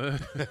 Mm.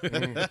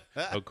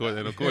 Of course,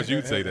 and of course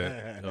you'd say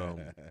that.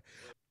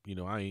 You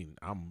know,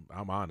 I'm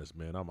honest,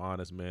 man. I'm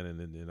honest, man,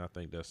 and I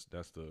think that's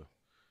the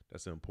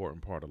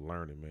important part of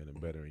learning, man, and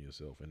bettering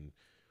yourself. And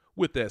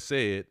with that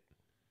said,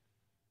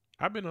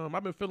 I've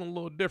been feeling a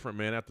little different,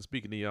 man, after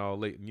speaking to y'all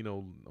late,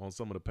 on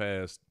some of the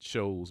past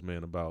shows,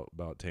 man, about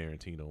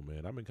Tarantino,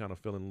 man. I've been kind of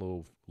feeling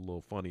a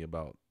little funny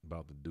about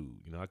the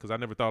dude, because I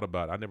never thought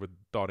about it. I never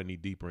thought any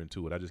deeper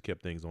into it. I just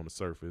kept things on the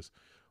surface,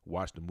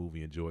 watched the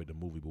movie, enjoyed the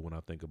movie, but when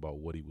I think about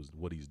what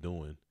he's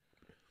doing,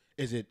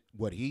 is it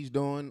what he's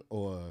doing,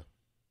 or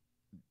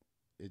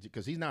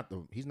because he's not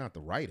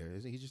the writer,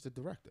 is he? He's just the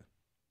director.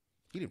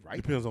 He didn't write.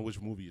 Depends on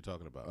which movie you're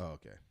talking about. Oh,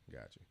 okay,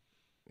 got you.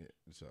 Yeah,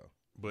 so.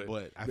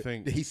 But I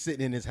think he's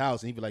sitting in his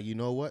house and he'd be like, you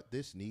know what?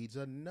 This needs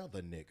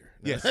another nigger.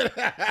 Yes,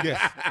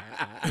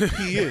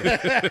 he is.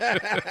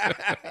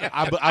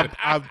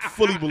 I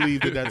fully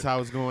believe that's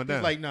how it's going down.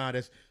 He's like, nah,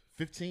 that's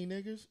 15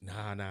 niggers.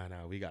 Nah.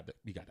 We got to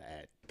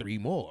add 3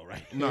 more,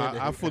 right? No,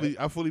 I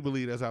fully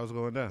believe that's how it's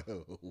going down.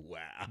 Oh, wow.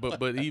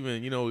 But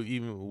even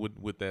even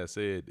with that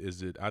said,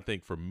 I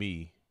think for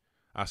me,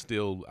 I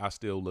still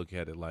look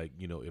at it like,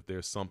 if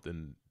there's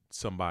something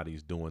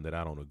somebody's doing that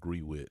I don't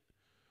agree with,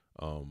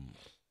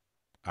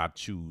 I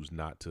choose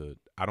not to.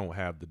 I don't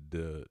have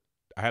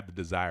I have the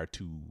desire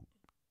to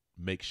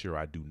make sure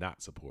I do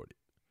not support it.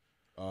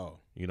 Oh,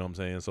 you know what I'm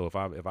saying? So if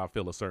I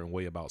feel a certain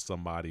way about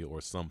somebody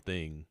or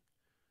something,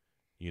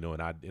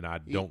 and I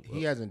don't.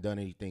 He hasn't done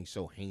anything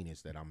so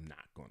heinous that I'm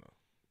not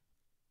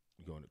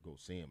gonna go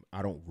see him.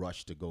 I don't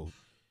rush to go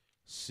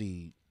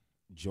see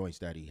joints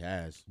that he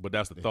has. But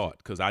that's the thought,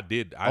 because I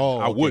would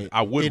okay.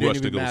 I would it rush didn't to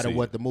even go matter see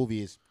what it. the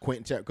movie is.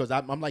 Quentin Tarantino, because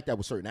I'm like that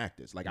with certain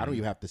actors. Like I don't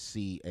even have to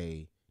see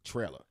a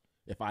trailer.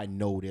 If I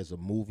know there's a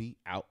movie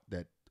out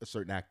that a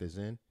certain actor's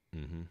in,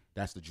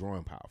 that's the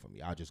drawing power for me.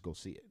 I'll just go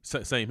see it.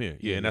 Same here.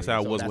 Yeah, and that's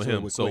how it was with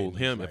him. So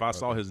Quentin, if I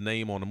saw his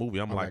name on the movie,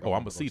 I'm like, oh,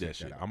 I'm going to see that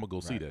shit. I'm going to go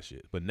see that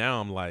shit. But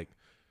now I'm like,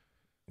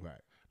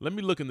 right. Let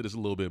me look into this a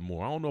little bit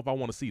more. I don't know if I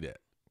want to see that.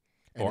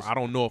 Or I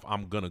don't know if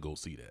I'm going to go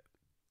see that.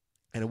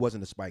 And it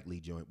wasn't a Spike Lee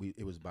joint.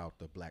 It was about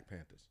the Black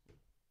Panthers.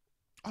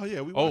 Oh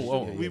yeah, we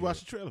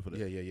watched the trailer for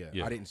that.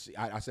 Yeah. I didn't see.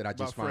 I said I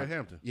just Fred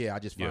Hampton. Yeah, I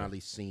just finally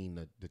seen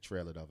the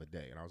trailer the other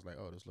day, and I was like,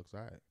 oh, this looks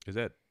alright.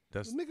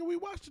 That's nigga? We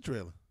watched the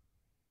trailer.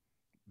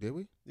 Did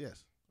we?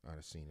 Yes.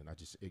 I've seen it.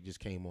 It just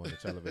came on the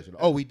television.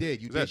 Oh, we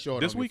did. You did show it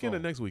this on weekend your or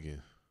phone. next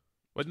weekend?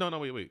 But no,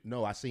 wait.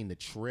 No, I seen the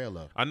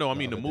trailer. I know. I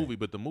mean the movie,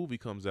 but the movie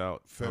comes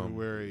out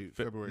February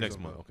next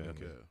month. Okay.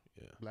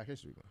 Yeah. Black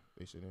History Month.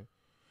 They said that.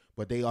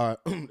 But they are.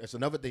 It's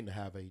another thing to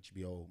have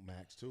HBO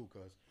Max too,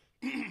 because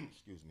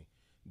excuse me,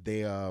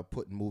 they are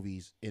putting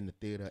movies in the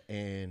theater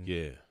and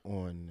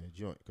on the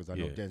joint. Because I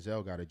know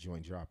Denzel got a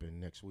joint dropping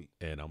next week,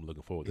 and I'm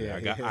looking forward to that.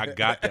 I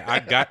got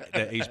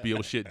that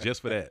HBO shit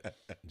just for that.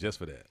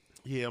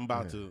 Yeah, I'm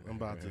about to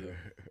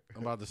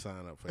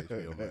sign up for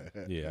HBO Max.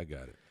 Yeah, I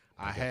got it.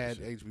 I had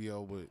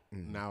HBO, but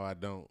now I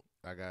don't.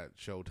 I got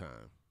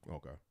Showtime.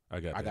 Okay.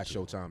 I got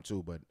Showtime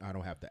too, but I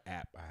don't have the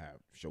app. I have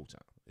Showtime.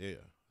 Yeah.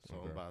 So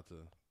I'm about to.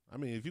 I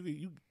mean, if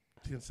you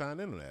can sign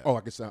into that. Oh, I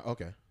can sign.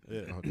 Okay.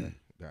 Yeah. Okay.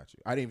 Got you.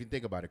 I didn't even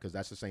think about it because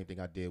that's the same thing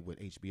I did with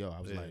HBO.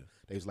 I was like,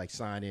 they was like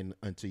sign in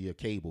onto your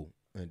cable,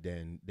 and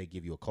then they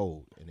give you a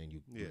code, and then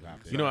you.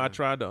 I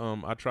tried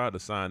to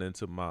sign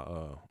into my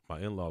my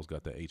in-laws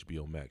got that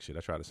HBO Max shit. I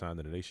tried to sign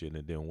into their shit and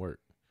it didn't work,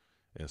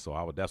 and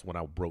so that's when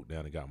I broke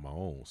down and got my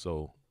own.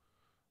 So.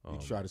 You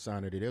try to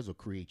sign into theirs or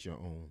create your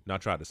own? No, I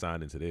tried to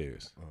sign into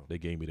theirs. Oh. They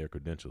gave me their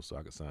credentials so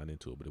I could sign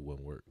into it, but it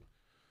wouldn't work.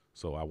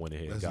 So I went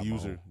ahead and got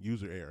user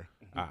error.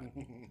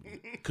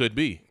 Could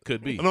be.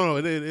 No,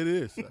 it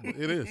is.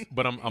 It is.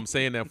 But I'm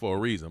saying that for a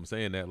reason. I'm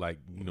saying that like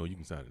you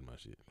can sign into my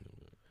shit.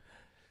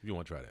 If you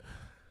want to try that,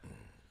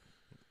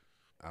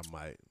 I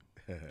might.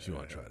 If you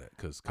want to try that,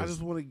 because I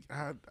just want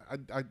to.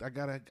 I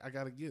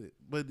gotta get it.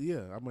 But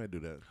yeah, I might do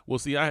that. Well,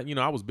 see, I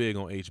was big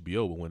on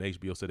HBO, but when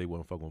HBO said they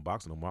wasn't fucking with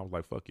boxing no more, I was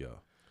like, fuck y'all.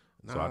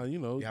 Nah,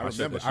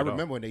 so I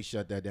remember when they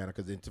shut that down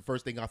because the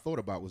first thing I thought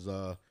about was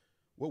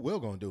what Will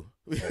gonna do?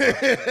 I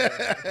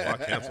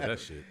canceled that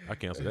shit. I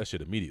canceled that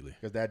shit immediately.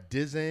 Because that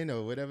DAZN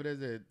or whatever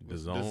it is, the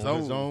zone.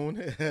 The zone.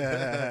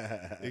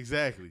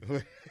 Exactly.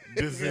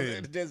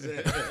 DAZN.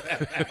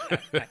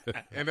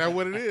 And that's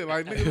what it is.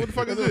 Like, nigga, what the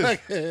fuck is this?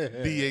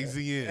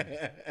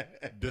 DAZN.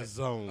 The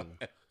zone.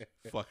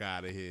 Fuck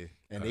out of here.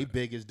 And they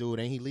biggest dude,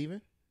 ain't he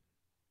leaving?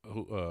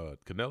 Who,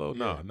 Canelo?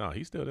 Yeah. No,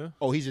 he's still there.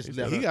 Oh, he's just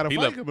left. He got a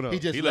fight coming up.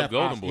 He left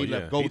Golden Boy.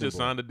 He just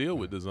signed a deal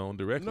with the zone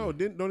directly. No,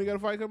 don't he got a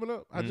fight coming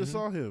up? I just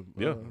saw him.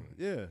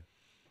 Yeah.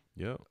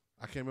 Yeah.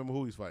 I can't remember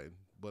who he's fighting,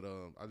 but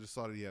I just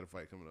saw that he had a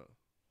fight coming up.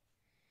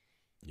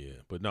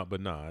 Yeah, but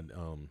nah.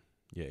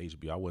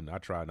 HBO. I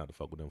tried not to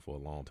fuck with them for a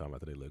long time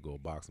after they let go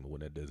of boxing, but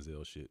when that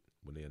Denzel shit,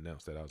 when they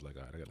announced that, I was like,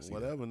 all right, I got to see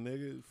whatever,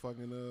 nigga.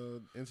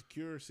 Fucking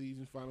Insecure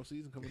final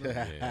season coming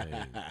up.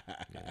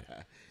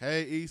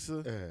 Hey,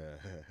 Issa.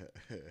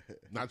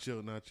 not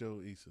your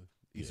Issa.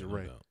 Issa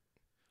Rae.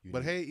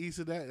 But hey,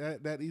 Issa,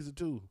 that Issa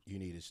too. You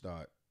need to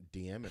start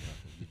DMing her.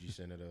 Did you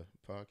send her the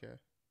podcast?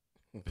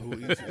 Who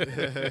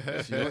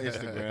Issa? She on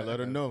Instagram. Let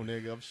her know,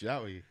 nigga. I'm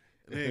shouting.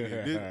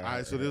 Nigga, all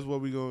right, so this is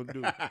what we gonna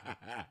do.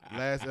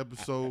 Last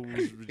episode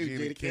was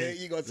Regina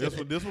King.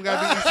 This one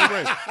gotta be Issa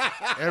Rae.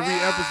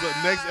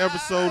 Next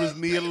episode is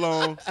Nia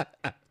Long.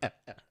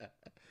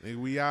 Nigga,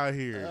 we out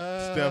here.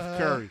 Steph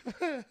Curry.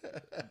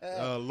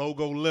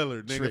 Logo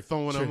Lillard, nigga,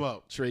 throwing them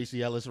up.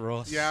 Tracy Ellis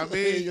Ross. Yeah, I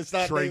mean, You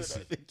start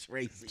Tracy.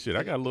 Tracy. Shit,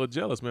 I got a little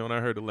jealous, man, when I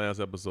heard the last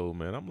episode,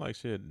 man. I'm like,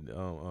 shit,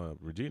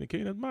 Regina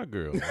King, that's my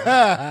girl.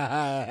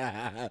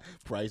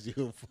 Pricey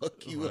will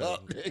fuck you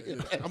up,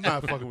 nigga. I'm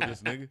not fucking with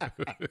this nigga.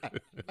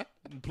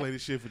 Play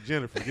this shit for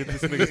Jennifer. Get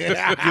this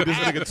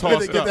nigga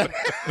tossed up.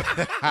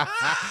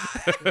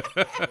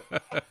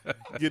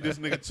 Get this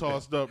nigga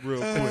tossed up real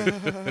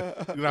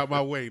quick. Get out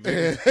my way,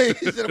 nigga.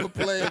 He said I'm a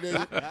player,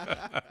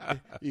 nigga.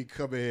 He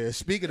come in here.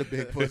 Speaking of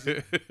big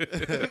pussy.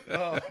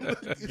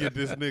 Get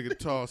this nigga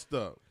tossed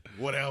up.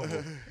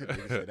 Whatever.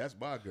 Nigga said, that's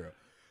my girl.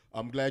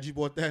 I'm glad you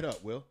brought that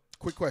up, Will.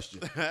 Quick question.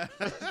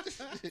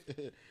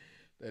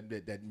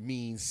 that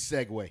means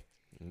segue.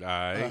 All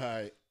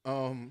right.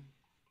 All right.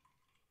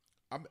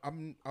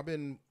 I've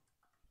been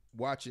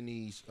watching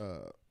these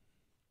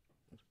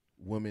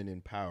women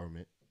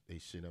empowerment. They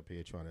sit up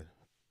here trying to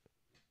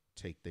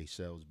take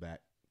themselves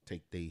back,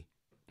 take their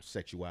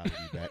sexuality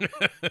back.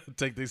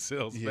 Take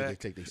themselves Yeah, they back.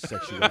 take their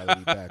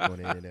sexuality back on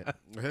the internet.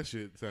 That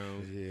shit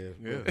sounds.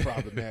 Yeah.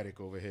 Problematic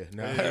over here.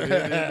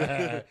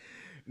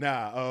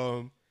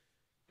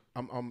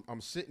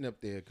 I'm sitting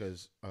up there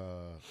because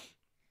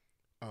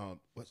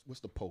what's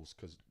the post?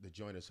 Because the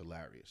joint is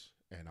hilarious,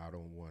 and I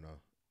don't wanna.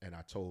 And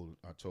I told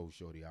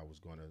Shorty I was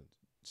gonna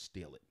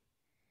steal it,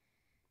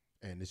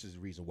 and this is the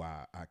reason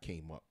why I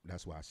came up.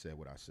 That's why I said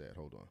what I said.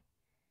 Hold on.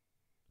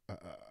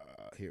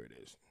 Here it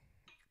is.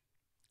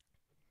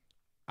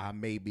 I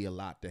may be a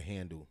lot to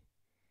handle,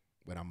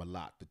 but I'm a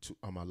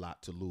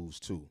lot to lose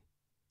too.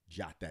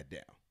 Jot that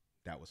down.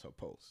 That was her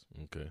post.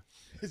 Okay.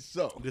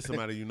 So This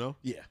somebody you know?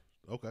 yeah.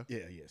 Okay. Yeah.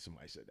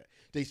 Somebody said that.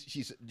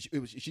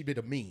 She did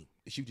a meme.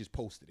 She just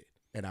posted it,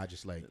 and I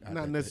just like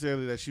Not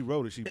necessarily that she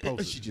wrote it. She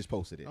posted She it. just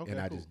posted it, Okay,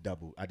 and I cool. just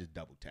double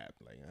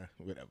tapped like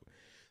whatever.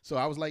 So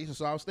I was like,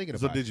 I was thinking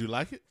So about. did you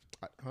like it?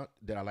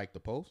 Did I like the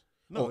post?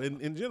 No, Oh,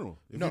 in general.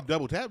 If no. you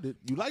double tapped it,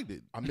 you liked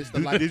it. I missed the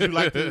like. Did you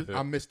like it?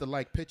 I missed the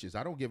like pictures.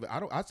 I don't give it. I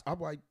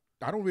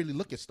don't really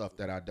look at stuff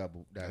that I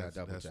double tap.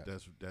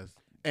 That's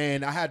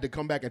And I had to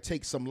come back and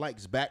take some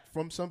likes back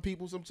from some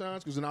people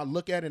sometimes because when I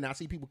look at it and I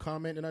see people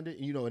commenting on it,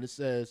 and it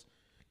says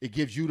it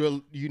gives you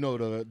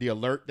the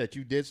alert that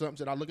you did something.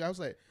 So I look, I was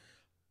like,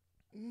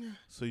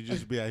 so you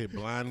just be out here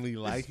blindly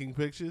liking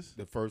pictures?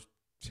 the first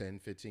 10,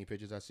 15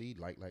 pictures I see,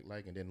 like,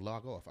 and then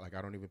log off. Like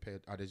I don't even pay.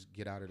 I just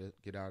get out of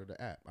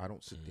the app. I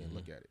don't sit there and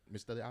look at it.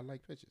 Mr. I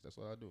like pictures. That's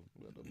what I do.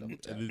 Double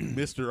tap.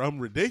 Mr. I'm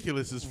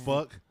ridiculous as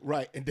fuck.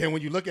 Right, and then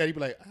when you look at it, you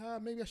be like,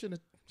 maybe I shouldn't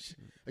have.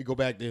 I go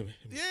back there.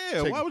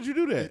 Yeah, Take- why would you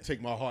do that?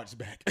 Take my hearts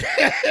back.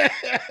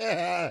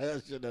 I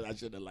shouldn't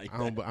have liked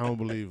that. I don't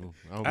believe him.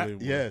 I don't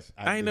believe him. Yes,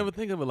 I ain't do. never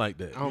think of it like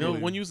that. I don't You know,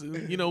 believe when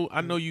you,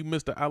 I know you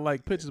Mr. I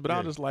like pictures, but I'll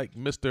Yeah. just like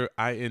Mr.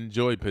 I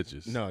enjoy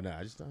pictures. No, I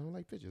don't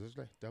like pictures. It's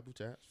like double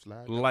tap,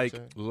 slide. double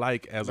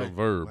Like tap. as a Like-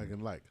 verb. Like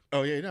and like.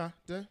 Oh yeah, no.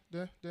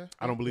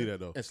 I don't believe that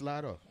though. And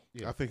slide off.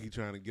 Yeah. I think he's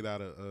trying to get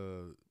out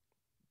of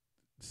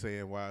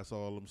saying why it's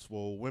all them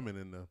swole women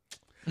in the.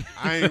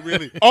 I ain't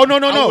really. Oh no.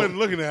 I wasn't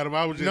looking at him.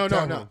 I was just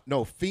telling him.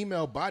 No.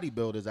 Female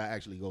bodybuilders, I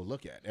actually go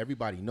look at.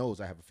 Everybody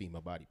knows I have a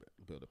female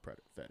bodybuilder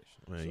fetish.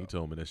 Man, So, you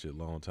told me that shit a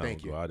long time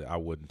Thank ago. I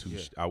wouldn't too. Yeah.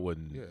 I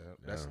wouldn't. Yeah,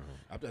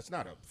 that's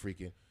not a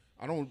freaking.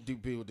 I don't do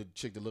people with the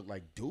chick that look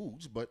like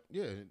dudes, but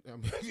yeah,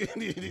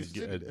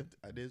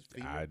 it is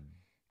female. I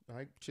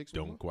like chicks.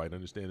 don't quite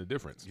understand the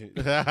difference.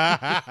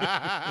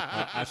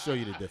 I'll show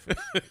you the difference.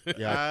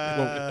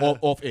 Yeah,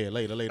 off air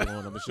later on.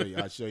 I'm gonna show you.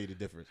 I'll show you the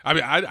difference. I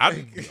mean,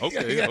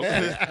 okay.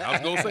 I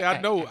was gonna say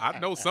I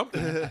know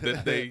something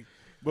that they,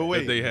 But wait,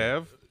 that they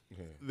have.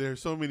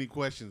 there's so many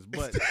questions,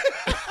 but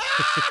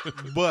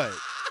but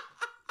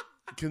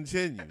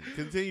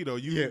continue though.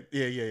 You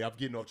Yeah. I'm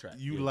getting off track.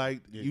 you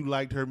Yeah.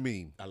 liked her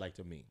meme, I like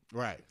to meme.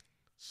 right?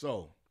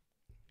 So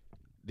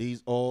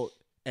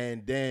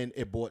and then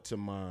it brought to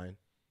mind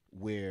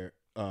where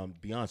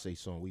Beyonce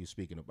song we were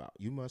speaking about.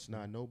 You must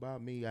not know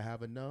about me. I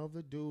have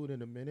another dude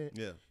in a minute.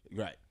 Yeah.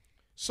 Right.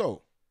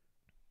 So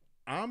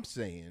I'm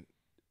saying,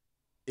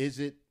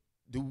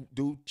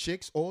 do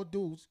chicks or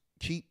dudes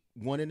keep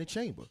one in the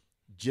chamber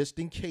just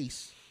in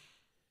case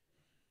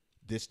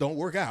this don't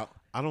work out?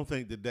 I don't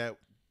think that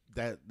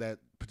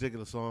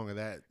particular song or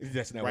that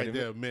That's not right what it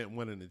there meant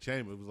one in the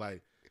chamber. It was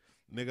like,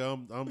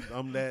 nigga,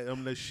 I'm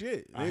that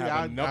shit. I Nigga,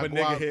 have another go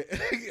nigga out, here.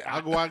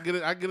 I go out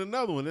I get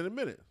another one in a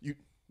minute. You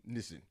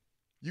listen.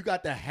 You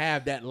got to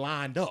have that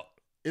lined up.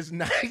 It's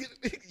not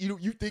you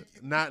think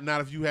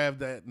Not if you have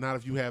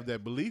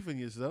that belief in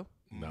yourself.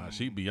 Nah,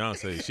 she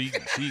Beyonce.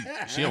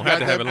 She don't have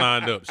to have it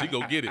lined up. She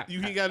go get it.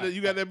 You got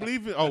that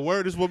belief in. Oh,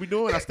 word, this is what we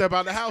doing. I step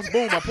out the house,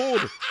 boom, I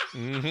pulled her.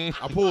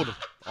 Mm-hmm. I pulled her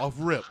off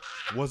rip.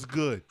 What's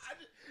good?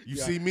 You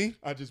see me?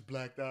 I just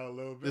blacked out a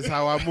little bit. This is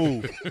how I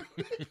move.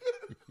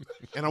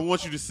 And I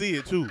want you to see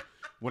it too.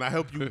 When I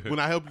help you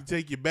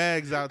take your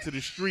bags out to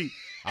the street,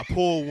 I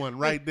pull one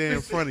right there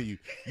in front of you.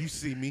 You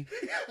see me?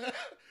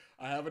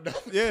 I have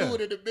enough Yeah.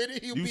 food in a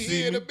minute. He'll You be see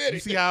here in me? a minute. You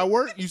see how I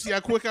work? You see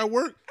how quick I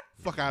work?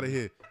 Fuck out of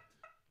here.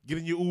 Get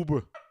in your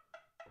Uber.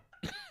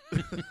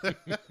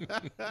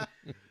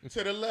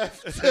 To the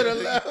left. To the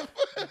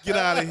left. Get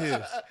out of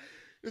here.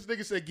 This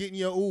nigga said, get in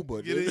your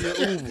Uber. Get in your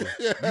Uber.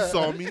 You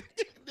saw me.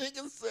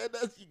 Nigga said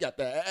that. You got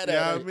the hat You know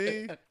out. what I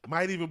mean?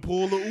 Might even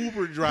pull the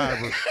Uber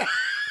driver.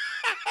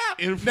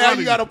 In front Now of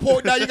you gotta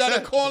pull. Now you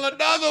gotta call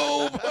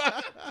another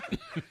Uber.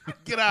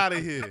 Get out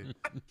of here.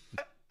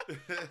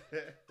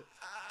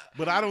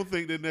 But I don't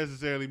think that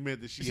necessarily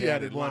meant that she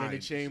had it one in lined.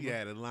 the chamber. She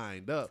had it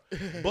lined up.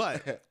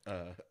 But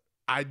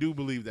I do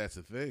believe that's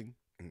a thing.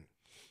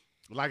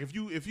 Like if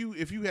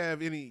you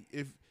have any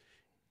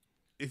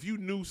if you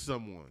knew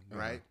someone,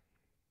 right?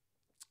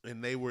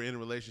 And they were in a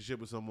relationship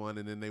with someone,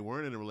 and then they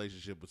weren't in a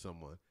relationship with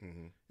someone,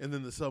 and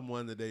then the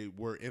someone that they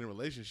were in a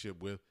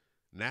relationship with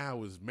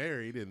now is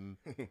married and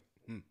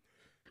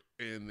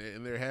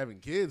and they're having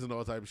kids and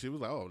all type of shit. It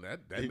was like, oh,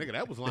 that nigga,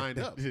 that was lined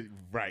up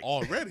Right.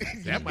 already.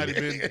 That might have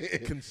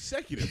been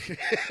consecutive.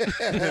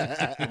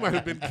 It might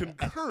have been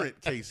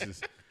concurrent cases.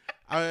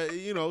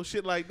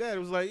 Shit like that. It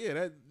was like,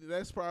 yeah,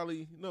 that's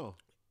probably no.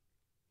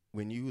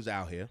 When you was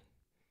out here,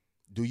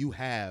 do you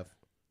have?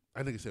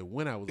 I think it said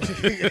when I was out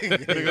here.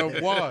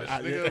 Nigga washed.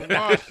 Nigga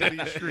washed in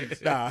these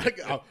streets. Nah,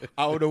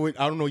 I don't know. I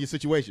don't know your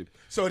situation.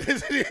 So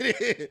this,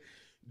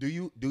 do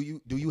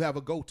you have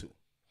a go-to?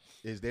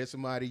 Is there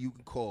somebody you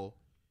can call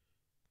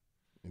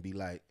and be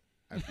like,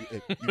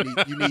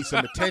 if you need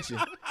some attention?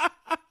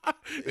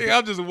 Nigga,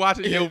 I'm just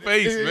watching your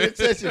face, man.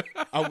 Attention.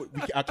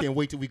 I can't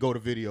wait till we go to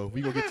video.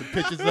 We gonna get some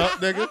pictures up,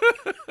 nigga.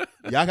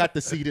 Y'all got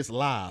to see this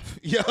live,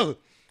 yo.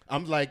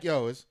 I'm like,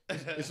 yo,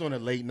 it's on a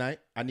late night.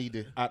 I need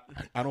to.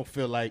 I don't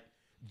feel like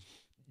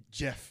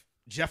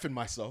Jeffing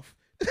myself.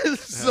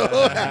 So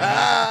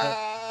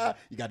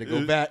you got to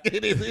go back. See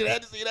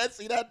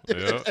that?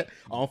 Yeah.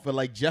 I don't feel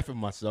like Jeffing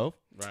myself.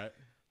 Right.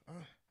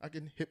 I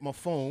can hit my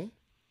phone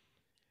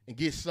and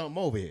get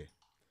something over here.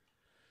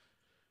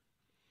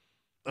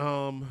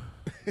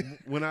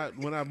 When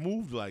I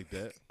moved like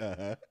that,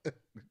 I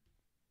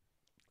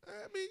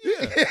mean,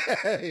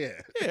 yeah,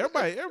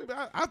 everybody.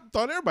 I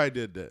thought everybody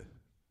did that.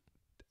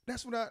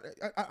 That's what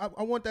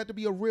I want that to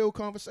be a real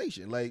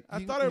conversation. Like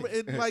I thought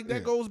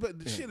that goes back.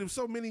 Shit, there's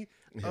so many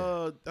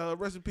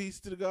recipes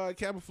to the God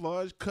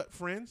camouflage, cut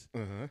friends,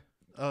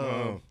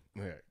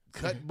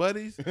 cut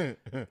buddies.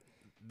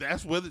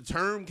 That's where the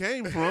term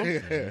came from.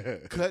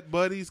 Cut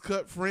buddies,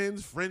 cut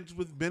friends, friends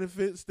with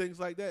benefits, things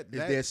like that. Is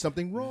there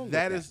something wrong with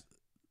that?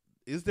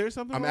 Is there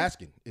something I'm wrong?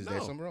 asking. Is there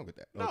No. something wrong with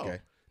that? No. Okay.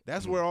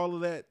 That's where all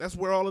of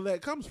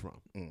that comes from.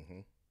 Mm-hmm.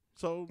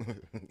 So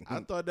I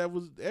thought that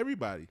was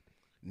everybody.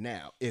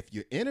 Now, if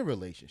you're in a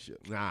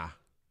relationship, Nah.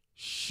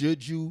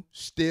 should you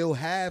still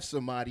have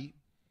somebody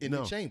in the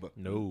No. chamber?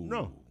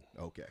 No.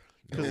 Okay.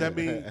 Because that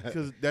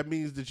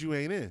means that you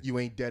ain't in. You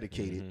ain't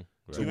dedicated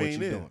to You what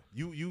ain't you're in.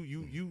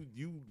 doing.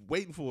 You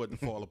waiting for it to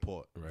fall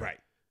apart. Right.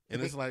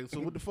 And it's like,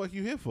 so what the fuck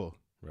you here for?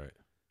 Right.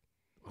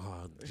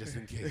 Just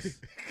in case.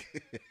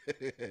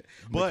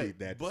 Look at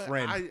that but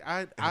friend.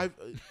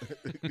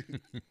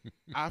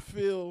 I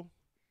feel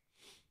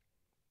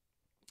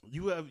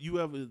you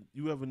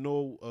ever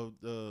know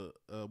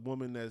a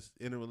woman that's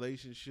in a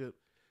relationship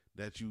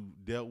that you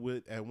dealt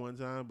with at one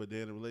time, but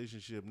they're in a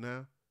relationship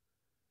now,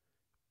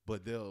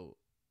 but they'll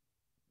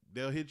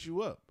hit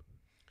you up.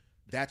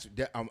 That's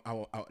that.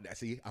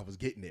 See, I was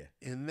getting there,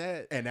 And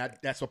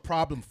that's a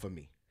problem for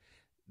me.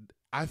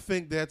 I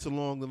think that's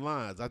along the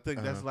lines. I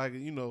think that's like,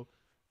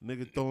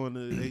 nigga throwing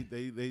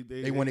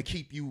They want to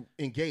keep you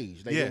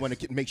engaged. They Yes. want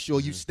to make sure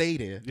you stay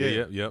there.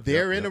 Yeah.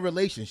 They're in a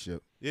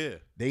relationship. Yeah.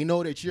 They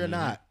know that you're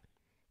not,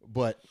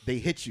 but they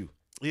hit you.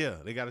 Yeah.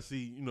 They got to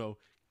see,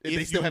 If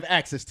they still have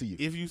access to you.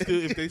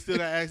 if they still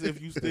got access,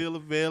 if you still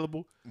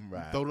available,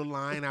 Right. throw the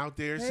line out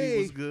there, see Hey.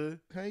 what's good.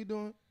 How you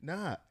doing?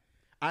 Nah.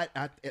 I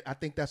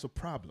think that's a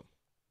problem.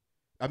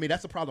 I mean,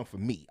 that's a problem for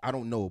me. I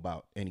don't know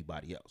about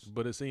anybody else.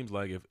 But it seems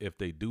like if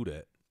they do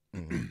that,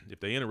 if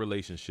they in a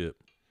relationship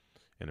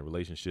and the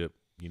relationship,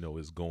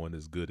 is going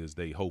as good as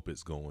they hope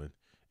it's going,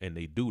 and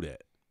they do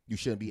that, You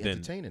shouldn't be Then-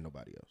 entertaining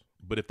nobody else.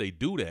 but if they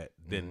do that,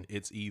 then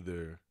it's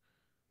either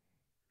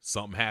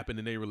something happened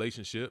in their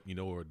relationship,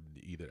 or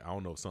either, I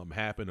don't know, something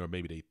happened, or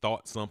maybe they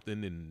thought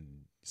something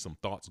and some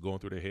thoughts going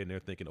through their head and they're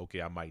thinking,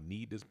 okay, I might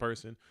need this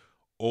person,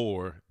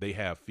 or they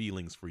have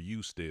feelings for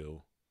you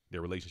still.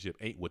 Their relationship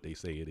ain't what they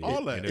say it is.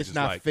 All that. And they're It's just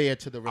not like, fair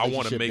to the I relationship.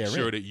 want to make they're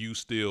sure in. that you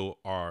still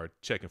are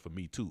checking for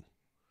me too.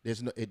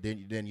 There's no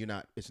then you're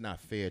not. It's not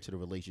fair to the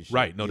relationship.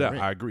 Right. No you're doubt.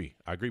 in. I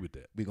agree with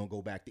that. We're gonna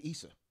go back to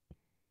Issa.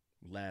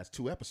 Last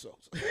 2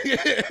 episodes.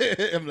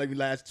 I'm like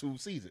last 2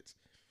 seasons.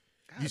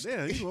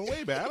 Damn, you went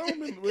way back. I don't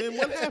remember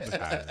what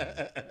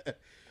happened.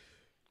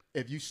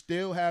 If you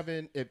still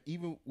haven't, if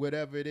even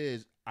whatever it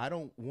is, I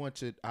don't want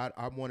to.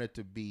 I want it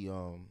to be.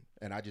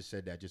 And I just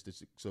said that just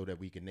so that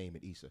we can name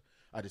it Issa.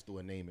 I just threw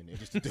a name in there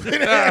just to do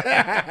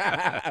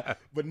it.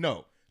 But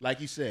no, like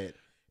you said,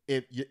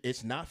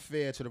 it's not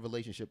fair to the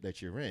relationship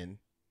that you're in,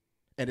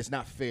 and it's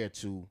not fair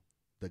to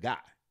the guy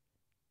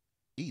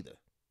either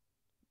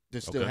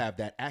to still have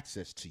that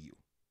access to you.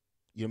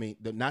 You know what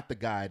I mean? Not the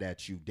guy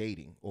that you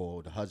dating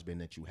or the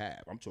husband that you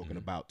have. I'm talking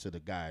about to the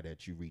guy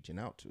that you reaching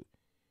out to.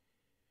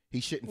 He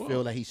shouldn't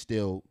feel that he's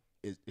still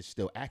it's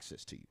still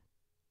access to you.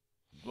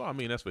 Well, I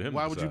mean, that's for him.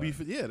 Why to would decide. you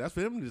be? Yeah, that's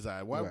for him to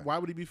decide. Why? Right. Why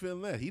would he be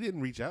feeling that? He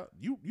didn't reach out.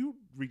 You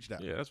reached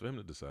out. Yeah, that's for him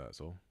to decide.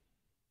 So,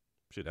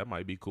 shit, that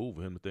might be cool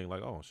for him to think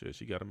like, oh shit,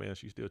 she got a man,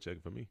 she's still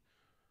checking for me.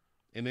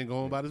 And then go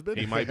on about his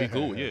business. He might be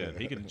cool. Yeah,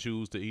 he can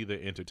choose to either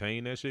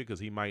entertain that shit because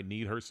he might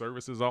need her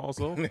services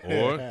also,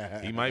 or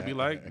he might be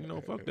like,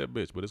 fuck that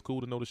bitch. But it's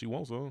cool to know that she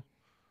wants some.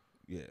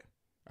 Yeah,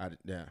 I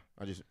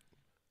just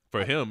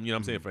For him, you know what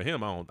I'm saying? For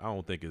him, I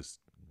don't think it's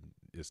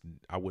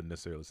I wouldn't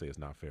necessarily say it's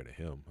not fair to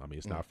him. I mean,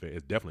 it's not fair.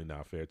 It's definitely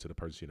not fair to the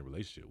person she's in a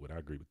relationship with. I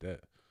agree with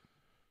that.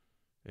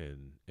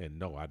 And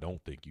no, I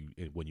don't think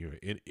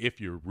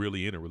if you're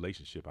really in a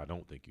relationship, I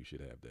don't think you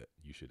should have that.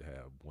 You should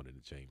have one in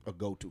the chamber. a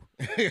go-to.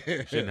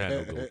 Shouldn't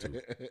have no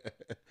go-to.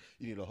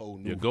 You need a whole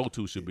new. Your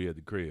go-to should be at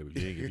the crib.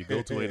 If your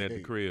go-to ain't at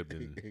the crib,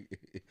 then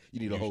you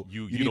need a whole.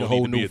 you need don't a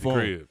whole need to be new at the phone.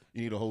 crib.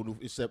 You need a whole new.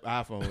 Except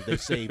iPhones, they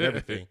save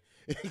everything.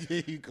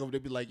 You come, they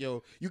be like,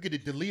 "Yo, you can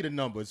delete a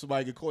number.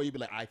 Somebody can call you, be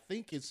like, I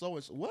think it's so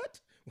and so." What?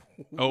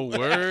 Oh,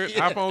 word!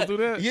 Yeah. iPhones do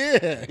that?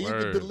 Yeah, you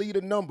Word. can delete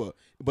a number.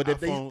 But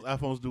if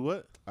iPhones do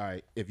what? all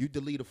right, if you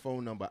delete a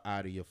phone number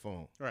out of your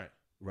phone,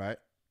 Right.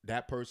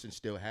 that person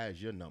still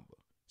has your number.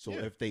 So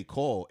Yeah. if they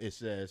call, it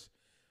says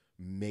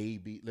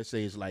maybe, let's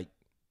say it's like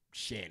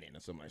Shannon or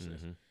somebody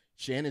says,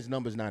 Shannon's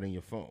number's not in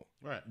your phone.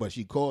 Right. But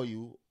she call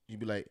you, you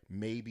be like,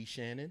 maybe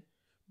Shannon?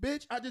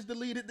 Bitch, I just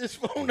deleted this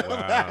phone number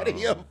Wow. out of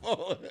your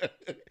phone.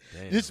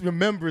 This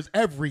remembers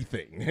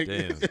everything.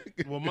 Damn.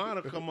 Well, mine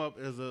will come up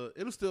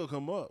it'll still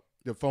come up.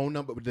 The phone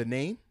number with the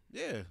name?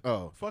 Yeah.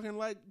 Oh. Fucking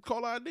like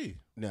call ID.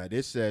 No,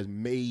 this says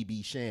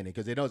maybe Shannon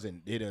because it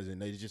doesn't. It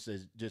just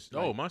says just.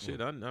 Oh, like, my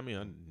shit. I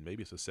mean,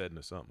 maybe it's a setting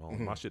or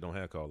something. My shit don't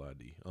have call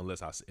ID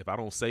unless if I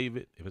don't save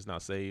it. If it's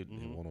not saved,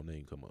 then won't no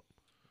name come up.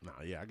 Nah,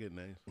 yeah, I get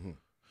names.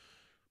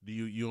 Do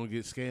you don't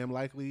get scam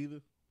likely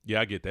either? Yeah,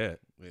 I get that.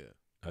 Yeah.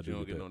 I You do don't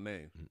get get that. no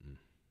name.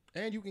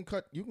 And you can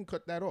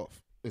cut that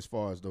off as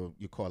far as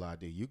your call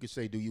ID. You can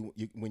say,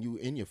 when you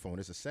in your phone,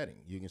 it's a setting.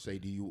 You can say,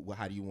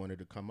 how do you want it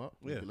to come up?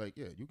 You Yeah. be like,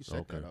 yeah, you can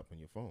set that Okay. up on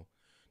your phone.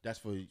 That's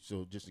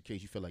so just in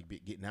case you feel like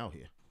getting out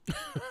here.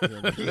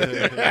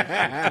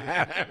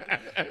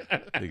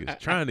 Niggas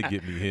trying to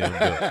get me hemmed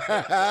up.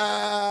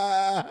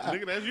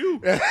 Nigga, that's you.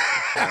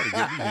 Trying to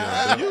get me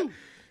hemmed up. You.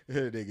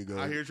 Nigga go.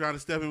 Out here trying to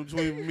step in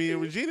between me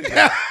and Regina.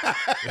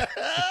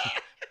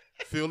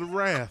 Feel the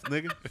wrath,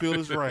 nigga. Feel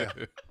his wrath.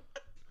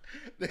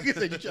 Nigga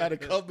said you try to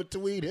come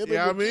between him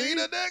Yeah, I and mean-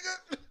 Regina,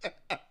 nigga.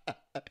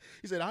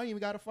 He said, I ain't even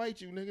got to fight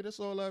you, nigga. That's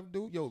all I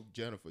do. Yo,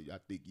 Jennifer, I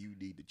think you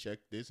need to check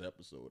this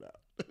episode out.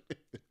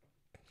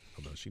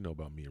 Oh, no, she know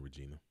about me and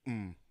Regina.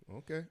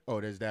 Okay. Oh,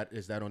 is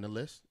that on the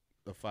list?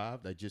 The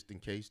 5 that just in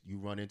case you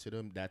run into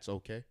them, that's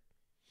okay.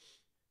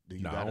 Do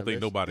you Nah, got I a don't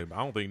think list?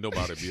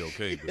 nobody be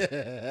okay.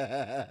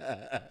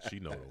 But she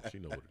know though. She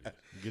know what it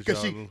is.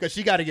 Because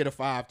she got to get a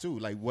 5 too.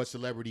 Like what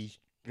celebrity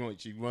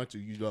she run to?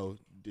 You know,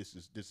 this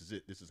is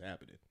it. This is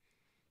happening.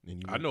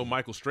 And you I know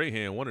Michael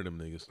Strahan, one of them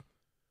niggas.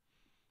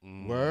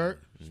 Word.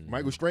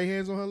 Michael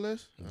Strahan's on her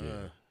list.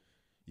 Yeah.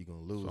 You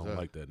gonna lose. So I her. don't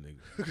like that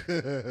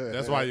nigga.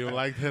 That's why you don't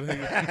like that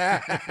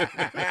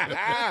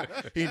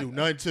nigga. He do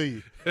nothing to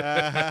you.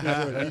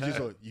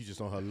 You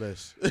just on her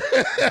list.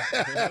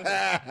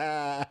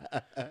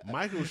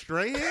 Michael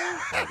Strahan?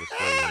 Michael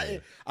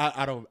Strahan.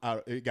 I don't.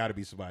 It got to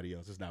be somebody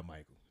else. It's not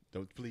Michael.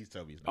 Don't please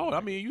tell me it's not. Oh, I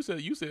Michael. mean,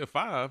 you said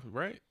 5,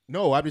 right?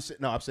 no. I'm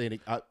saying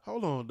it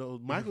Hold on, though.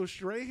 Michael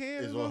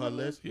Strahan is on her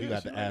list. Yeah, you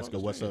got she to know ask her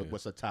Michael Strahan.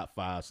 what's her top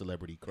 5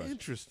 celebrity crush.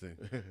 Interesting.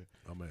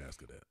 I'm gonna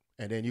ask her that.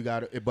 And then you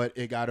got to, but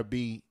it got to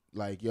be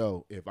like,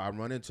 yo, if I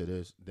run into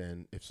this,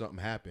 then if something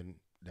happened,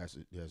 it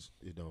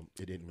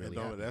didn't really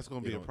happen. That's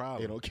gonna be a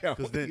problem. It don't count.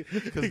 Because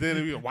then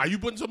it'd be, why you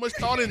putting so much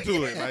thought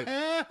into it? Like,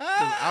 'cause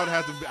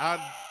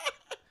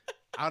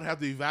I'd have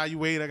to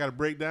evaluate. I got to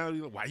break down.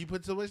 You know, why you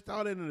put so much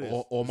thought into this?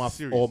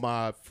 all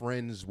my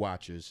friends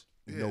watchers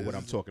know what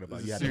I'm talking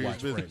about. this You is have to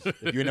watch serious Friends.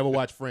 If you never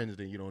watch Friends,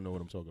 then you don't know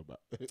what I'm talking about.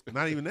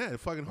 Not even that.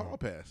 Fucking hall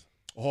pass.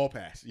 Hall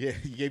pass. Yeah,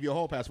 he gave you a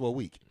hall pass for a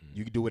week.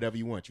 You can do whatever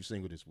you want. You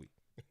single this week.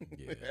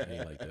 Yeah, I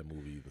ain't like that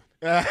movie either.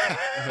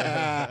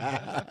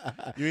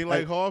 You ain't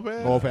like hall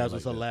pass? Hall pass like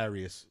was that.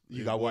 hilarious.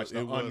 You got to watch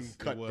the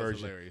uncut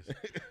version. Hilarious.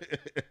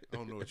 I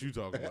don't know what you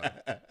talking about.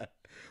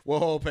 What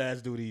Hall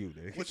Pass do to you,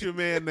 nigga? What your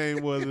man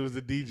name was? It was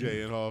a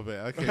DJ in hall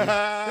pass. I can't.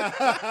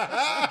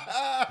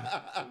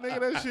 Nigga,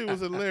 that shit was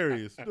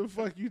hilarious. The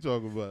fuck you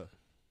talking about?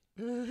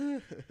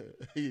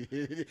 he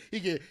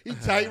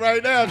tight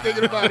right now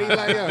thinking about it. He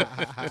like, yo,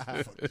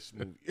 fuck this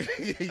movie.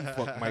 He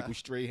fuck Michael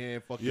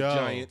Strahan, fuck the Yo.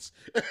 Giants.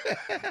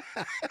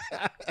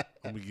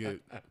 I'm gonna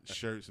get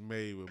shirts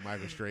made with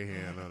Michael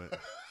Strahan on it.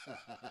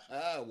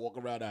 Walk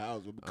around the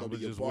house with I'm gonna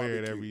just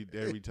wear it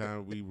every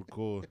time we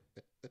record.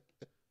 So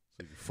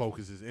he can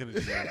focus his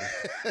energy on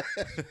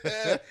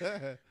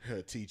it.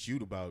 Teach you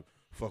about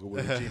fucking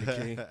with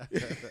Regina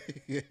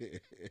King.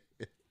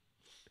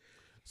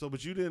 So,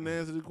 but you didn't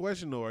answer the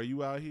question though. Are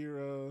you out here?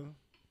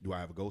 Do I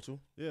have a go-to?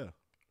 Yeah,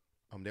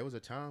 There was a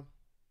time.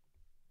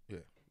 Yeah.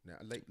 Now,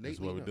 lately, that's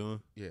what we're no. doing,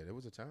 Yeah, there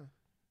was a time.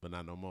 but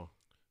not no more.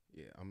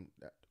 Yeah,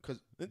 because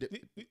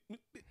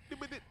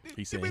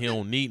He said he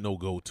don't need no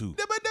go-to.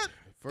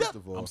 First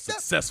of all, I'm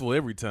successful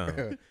every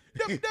time.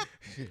 Yeah,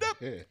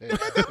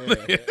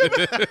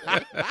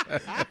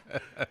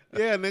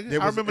 nigga.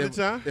 I remember the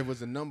time. It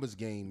was a numbers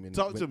game.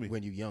 Talk to me.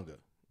 When you're younger.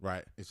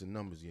 Right. It's a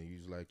numbers game. You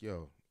was like, yo, you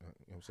know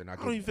what I'm saying? I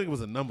don't even think it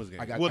was a numbers game.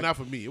 Not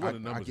for me. It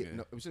wasn't a numbers game.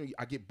 No,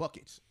 I get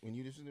buckets. When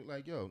you just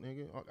like, yo,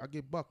 nigga, I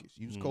get buckets.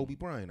 You was Kobe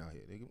Bryant out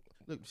here, nigga.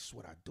 Look, this is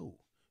what I do.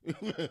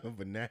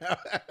 But now,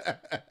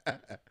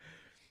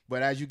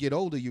 but as you get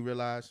older, you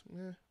realize,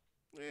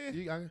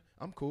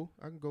 I'm cool.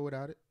 I can go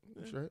without it.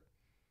 I'm straight.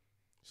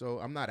 So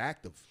I'm not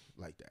active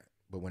like that.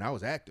 But when I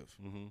was active,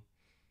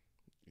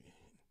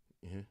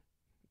 yeah.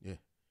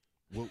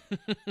 Well,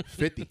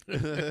 50. You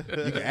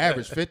can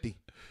average 50.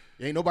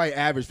 Ain't nobody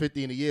average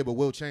 50 in a year but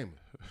Will Chamberlain.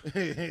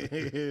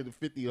 The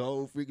 50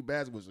 whole freaking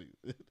basketball season.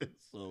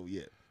 So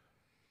yeah.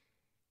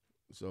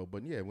 So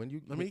but yeah, when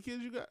you how many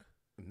kids you got?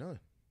 None.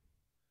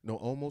 No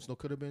almost, no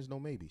could have beens, no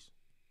maybes.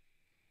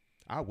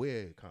 I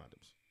wear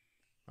condoms.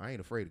 I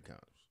ain't afraid of condoms.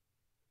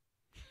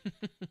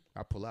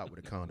 I pull out with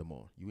a condom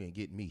on. You ain't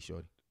getting me,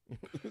 shorty.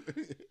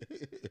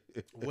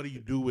 What do you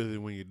do with it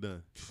when you're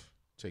done?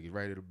 Take it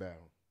right to the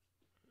barrel.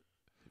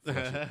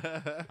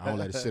 I don't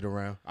let it sit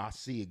around. I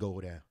see it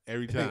go down.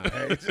 Every time.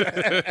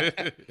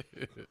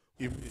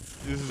 This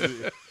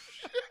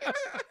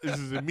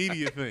is an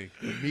immediate thing.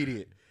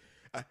 Immediate.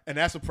 And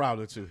that's a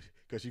problem, too.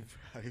 Because you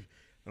probably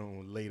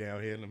don't lay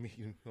down here.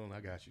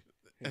 I got you.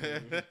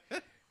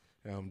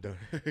 I'm done.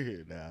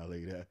 Nah, I'll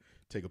lay down.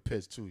 Take a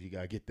piss, too. You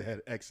got to get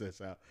that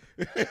excess out.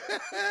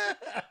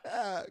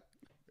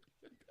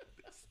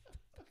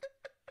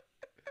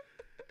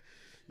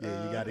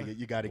 Yeah,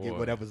 you gotta get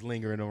whatever's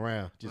lingering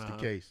around just in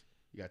case.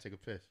 You gotta take a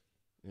piss.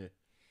 Yeah.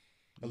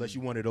 Unless you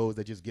one of those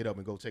that just get up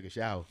and go take a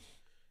shower.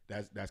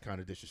 That's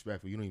kind of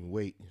disrespectful. You don't even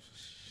wait.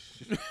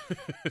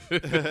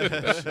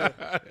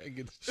 I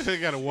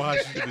gotta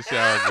watch the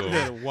shower go. You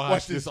gotta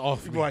watch this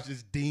off me. Watch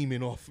this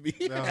demon off me.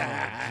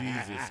 Oh,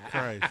 Jesus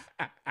Christ.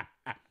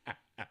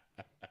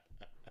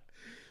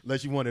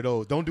 Unless you one of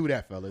those. Don't do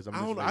that, fellas. I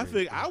don't know. I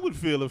think I would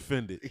feel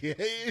offended.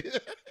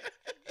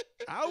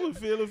 I would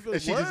feel offended.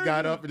 And she just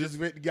got up and just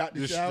went and got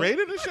the shower. Straight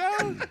in the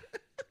shower?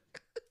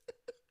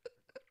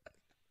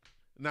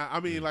 Now, I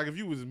mean, like if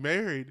you was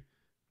married,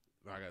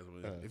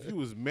 if you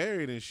was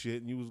married and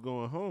shit and you was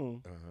going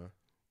home,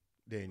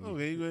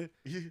 then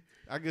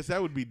I guess that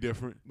would be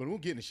different. But we'll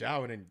get in the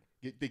shower and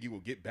then think you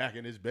will get back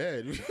in his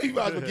bed. You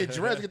might as well get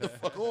dressed, get the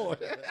fuck on.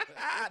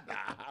 Nah,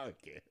 I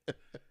don't care.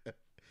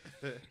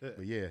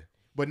 But yeah.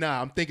 But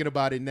nah, I'm thinking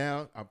about it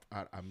now.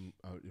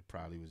 It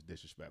probably was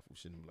disrespectful.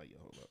 Shouldn't be like, yo,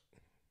 hold up.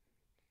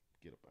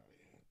 Get up out of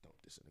here. Dump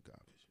this in the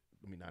garbage.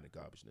 I mean, not in the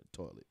garbage, in the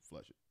toilet.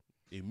 Flush it.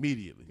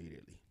 Immediately.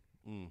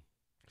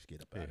 Just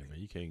get up out of here. Man,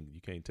 you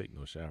can't take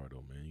no shower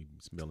though, man. You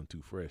smelling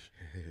too fresh.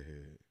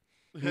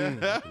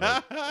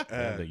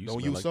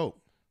 Don't use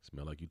soap.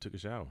 Smell like you took a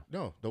shower.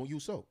 No, don't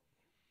use soap.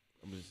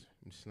 I'm just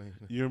saying.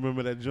 You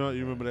remember that joint?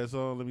 You remember that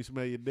song? Let me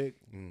smell your dick.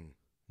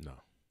 No.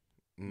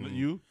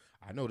 You?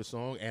 I know the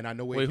song and I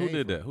know where. Wait, it came who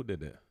did from. that? Who did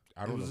that?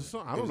 I don't know. A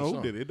song. I don't know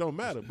who did it. It don't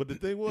matter. But the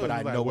thing was, but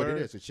I know what word,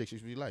 it is. The chick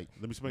used to be like,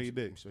 "Let me smell your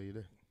dick." Let me smell your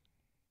dick.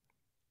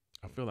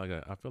 I feel like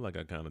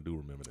I kind of do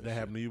remember that. That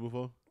happened to you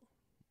before?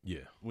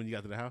 Yeah. When you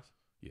got to the house?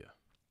 Yeah.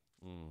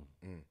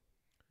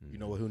 You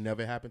know who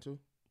never happened to?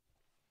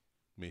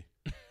 Me.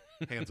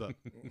 Hands up.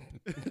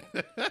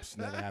 It's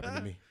never happened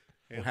to me.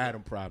 I had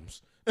them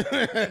problems.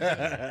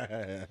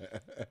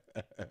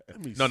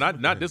 No,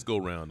 not this go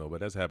round though,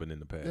 but that's happened in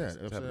the past.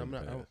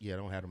 Yeah, I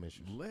don't have them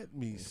issues. Let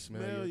me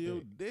smell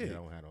your dick. Yeah, I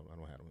don't have them.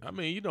 I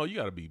mean, you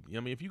gotta be.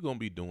 I mean, if you're gonna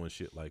be doing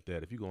shit like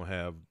that, if you're gonna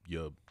have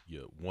your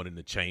one in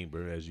the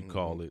chamber, as you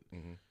call it,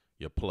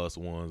 your plus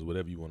ones,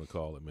 whatever you want to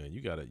call it, man,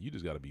 you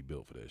just gotta be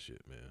built for that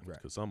shit, man. Right.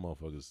 Because some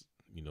motherfuckers,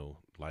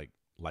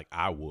 like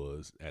I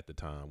was at the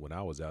time when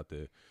I was out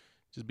there,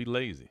 just be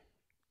lazy.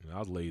 I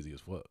was lazy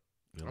as fuck.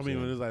 You know I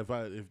mean, when it's like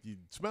if you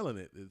smelling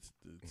it, it's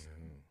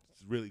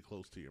really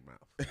close to your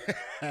mouth.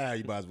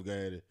 You might as well go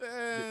ahead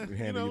and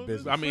handle your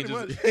business. I mean,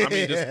 just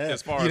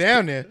as far you as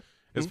down there.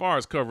 As far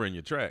as covering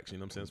your tracks, you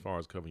know what I'm saying? As far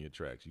as covering your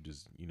tracks, you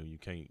just, you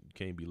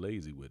can't be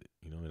lazy with it.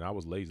 And I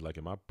was lazy. Like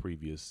in my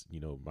previous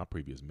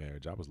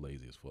marriage, I was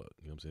lazy as fuck.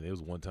 You know what I'm saying? There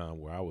was one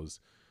time where I was,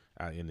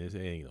 and this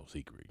ain't no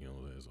secret,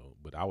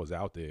 but I was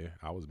out there,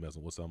 I was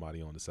messing with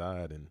somebody on the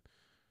side, and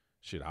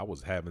shit, I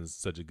was having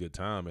such a good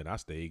time, and I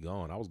stayed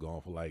gone. I was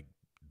gone for like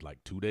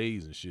 2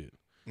 days and shit.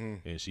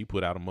 And she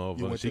put out a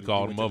motherfucker. She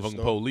called the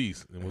motherfucking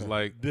police and was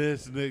like,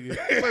 "This nigga."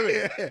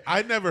 Wait.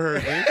 I never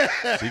heard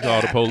this. She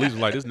called the police and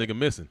was like, "This nigga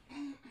missing."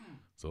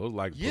 So it was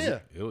like,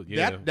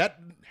 that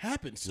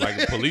happens. Like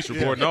a police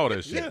report and all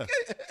that shit. Yeah.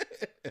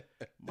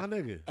 My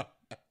nigga.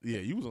 Yeah,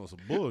 you was on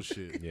some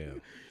bullshit. Yeah.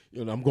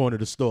 I'm going to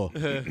the store.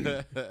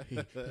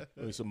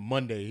 It's a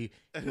Monday.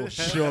 He gonna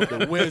show up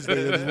to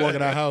Wednesday and just walk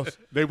in our house.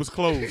 They was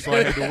closed, so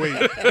I had to wait.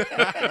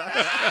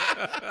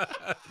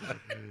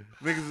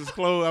 Niggas is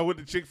closed. I went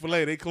to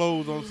Chick-fil-A. They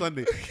closed on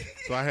Sunday,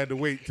 so I had to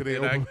wait till they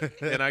open.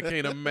 And I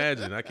can't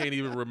imagine. I can't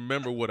even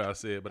remember what I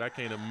said, but I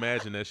can't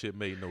imagine that shit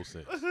made no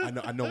sense. I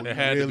know. It You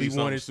had to be really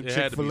wanted some it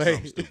had to be Chick-fil-A.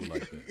 something stupid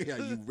like that. Yeah,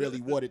 you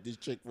really wanted this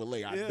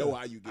Chick-fil-A. I know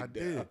how you get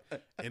down.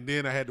 And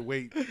then I had to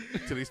wait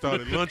till they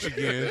started lunch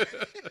again.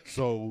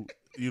 So,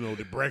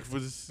 the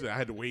breakfast, I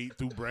had to wait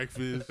through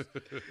breakfast.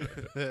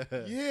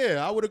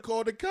 Yeah, I would have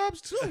called the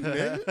cops too,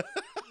 man.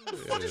 What the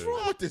fuck is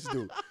wrong with this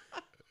dude?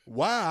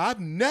 Wow, I've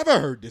never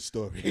heard this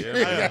story.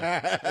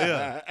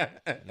 Yeah,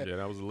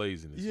 that was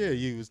laziness. Yeah,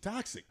 he was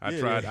toxic.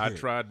 I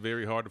tried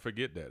very hard to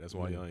forget that. That's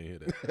why y'all ain't hear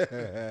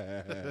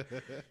that.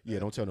 Yeah,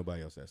 don't tell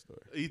nobody else that story.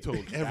 He told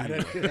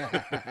everyone.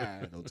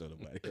 Don't tell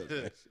nobody else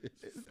that shit.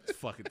 It's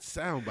fucking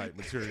soundbite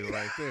material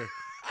right there.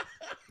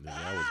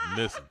 Nigga, I was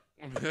missing.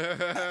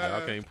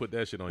 I can't put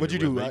that shit on. What'd you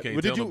do? What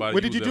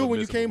did you do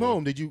when you came before.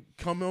 home? Did you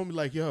come home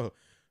like, yo,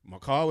 my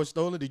car was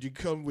stolen? Did you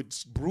come with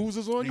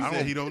bruises on you? He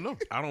said he don't know.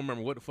 I don't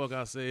remember what the fuck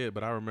I said,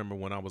 but I remember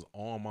when I was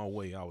on my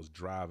way, I was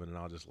driving, and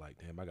I was just like,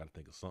 damn, I got to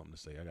think of something to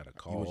say. I got to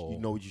call. You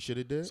know what you should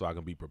have did? So I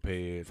can be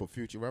prepared. For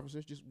future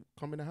references, just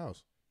come in the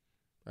house.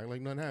 Act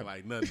like nothing happened.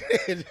 Like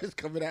nothing. Just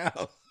come in the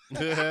house.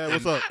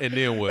 What's up? And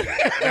then what?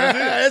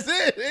 That's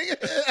it.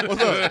 Nigga.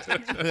 What's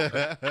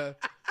up?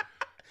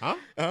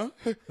 Huh?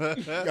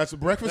 Got some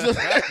breakfast?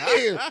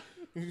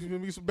 Give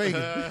me some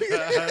bacon.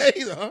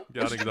 He's like, huh?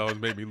 Y'all niggas always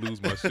make me lose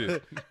my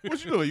shit.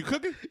 What you doing? You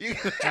cooking?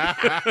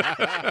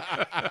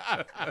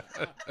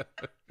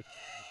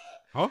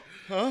 Huh?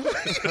 Get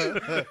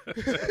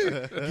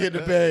in the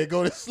bed,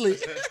 go to sleep.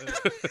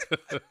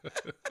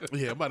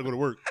 Yeah, I'm about to go to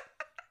work.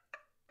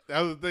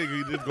 That was the thing.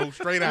 You just go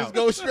straight out. Just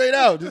go straight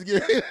out. Just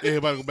get. Yeah, I'm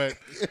about to go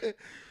back.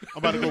 I'm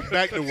about to go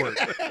back to work.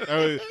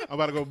 I'm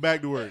about to go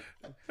back to work.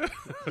 I've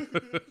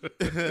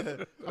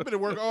been at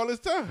work all this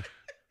time.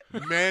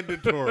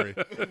 Mandatory.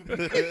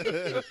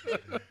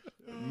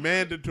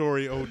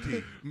 Mandatory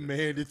OT.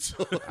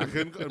 Mandatory. I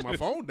couldn't. My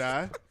phone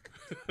died.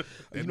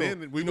 And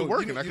then we were know,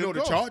 working. I couldn't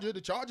the go. charger.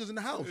 The charger's in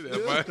the house.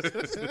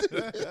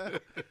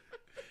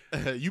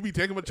 You be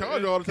taking my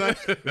charge all the time.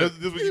 This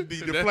is what you be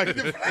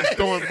deflecting.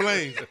 Throwing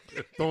blame.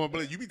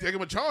 You be taking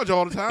my charge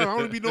all the time. I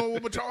don't be knowing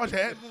what my charge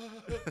had.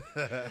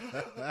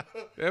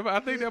 I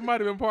think that might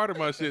have been part of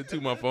my shit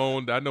too. My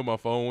phone. I know my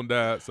phone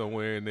died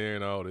somewhere in there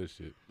and all this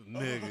shit.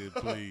 Nigga,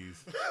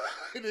 please.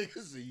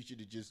 Nigga, so you should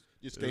have just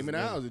came in the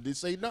house and didn't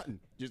say nothing.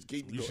 Just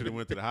keep You going. should have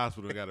went to the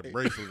hospital and got a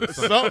bracelet or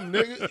something. Something,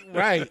 nigga.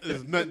 Right.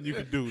 There's nothing you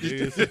can do.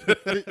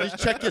 Nigga. Just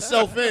check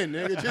yourself in,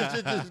 nigga.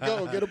 Just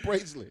go get a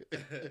bracelet.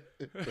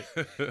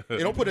 They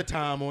don't put a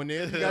time on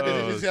there. You got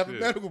to just have a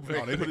medical No,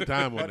 bracelet. they put the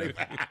time on there.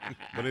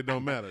 But it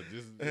don't matter.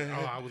 Just,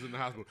 I was in the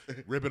hospital.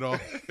 Rip it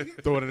off.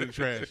 Throw it in the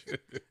trash.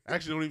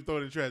 Actually, don't even throw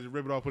it in the trash. Just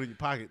rip it off, put it in your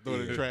pocket, throw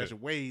it in the trash,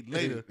 and wait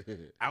later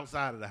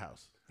outside of the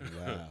house.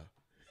 Wow.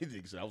 He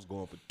thinks I was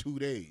going for 2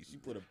 days.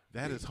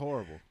 That is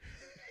horrible.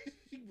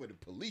 You put a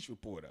police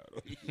report out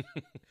on you.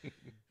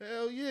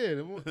 Hell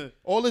yeah.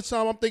 All this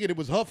time I'm thinking it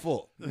was her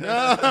fault.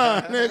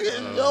 Nah, nigga,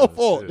 it's your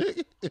fault.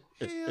 Nigga.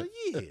 Hell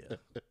yeah.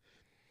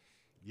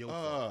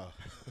 Yo,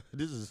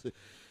 This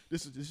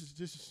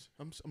is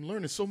I'm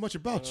learning so much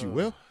about you,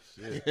 Will.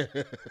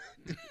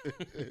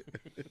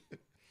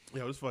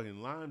 Yo, this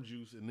fucking lime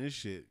juice and this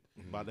shit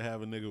about to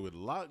have a nigga with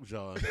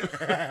lockjaw.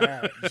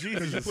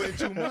 Jesus, you putting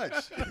too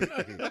much.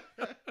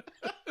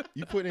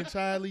 You put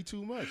entirely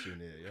too much in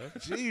there, yo.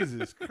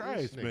 Jesus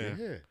Christ, Nigga,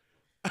 man.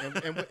 yeah.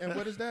 And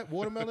what is that?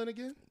 Watermelon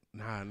again?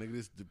 Nah, nigga,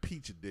 this is the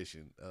peach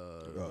edition.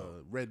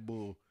 Red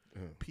Bull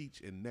peach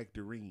and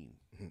nectarine.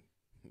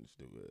 Let's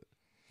do it.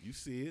 You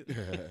see it?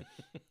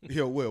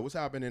 Yo, Will, what's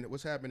happening in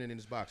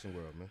this boxing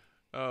world, man?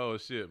 Oh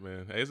shit,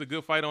 man. Hey, it's a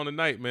good fight on the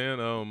night, man.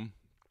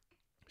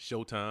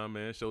 Showtime,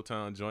 man.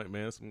 Showtime joint,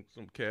 man. Some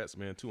cats,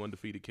 man. 2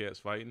 undefeated cats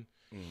fighting.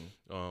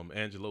 Mm-hmm.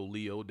 Angelo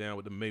Leo down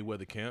with the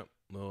Mayweather camp.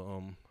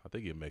 I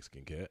think he's a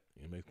Mexican cat.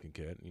 He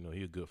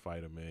a good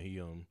fighter,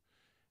 man.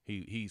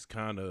 He's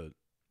kind of,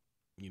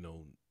 he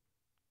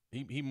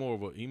more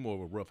of a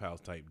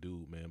roughhouse type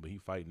dude, man. But he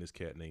fighting this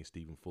cat named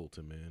Stephen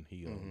Fulton, man.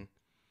 He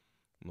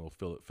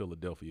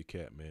Philadelphia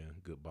cat,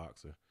 man. Good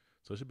boxer.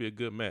 So it should be a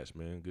good match,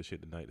 man. Good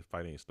shit tonight. The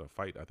fight ain't start.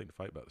 I think the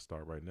fight about to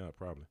start right now,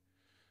 probably.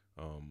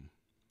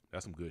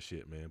 That's some good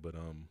shit, man. But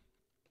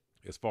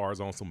as far as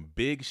on some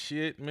big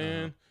shit,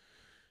 man,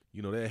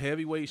 that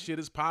heavyweight shit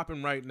is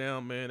popping right now,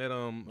 man. That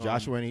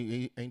Joshua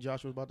ain't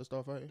Joshua about to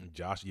start fighting?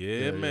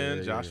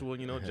 Man. Joshua,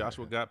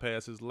 Joshua got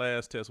past his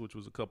last test, which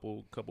was a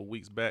couple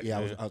weeks back. Yeah,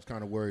 man. I was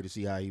kind of worried to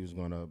see how he was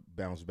gonna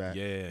bounce back.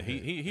 Yeah,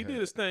 he did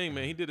his thing,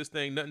 man. He did his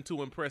thing. Nothing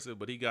too impressive,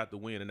 but he got the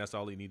win, and that's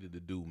all he needed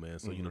to do, man.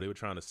 So they were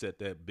trying to set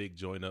that big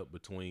joint up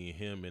between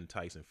him and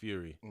Tyson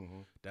Fury.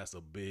 That's a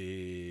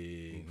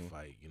big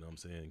fight, you know what I'm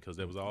saying? Because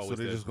there was always So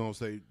they're just gonna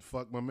say,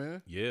 "Fuck my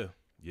man." Yeah.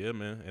 Yeah,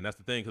 man, and that's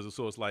the thing, because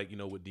it's like,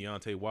 with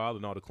Deontay Wilder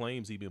and all the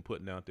claims he been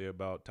putting out there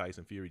about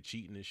Tyson Fury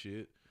cheating and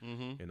shit,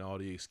 and all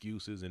the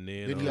excuses, and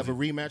then Didn't he have a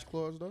rematch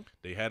clause though?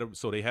 they had a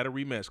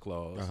rematch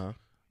clause,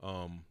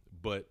 Uh-huh.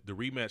 but the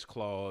rematch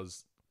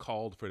clause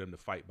called for them to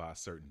fight by a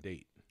certain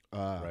date.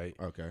 Right.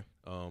 Okay.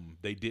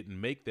 They didn't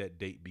make that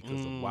date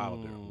because of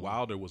Wilder.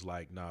 Wilder was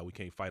like, "Nah, we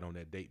can't fight on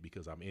that date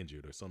because I'm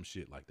injured," or some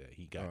shit like that.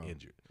 He got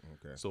injured.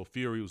 Okay. So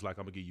Fury was like,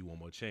 "I'm gonna give you one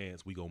more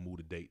chance. We gonna move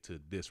the date to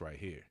this right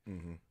here."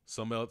 Mm-hmm.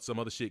 Some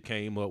other shit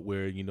came up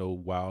where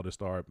Wilder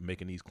started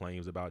making these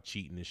claims about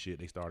cheating and shit.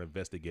 They started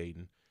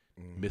investigating.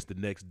 Missed the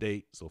next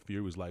date, so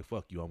Fury was like,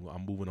 "Fuck you.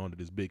 I'm moving on to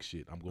this big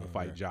shit. I'm gonna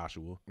fight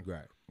Joshua."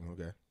 Right.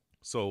 Okay.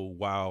 So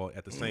while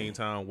at the same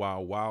time,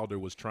 while Wilder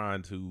was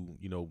trying to,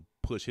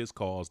 push his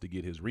cause to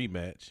get his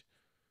rematch,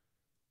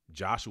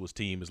 Joshua's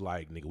team is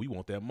like, "Nigga, we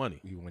want that money."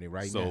 You want it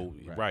right So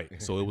now.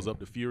 right. So it was up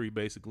to Fury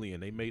basically,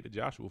 and they made the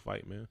Joshua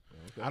fight, man.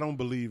 I don't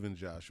believe in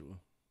Joshua.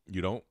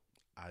 You don't?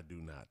 I do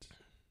not.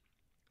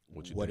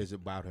 What is it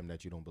about him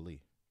that you don't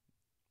believe?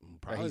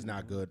 Probably he's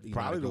not good. He's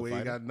probably not a the good way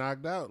fighter? he got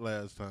knocked out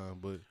last time,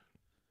 but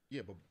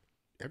Yeah, but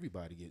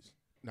everybody gets,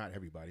 not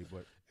everybody,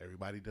 but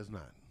everybody does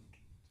not.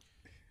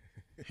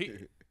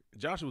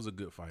 Joshua's a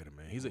good fighter,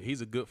 man.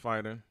 He's a good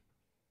fighter.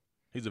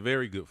 He's a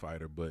very good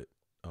fighter, but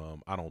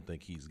I don't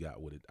think he's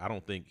got what it. I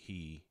don't think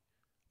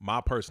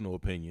my personal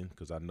opinion,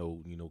 because I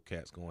know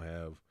cats gonna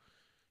have,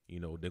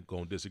 they're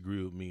gonna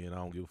disagree with me, and I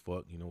don't give a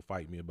fuck.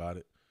 Fight me about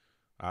it.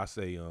 I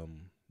say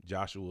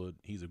Joshua,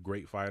 he's a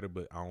great fighter,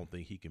 but I don't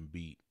think he can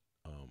beat.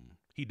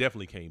 He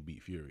definitely can't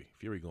beat Fury.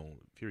 Fury gonna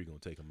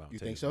take him out. You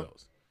take think his so?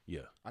 belts.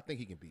 Yeah. I think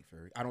he can beat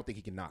Fury. I don't think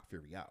he can knock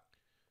Fury out.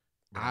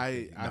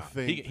 I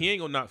think he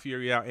ain't gonna knock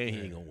Fury out, and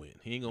he ain't gonna win.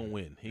 He ain't gonna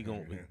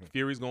win.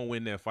 Fury's gonna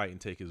win that fight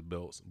and take his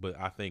belts. But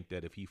I think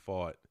that if he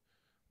fought,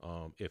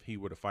 if he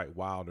were to fight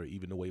Wilder,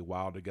 even the way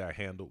Wilder got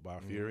handled by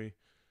Fury,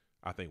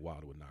 I think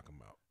Wilder would knock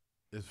him out.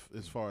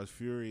 as far as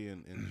Fury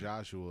and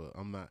Joshua,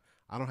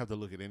 I don't have to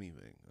look at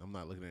anything. I'm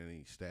not looking at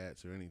any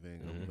stats or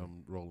anything.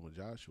 I'm rolling with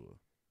Joshua.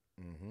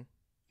 Mm-hmm.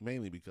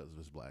 Mainly because of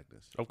his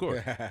blackness. Of course.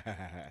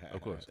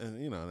 Of course.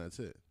 And that's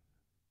it.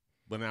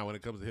 But now when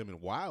it comes to him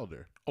and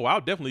Wilder,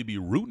 I'll definitely be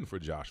rooting for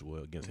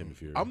Joshua against him and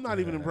Fury. I'm not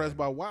even impressed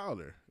by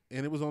Wilder.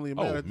 And it was only a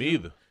matter of me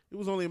either. It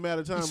was only a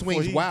matter of time. He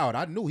swings wild.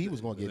 I knew he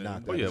was going to get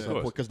knocked out. yeah, of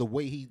course. Because the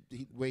way he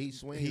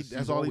swings,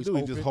 that's all he do.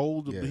 He just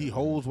holds. Yeah. He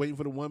holds, waiting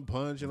for the one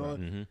punch and all.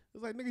 Mhm.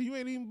 It's like, nigga, you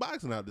ain't even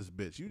boxing out this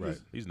bitch. You Right.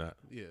 just He's not.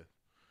 yeah.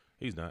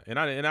 He's not. And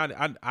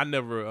I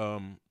never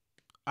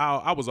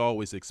I was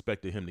always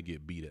expecting him to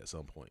get beat at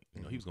some point.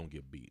 He was gonna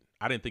get beat.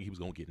 I didn't think he was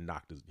gonna get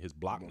knocked his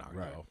block knocked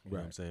Right, off. You know what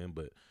I'm right. saying?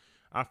 But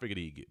I figured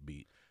he'd get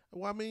beat.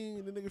 Well, I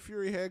mean, the nigga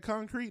Fury had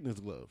concrete in his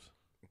gloves.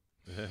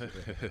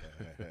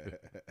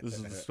 This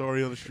is the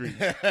story on the street.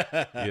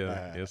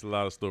 Yeah, there's a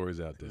lot of stories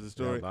out there. There's a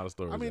story. Yeah, a lot of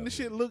stories. I mean, out the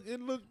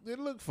there. shit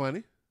looked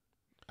funny.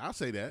 I'll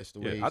say that. That's the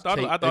Yeah, way I thought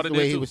it that's the did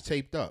way he too. was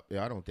taped up.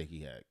 Yeah, I don't think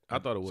he had. I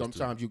thought it was too.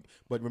 Sometimes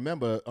but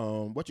remember,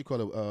 what you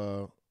call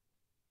it?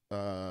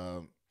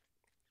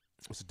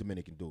 What's the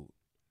Dominican dude?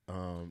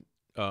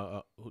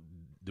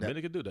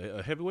 Dominican dude,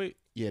 a heavyweight.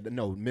 Yeah,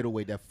 no,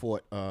 middleweight that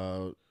fought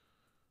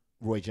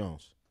Roy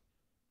Jones.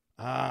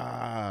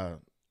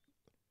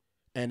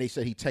 And they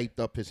said he taped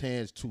up his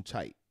hands too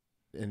tight,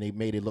 and they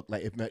made it look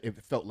like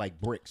it felt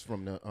like bricks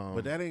from the.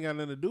 But that ain't got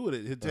nothing to do with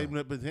it. His taping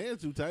up his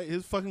hands too tight.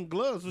 His fucking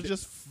gloves was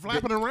just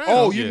flapping around.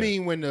 Oh, you Yeah.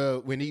 mean when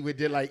he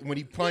did when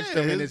he punched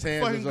Yeah, him and his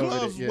hands fucking was over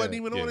gloves there? wasn't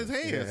even on his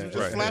hands. It was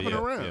just flapping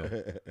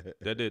around.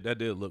 That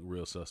did look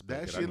real suspect.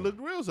 That And shit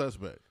looked real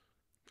suspect.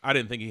 I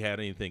didn't think he had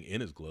anything in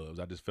his gloves.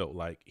 I just felt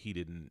like he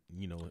didn't,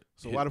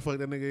 So why the fuck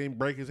that nigga ain't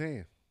break his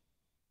hand?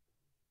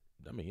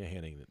 I mean, your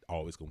hand ain't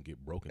always gonna get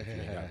broken if you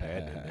ain't got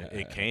padding in there.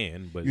 It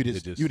can, but You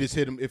it just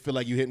hit him. It feel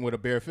like you hit him with a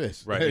bare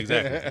fist. right,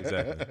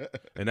 exactly.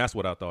 And that's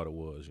what I thought it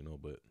was,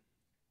 but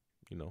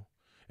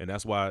and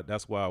that's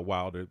why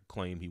Wilder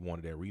claimed he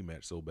wanted that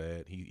rematch so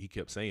bad. He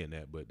kept saying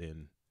that, but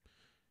then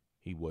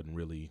he wasn't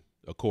really,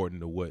 according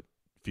to what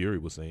Fury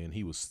was saying,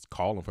 he was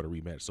calling for the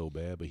rematch so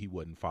bad, but he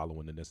wasn't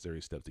following the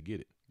necessary steps to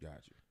get it.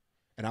 Gotcha.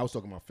 And I was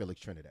talking about Felix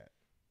Trinidad.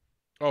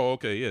 Oh,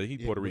 okay, yeah, he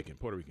Yeah, Puerto but- Rican.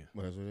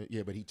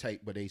 Yeah, but he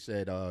taped. But they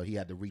said he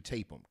had to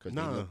retape him because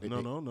No.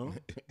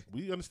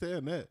 We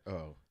understand that.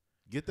 Oh,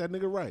 Get that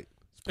nigga right.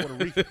 It's Puerto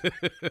Rican.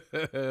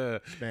 You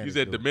Spanish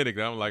said dude.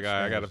 Dominican. I'm like,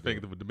 I got to Spanish think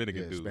dude. of a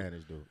Dominican yeah, dude.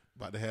 Spanish dude.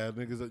 About to have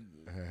niggas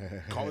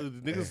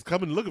niggas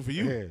coming looking for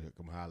you. Yeah,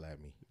 come holler at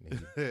me.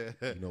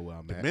 Nigga. You know where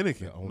I'm at.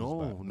 Dominican. Yeah, on the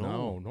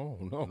No,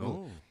 spot. no.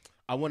 no.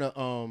 I want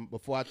to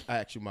before I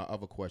ask you my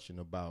other question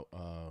about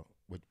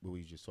what we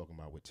were just talking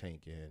about with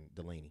Tank and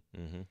Delaney.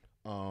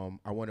 Mm-hmm.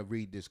 I want to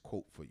read this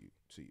quote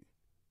to you,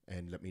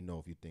 and let me know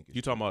if you think it's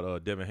You talking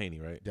about Devin Haney,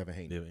 right? Devin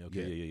Haney.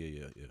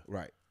 Okay, yeah.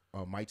 Right.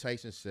 Mike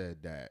Tyson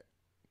said that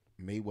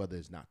Mayweather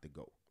is not the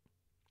GOAT.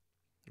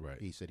 Right.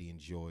 He said he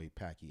enjoyed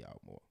Pacquiao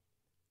more.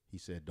 He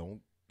said,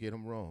 don't get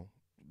him wrong.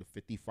 The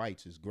 50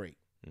 fights is great.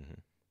 Mm-hmm.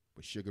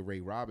 But Sugar Ray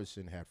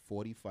Robinson had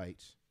 40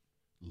 fights,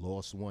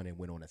 lost one, and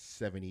went on a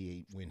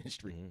 78 winning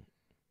streak. Mm-hmm.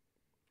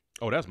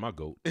 Oh, that's my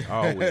GOAT.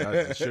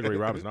 Sugar Ray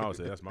Robinson, I always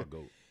say that's my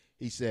GOAT.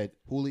 He said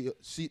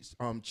Chavez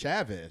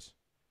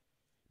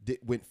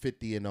went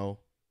 50-0,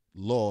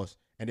 lost,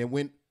 and then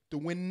went to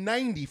win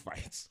 90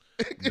 fights.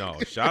 No,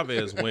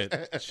 Chavez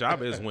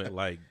went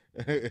like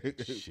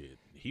shit.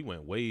 He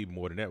went way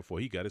more than that before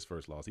he got his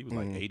first loss. He was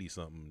like 80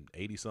 something,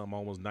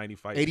 almost 90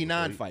 fights.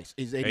 89 fights.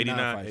 Is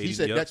 89 fights. He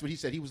said that's what he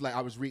said. He was like,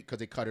 I was reading because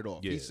they cut it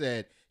off. Yeah. He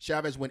said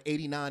Chavez went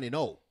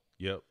 89-0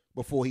 Yep.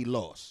 before he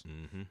lost,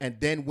 and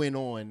then went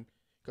on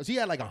because he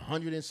had like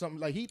 100 and something.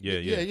 Like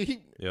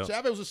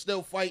Chavez was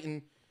still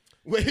fighting.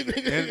 Oh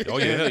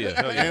yeah, hell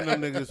yeah. And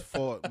them niggas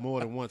fought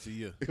more than once a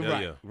year.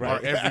 Yeah. Or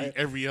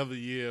every other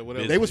year,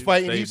 whatever. They was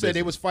fighting. Stay He said busy.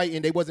 they was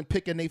fighting. They wasn't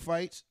picking their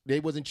fights. They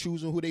wasn't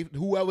choosing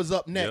whoever was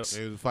up next.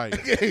 They was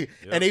fighting.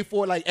 And they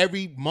fought like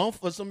every month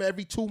or something,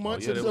 every 2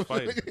 months. yeah, or they was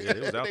something. fighting. Yeah, they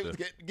was out They there.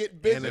 getting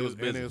busy. And they was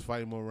busy.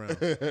 fighting more rounds.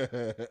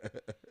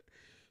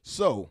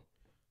 So,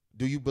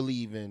 do you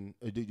believe in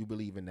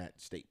that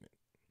statement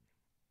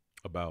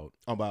About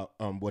about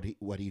what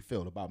he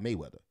felt about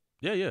Mayweather?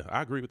 yeah,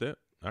 I agree with that.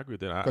 I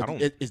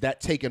don't Is that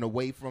taken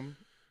away from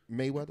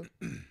Mayweather?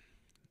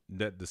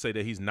 that to say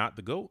that he's not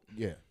the GOAT.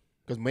 Yeah,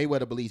 because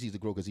Mayweather believes he's the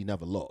GOAT because he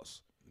never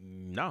lost.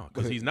 No,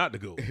 because he's not the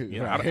GOAT. You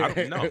know, I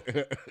don't know.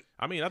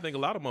 I mean, I think a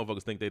lot of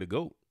motherfuckers think they the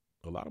GOAT.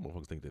 A lot of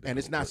motherfuckers think they the And GOAT.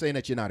 it's not saying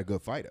that you're not a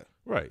good fighter.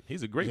 Right.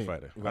 He's a great Yeah,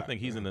 fighter. I right, think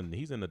he's in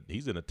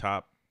the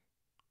top.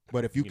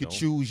 But if you could know.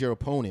 choose your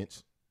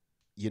opponents,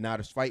 you're not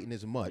as fighting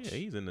as much. Yeah,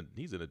 he's in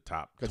the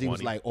top. Because he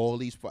was like,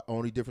 only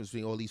difference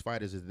between all these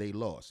fighters is they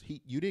lost.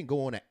 You didn't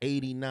go on an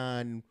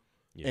 89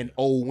 and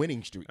 0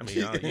 winning streak. I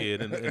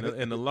mean,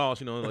 and the loss,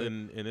 you know,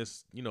 and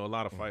it's, you know, a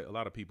lot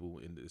of people,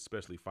 and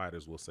especially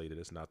fighters, will say that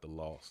it's not the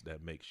loss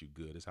that makes you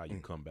good. It's how you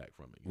come back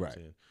from it. You know what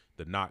I'm saying?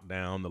 The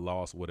knockdown, the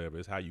loss, whatever.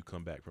 It's how you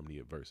come back from the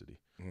adversity.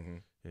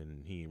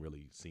 And he ain't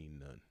really seen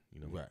none. You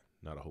know,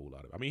 not a whole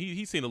lot of. I mean,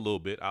 he's seen a little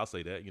bit. I'll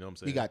say that. You know what I'm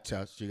saying? He got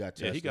tested.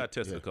 Yeah, he got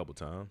tested a couple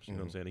times. You know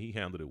what I'm saying? He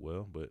handled it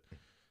well, but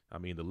I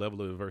mean, the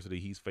level of adversity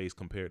he's faced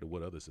compared to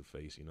what others have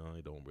faced, you know,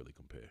 it don't really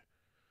compare.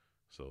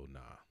 So nah.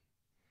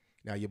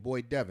 Now your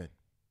boy Devin.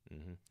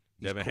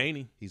 Devin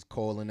Haney. He's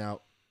calling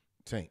out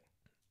Tank.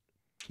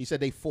 He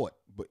said they fought,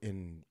 but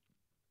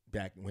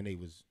back when they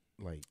was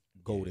like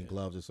golden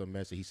gloves or some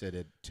mess. He said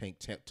that Tank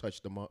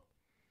touched them up.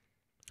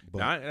 But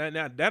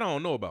Now that I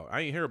don't know about.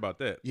 I ain't hear about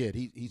that. yeah,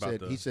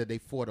 he said they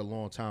fought a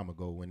long time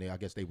ago when I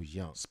guess they was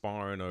young.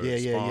 Sparring or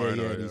Yeah.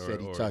 Or, He said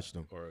he touched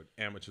them. Or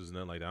amateurs and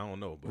nothing like that. I don't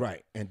know. But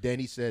Right. And then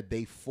he said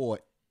they fought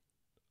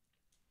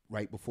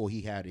right before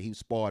he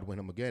sparred with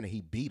him again and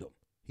he beat him.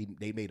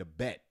 They made a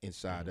bet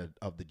inside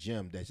of the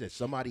gym that said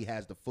somebody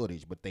has the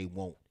footage, but they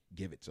won't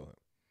give it to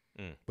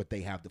him. But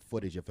they have the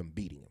footage of him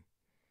beating him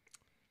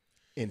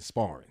in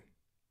sparring.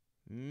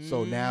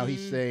 So now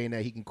he's saying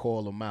that he can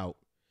call him out.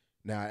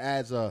 Now,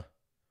 as a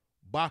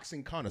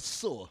boxing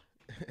connoisseur,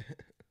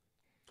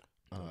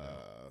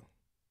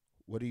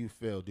 what do you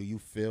feel? Do you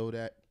feel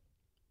that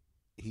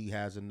he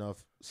has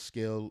enough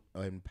skill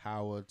and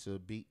power to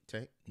beat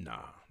Tank? Nah,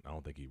 I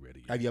don't think he's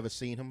ready yet. Have you ever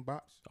seen him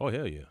box? Oh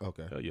hell yeah.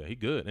 Okay. Hell yeah, he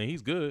good and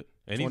he's good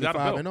and he's got a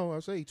 25 belt. and 0. I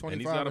say 25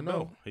 and he's got a and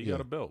belt. 0. He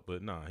got a belt,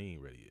 but nah, he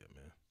ain't ready yet,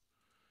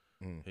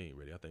 man. He ain't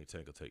ready. I think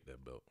Tank will take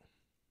that belt.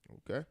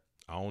 Okay.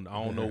 I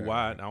don't know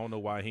why. I don't know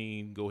why he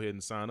ain't go ahead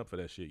and sign up for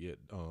that shit yet.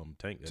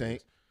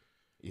 Tank.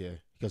 Yeah,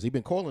 because he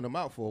been calling him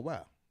out for a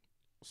while.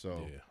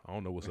 So yeah, I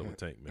don't know what's up with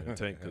Tank, man.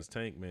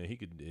 Tank, man, he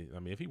could. I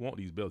mean, if he want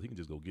these belts, he can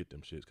just go get them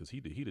shits. Because he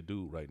the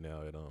dude right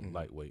now at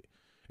lightweight.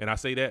 And I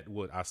say that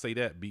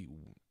be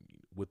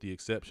with the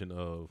exception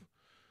of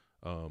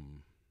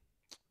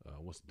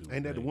what's the dude?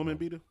 Ain't that the woman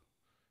beater?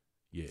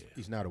 Yeah,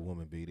 he's not a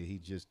woman beater. He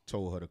just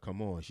told her to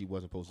come on. She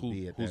wasn't supposed to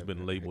be at that. Who's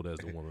been labeled as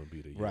the woman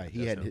beater? Yeah, right.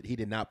 He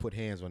did not put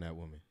hands on that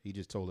woman. He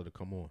just told her to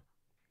come on.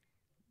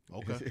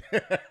 Okay.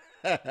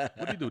 What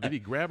did he do? Did he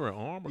grab her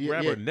arm or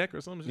grab her neck or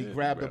something? He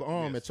grabbed her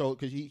arm and told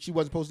because she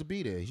wasn't supposed to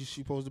be there. She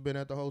supposed to have been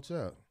at the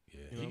hotel.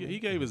 Yeah, he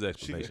gave his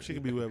explanation. She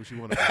can be wherever she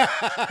wanted.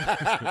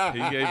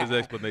 He gave his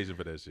explanation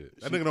for that shit.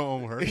 That nigga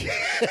don't own her.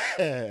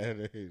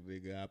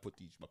 Nigga, I put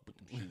them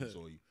shoes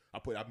on you. I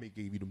may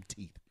give you them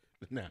teeth.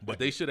 Nah. But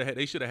they should have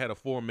had a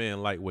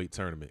 4-man lightweight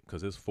tournament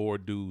because there's 4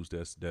 dudes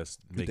that's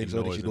making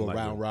so noise. they should do a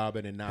round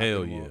robin and knock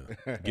hell them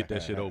yeah, on. get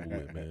that shit over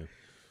with, man.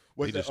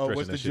 What's They just the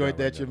stretching that shit joint out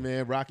that right your now.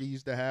 man Rocky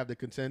used to have, the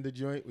contender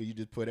joint, where you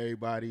just put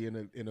everybody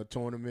in a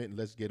tournament and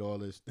let's get all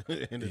this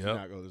and just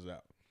knock all this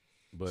out.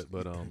 But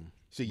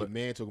See, your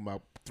man talking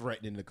about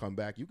threatening to come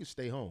back. You can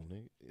stay home,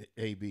 nigga.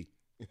 AB.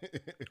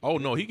 oh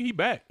no, he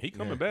back. He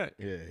coming back.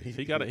 Yeah,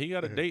 he got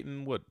a date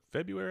in what,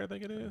 February? I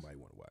think it You is. might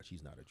want to watch.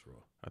 He's not a draw.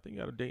 I think he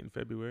got a date in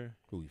February.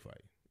 Who he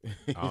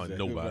fighting?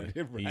 Nobody.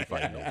 He ain't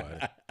fighting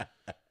nobody.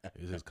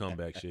 It's his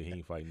comeback shit. He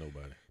ain't fighting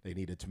nobody. They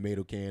need a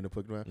tomato can to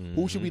put around. Mm-hmm.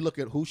 Who should we look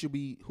at? Who should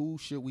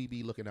we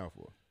be looking out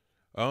for?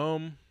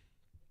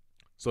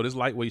 So this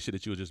lightweight shit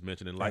that you were just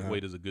mentioning,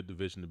 lightweight is a good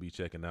division to be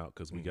checking out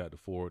because we got the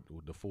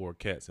four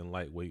cats in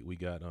lightweight. We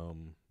got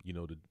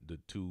the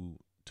two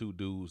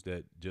dudes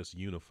that just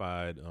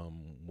unified.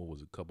 What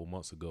was it, a couple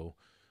months ago?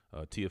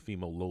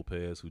 Teofimo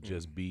Lopez, who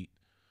just beat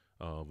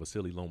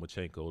Vasily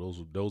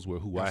Lomachenko. Those were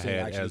who I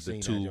had as the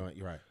two.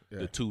 Right.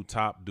 the two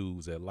top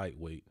dudes at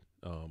lightweight.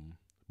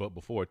 But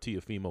before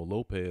Teofimo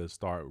Lopez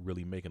started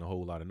really making a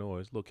whole lot of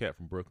noise, little cat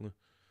from Brooklyn,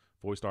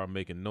 before he started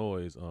making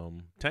noise,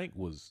 Tank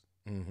was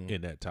in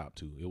that top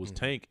two. It was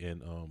Tank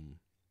and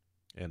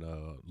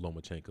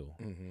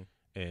Lomachenko.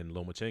 And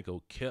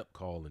Lomachenko kept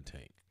calling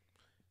Tank.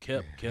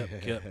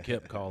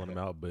 Kept calling him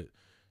out, but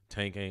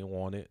Tank ain't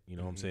want it. You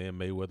know what I'm saying?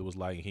 Mayweather was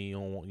like, he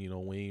don't want,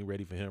 we ain't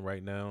ready for him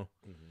right now.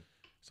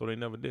 So they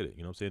never did it.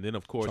 You know what I'm saying? Then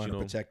of course, trying to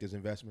protect his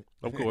investment.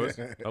 Of course.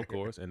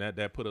 And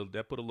that put a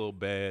little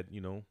bad,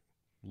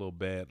 little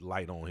bad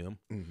light on him.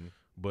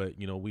 But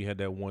we had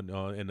that one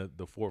and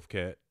the fourth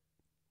cat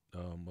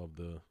of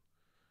the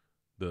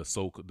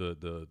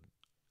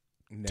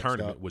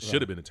tournament, which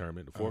should have been a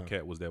tournament. The fourth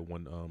cat was that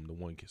one, the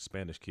one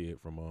Spanish kid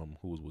from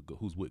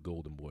who's with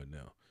Golden Boy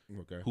now.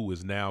 Okay. Who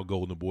is now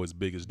Golden Boy's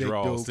biggest Big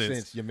draw dude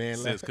since your man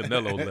since left.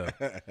 Canelo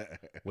left,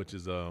 which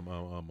is damn,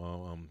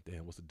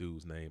 what's the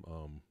dude's name?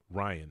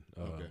 Ryan.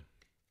 What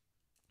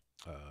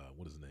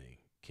is his name?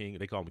 King.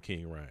 They call him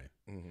King Ryan.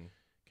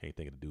 Can't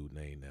think of the dude's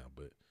name now,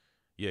 but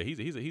yeah, he's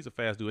a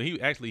fast dude.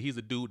 He's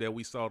a dude that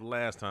we saw the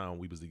last time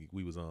we was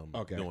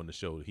doing the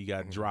show. He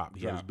got dropped.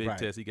 He had his big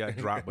test. He got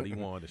dropped, but he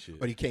won the shit.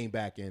 But he came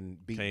back and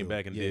beat.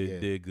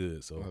 Did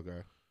good. So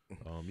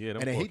and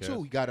then he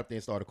got up there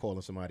and started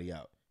calling somebody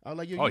out. I was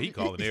like, he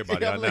calling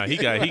everybody out now. He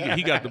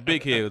got the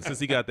big head since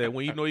he got that.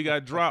 When he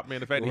got dropped,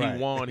 man. The fact that he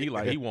won, he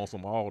wants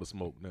all the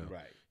smoke now.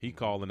 Right. He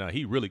calling out.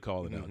 He really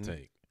calling out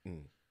Tank.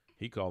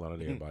 He calling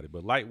out everybody.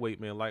 But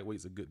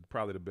lightweight's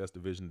probably the best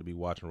division to be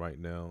watching right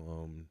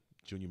now.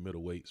 Junior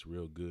middleweight's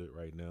real good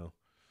right now.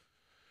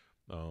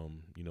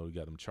 You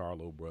got them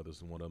Charlo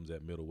brothers, and one of them's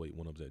at middleweight,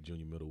 one of them's at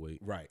junior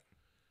middleweight. Right.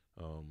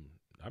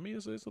 I mean,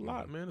 it's a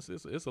lot, man.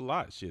 It's a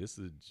lot. Shit, it's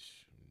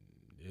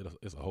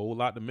a whole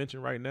lot to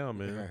mention right now,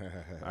 man.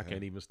 I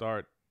can't even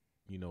start,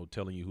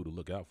 telling you who to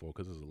look out for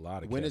because there's a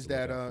lot of. When is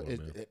that?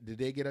 Did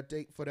they get a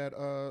date for that?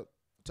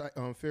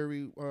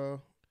 Fury.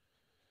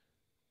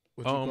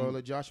 What you call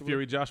it, Joshua?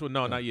 Fury Joshua?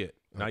 No, not yet.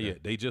 Not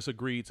yet. They just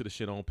agreed to the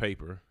shit on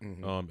paper.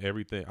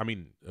 Everything. I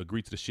mean,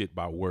 agreed to the shit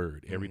by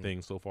word.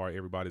 Everything so far,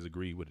 everybody's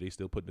agreed with it. They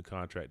still putting the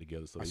contract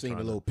together. So I seen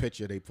the little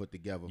picture they put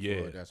together.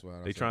 Yeah, for it. That's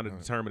why they trying to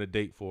determine a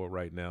date for it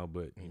right now.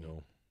 But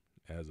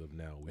as of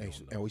now, we don't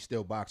know. And we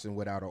still boxing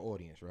without an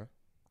audience, right?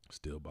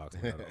 Still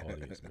boxing without an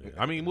audience, man.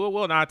 I mean,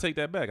 well, no, I take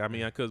that back. I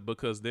mean,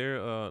 because they're,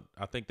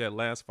 I think that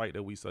last fight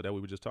that we saw that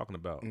we were just talking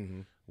about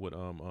with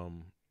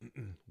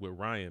with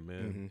Ryan,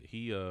 man,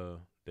 he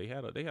they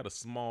had a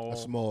small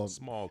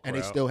crowd, and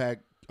they still had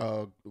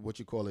what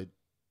you call it,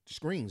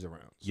 screens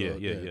around. So,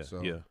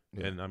 yeah.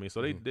 And I mean,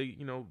 so they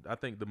I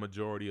think the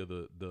majority of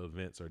the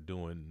events are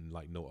doing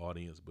like no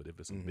audience, but if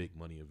it's a big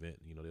money event,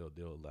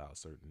 they'll allow a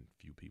certain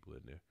few people in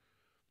there.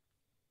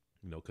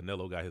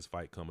 Canelo got his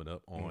fight coming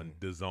up on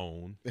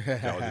DAZN.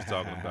 That I was just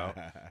talking about.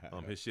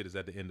 His shit is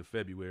at the end of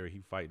February.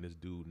 He fighting this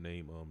dude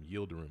named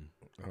Yildirim,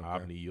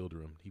 Avni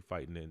Yildirim. He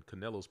fighting, and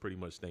Canelo's pretty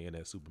much staying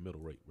at super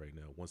middle right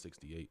now,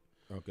 168.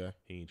 Okay.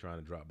 He ain't trying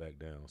to drop back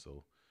down,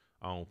 so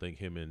I don't think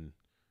him and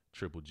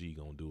Triple G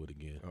gonna do it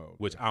again.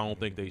 Which I don't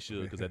think they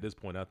should, because at this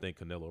point I think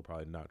Canelo will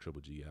probably knock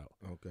Triple G out.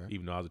 Okay.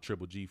 Even though I was a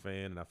Triple G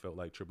fan and I felt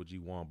like Triple G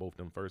won both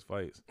them first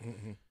fights,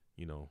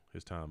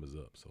 his time is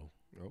up. So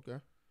okay.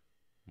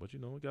 But we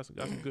got some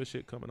good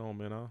shit coming on,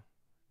 man. You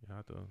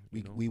have to.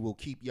 We will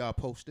keep y'all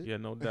posted. Yeah,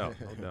 no doubt.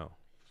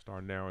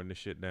 Start narrowing this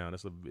shit down.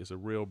 It's a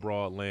real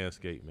broad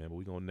landscape, man. But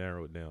we gonna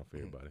narrow it down for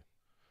everybody.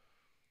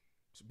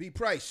 So B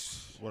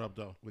Price, What up,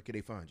 though? where can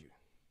they find you?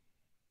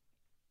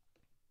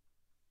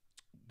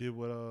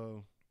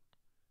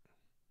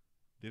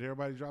 Did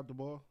everybody drop the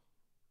ball?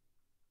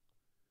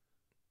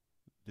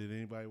 Did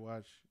anybody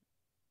watch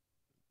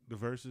the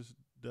Versus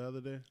the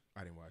other day?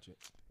 I didn't watch it.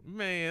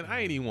 Man,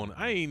 I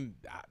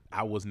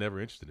was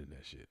never interested in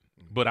that shit.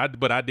 But I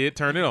did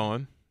turn it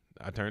on.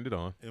 I turned it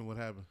on. And what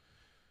happened?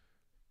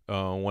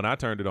 When I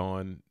turned it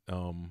on,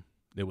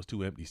 there was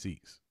 2 empty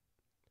seats.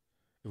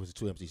 It was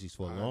 2 empty seats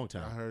for a long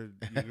time. I heard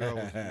your girl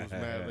was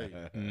mad late.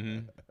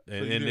 And So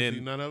you didn't see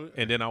none of it?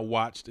 And then I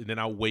watched, and then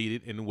I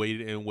waited and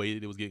waited and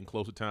waited. It was getting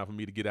closer time for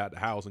me to get out the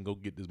house and go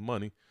get this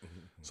money.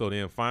 So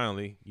then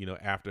finally,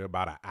 after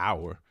about an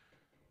hour,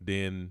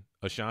 then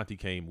Ashanti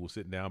came, was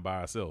sitting down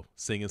by herself,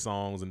 singing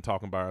songs and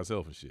talking by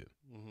herself and shit.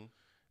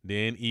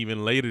 Then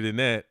even later than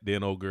that,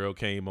 then old girl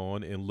came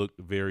on and looked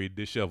very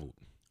disheveled.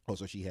 Oh,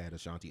 so she had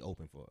Ashanti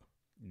open for her.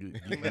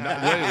 Well, God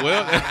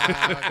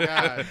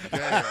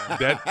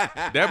damn.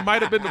 that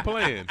might have been the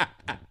plan.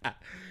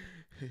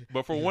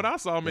 But from what I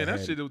saw, man,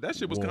 that shit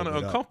was kind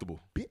of uncomfortable.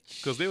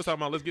 Because they was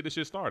talking about, let's get this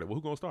shit started. Well,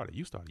 who gonna start it?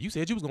 You started. You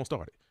said you was gonna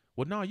start it.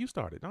 Well, no, you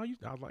started. No, I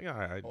was like, all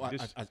right.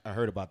 I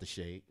heard about the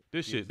shade.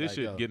 This shit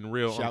getting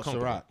real shout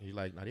uncomfortable. Ciroc. He's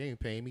like, no, they ain't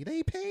paying me.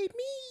 They paid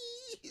me.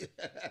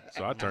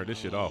 So I turned this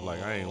shit off.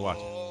 Like, I ain't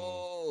watching.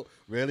 Oh,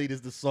 really?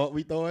 This the salt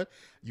we throwing?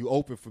 You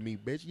open for me,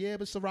 bitch. Yeah,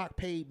 but Ciroc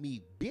paid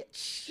me,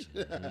 bitch.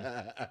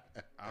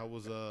 I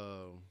was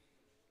yo,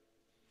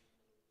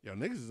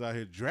 niggas is out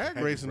here drag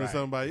racing or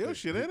something about your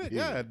shit, ain't it?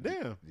 God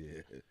damn.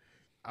 Yeah.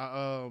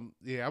 I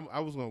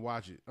was gonna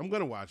watch it. I'm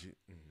gonna watch it.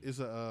 It's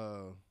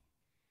a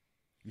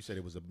You said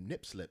it was a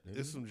nip slip. Didn't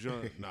It's you? some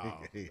joint. Nah,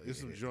 it's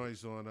some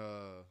joints on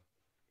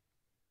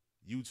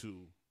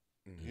YouTube.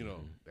 You know,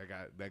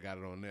 that got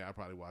it on there. I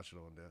probably watch it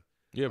on there.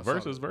 Yeah, I saw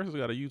Versus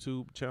got a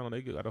YouTube channel.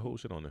 They got a whole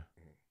shit on there.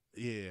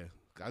 Yeah,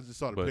 I just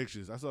saw the But-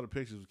 pictures. I saw the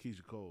pictures with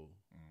Keisha Cole.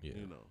 Yeah.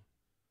 You know,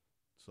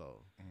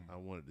 so I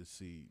wanted to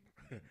see.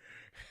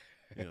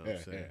 You know what I'm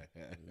saying?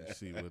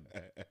 See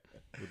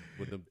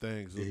what them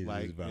things look It's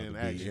like about in to be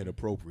action.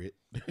 inappropriate.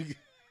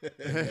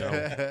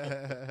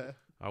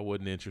 I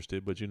wasn't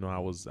interested, but you know, I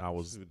was. See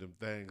what them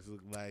things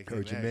look like.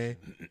 Heard in you, man.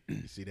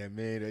 You see that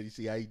man? You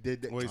see how he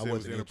did that? What he I said was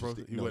wasn't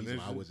inappropriate? interested. You No, wasn't I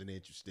interested? wasn't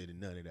interested in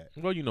none of that.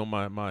 Well, you know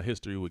my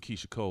history with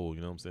Keisha Cole.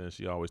 You know what I'm saying?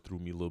 She always threw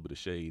me a little bit of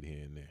shade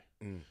here and there.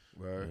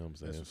 Right. You know what I'm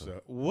saying? That's what's So-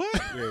 up.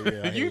 What?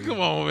 Yeah, I You hear come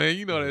on, man.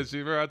 You know that shit.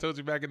 Remember I told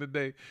you back in the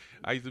day.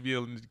 I used to be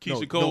on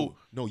Keisha Cole.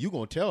 No, you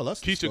gonna tell us?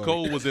 the Keisha story.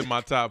 Cole was in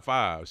my top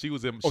 5. She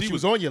was in. Oh, she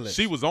was on your list.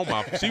 She was on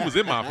my. She was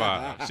in my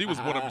 5. She was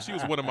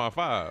one of my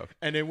 5.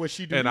 And then what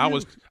she do? And to I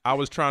you?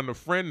 was trying to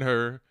friend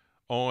her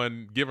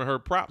on giving her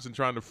props and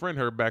trying to friend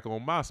her back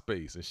on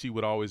MySpace, and she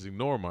would always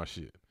ignore my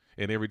shit.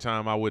 And every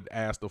time I would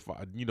ask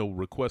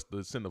request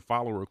to send a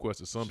follow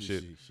request or some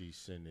shit, She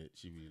send it.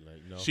 She be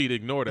like, no. she'd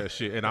ignore that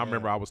shit. And I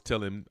remember I was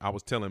telling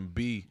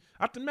B.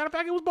 Matter of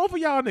fact, it was both of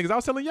y'all niggas. I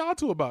was telling y'all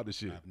too about the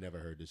shit. I've never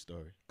heard this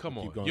story. Come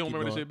on, Keep going, you don't keep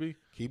remember going. this shit,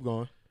 B? Keep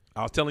going.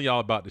 I was telling y'all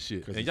about the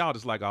shit, 'Cause and y'all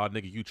just like, oh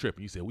nigga, you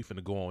tripping. You said we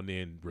finna go on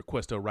there and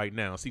request her right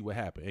now and see what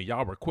happened. And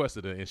y'all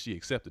requested her, and she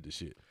accepted the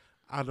shit.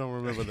 I don't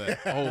remember that.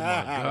 Oh my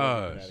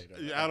gosh.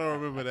 I don't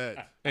remember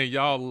that. And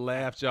y'all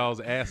laughed y'all's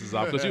asses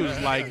off because she was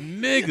like,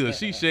 nigga,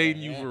 she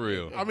shading you for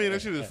real. I mean,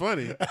 that shit is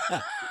funny,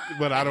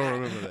 but I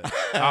don't remember that.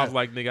 I was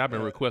like, nigga, I've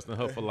been requesting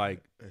her for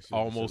like That shit was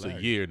almost a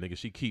hilarious. year, nigga.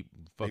 She keep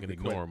fucking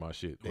request- ignoring my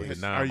shit or They-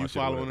 denying Are my you shit or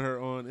following whatever.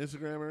 her on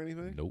Instagram or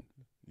anything? Nope.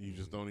 You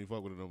just don't even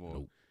fuck with her no more.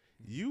 Nope.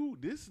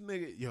 This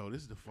nigga,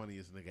 this is the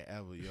funniest nigga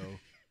ever, yo.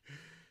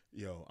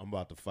 Yo, I'm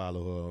about to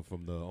follow her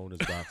from the owner's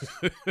box.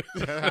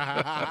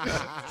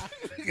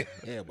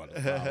 Yeah, about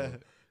to follow her.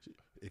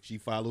 If she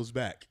follows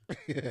back.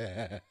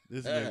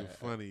 This nigga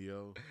funny,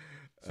 yo.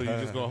 So you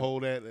just gonna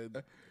hold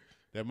that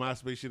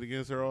MySpace shit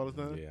against her all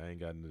the time? Yeah, I ain't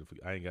got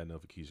nothing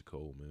for Keisha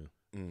Cole,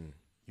 man.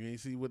 You ain't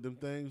see what them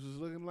things was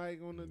looking like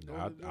on the.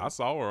 I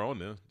saw her on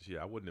there. Shit,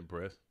 I wasn't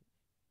impressed.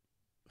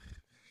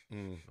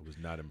 I was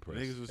not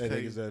impressed. Niggas was That nigga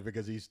taking. said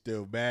because he's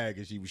still mad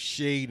because she was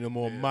shading him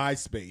on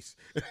MySpace.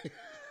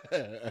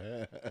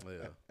 Yeah.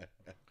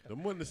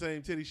 Them wasn't the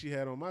same titty she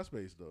had on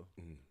MySpace though.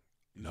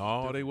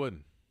 No, they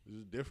wasn't. This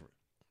is different.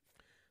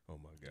 Oh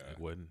my It god.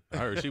 wasn't. I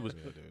heard she was.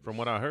 From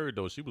what I heard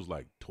though, she was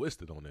like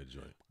twisted on that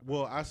joint.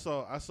 Well, I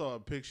saw a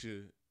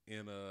picture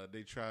and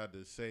they tried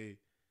to say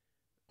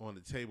on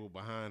the table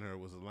behind her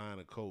was a line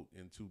of coke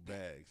in 2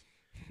 bags.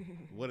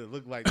 What it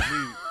looked like to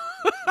me.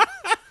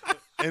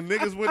 And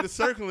niggas went to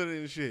circling it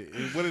and shit.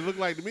 And what it looked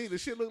like to me, the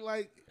shit looked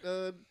like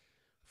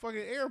fucking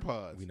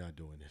AirPods. We not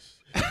doing this.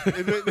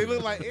 They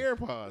look like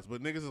AirPods,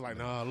 but niggas is like,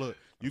 nah, look,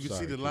 you I'm can see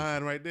sorry, the Keisha.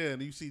 line right there,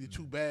 and you see the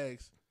 2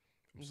 bags.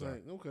 I was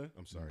sorry. like, okay.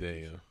 I'm sorry.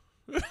 Damn.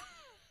 I'm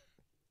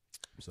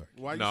sorry.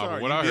 Why you Nah, but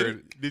sorry? what You I did heard-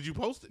 it? Did you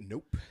post it?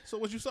 Nope. So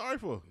what you sorry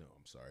for? No,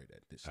 I'm sorry that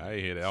this. I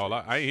ain't hear that.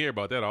 I ain't hear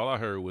about that. All I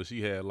heard was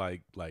she had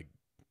like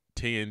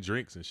 10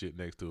 drinks and shit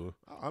next to her.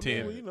 I mean,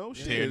 10 well, you know,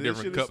 shit, 10 this different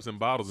shit is cups and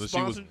bottles, and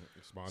she was.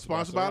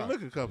 sponsored by a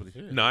liquor company.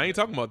 No, I ain't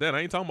talking about that. I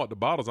ain't talking about the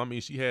bottles. I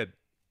mean, she had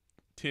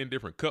 10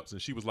 different cups,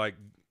 and she was like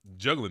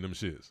juggling them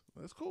shits.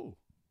 That's cool.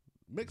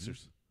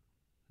 Mixers.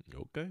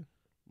 Okay.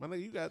 My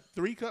nigga, you got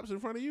 3 cups in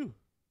front of you.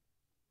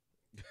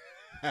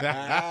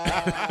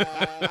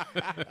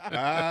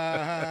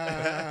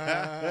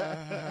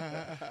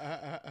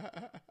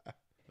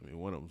 I mean,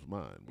 one of them's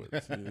mine, but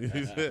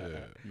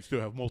you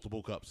still have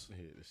multiple cups.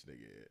 Yeah, this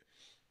nigga. Yeah.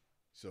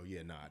 So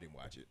yeah, nah, I didn't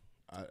watch it.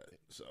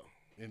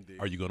 Indeed.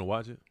 Are you gonna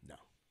watch it? No,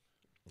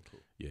 I'm cool.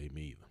 Yeah,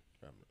 me either.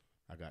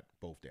 I got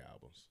both their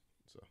albums,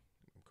 so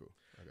I'm cool.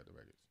 I got the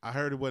records. I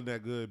heard it wasn't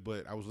that good,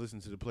 but I was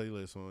listening to the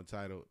playlist on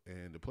Tidal,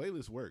 and the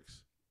playlist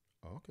works.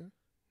 Oh, okay.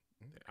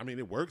 I mean,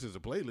 it works as a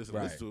playlist. And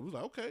Right. listen to it. It was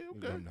like, okay.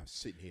 I'm not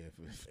sitting here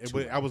for. And, 2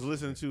 but I was hours.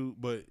 listening to,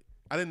 but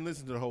I didn't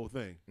listen to the whole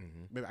thing.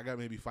 Mhm. Maybe I got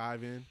maybe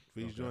 5 in for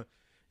each Okay. joint,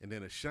 and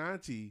then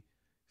Ashanti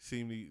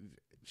seemed to.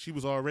 She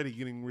was already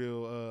getting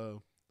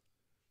real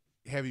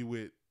heavy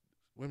with.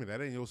 Wait a minute,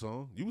 that ain't your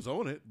song. You was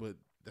on it, but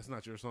that's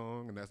not your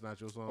song, and that's not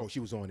your song. Oh, she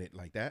was on it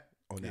like that.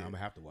 Oh, now Yeah. I'm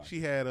gonna have to watch.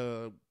 She had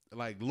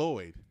like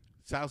Lloyd,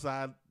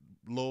 Southside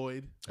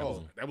Lloyd.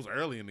 That was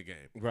early in the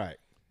game, it. Right.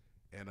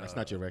 and That's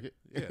not your record.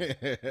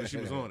 Yeah, but she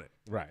was on it,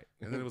 Right.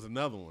 and then there was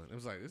another one. It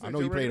was like this I ain't know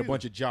your you played a record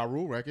bunch of Ja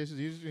Rule records.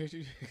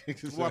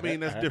 Well, I mean,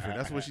 that's different.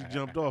 That's what she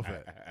jumped off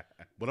at.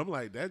 But I'm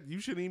like, that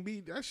shouldn't even be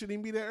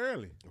that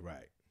early.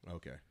 Right.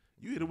 Okay.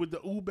 You hit it with the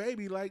ooh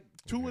baby like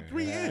 2 or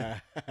 3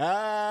 in.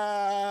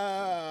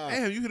 Ah.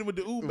 Damn, you hit him with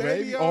the ooh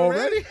Baby, baby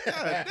already? already?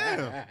 God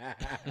damn.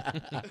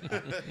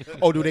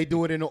 Oh, do they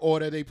do it in the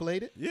order they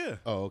played it? Yeah.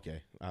 Oh,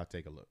 okay. I'll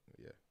take a look.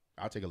 Yeah,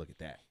 I'll take a look at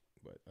that.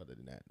 But other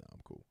than that, no,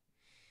 I'm cool.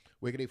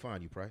 Where can they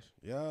find you, Price?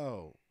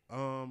 Yo,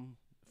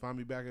 find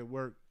me back at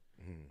work.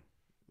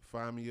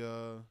 Find me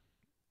on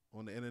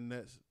the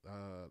internet.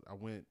 I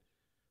went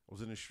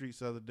was in the streets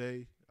the other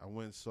day. I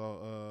went and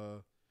saw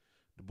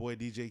the boy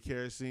DJ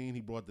Kerosene.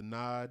 He brought the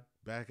Nod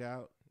back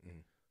out.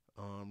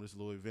 This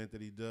little event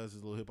that he does,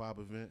 this little hip hop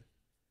event.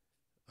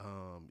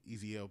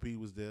 Easy LP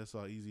was there.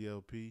 Saw Easy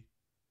LP.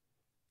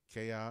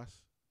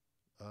 Chaos.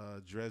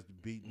 Dres the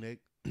Beatnik.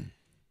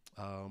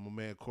 My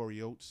man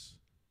Corey Oates.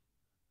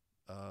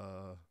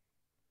 Yeah.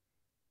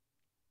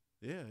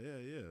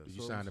 Did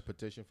you sign a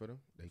petition for them?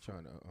 They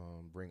trying to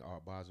bring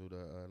Art Basel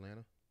to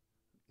Atlanta.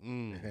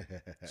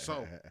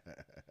 So,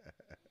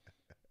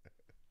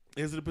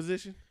 is it a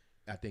position?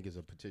 I think it's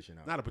a petition.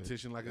 Not a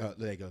petition, like a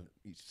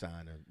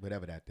sign or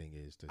whatever that thing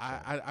is.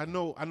 I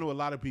know a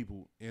lot of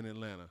people in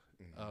Atlanta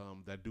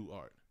that do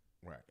art,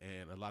 right?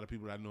 And a lot of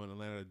people that I know in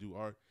Atlanta that do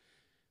art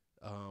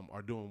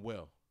are doing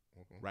well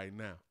right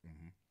now.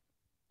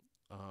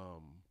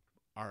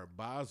 Art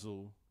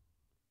Basel,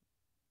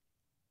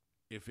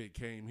 if it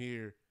came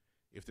here,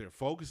 if they're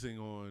focusing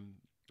on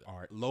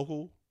art,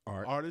 local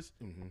artists,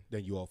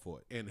 then you all for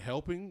it and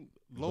helping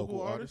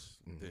local artists,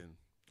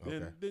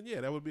 then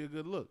yeah, that would be a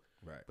good look.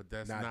 Right, but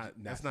that's not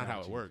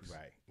how it works.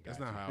 Right, that's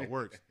not how it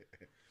works.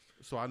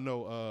 So I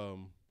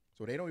know.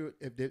 So they don't even,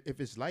 if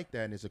it's like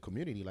that and it's a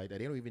community like that,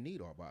 they don't even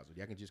need Art Basel.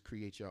 Y'all can just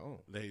create your own.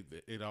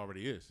 It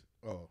already is.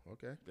 Oh,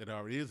 okay. It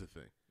already is a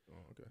thing.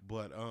 Oh, okay.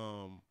 But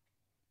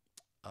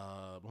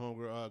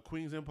homegirl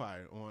Queen's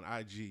Empire on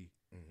IG,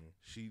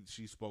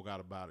 she spoke out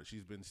about it.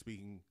 She's been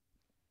speaking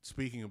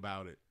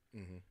about it,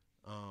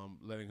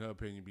 letting her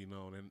opinion be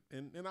known,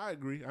 and I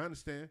agree. I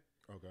understand.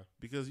 Okay.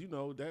 Because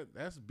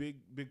that's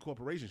big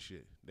corporation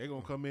shit. They're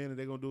gonna come in and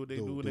they're gonna do what they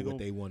do. What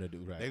they want to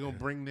do. Right. They're gonna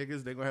bring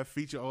niggas. They're gonna have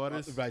feature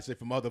artists. Right. Say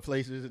from other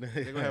places.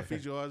 They're gonna have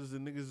feature artists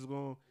and niggas is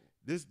gonna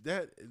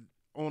that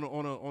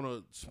on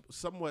a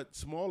somewhat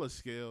smaller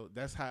scale.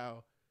 That's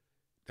how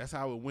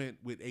it went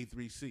with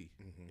A3C.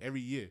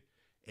 Every year,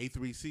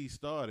 A3C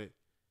started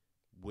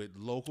with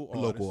local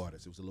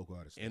artists. It was a local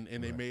artist, and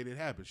they made it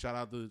happen. Shout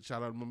out to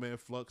my man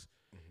Flux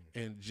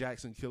and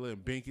Jackson Killer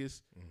and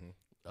Binkus.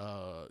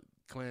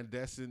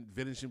 Clandestine,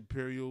 Vintage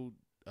Imperial,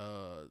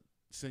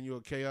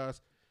 Senor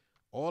Chaos.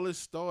 All this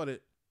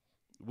started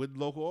with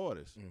local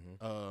artists.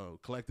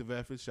 Collective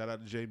efforts. Shout out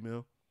to J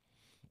Mill.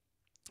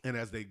 And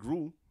as they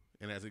grew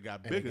and as it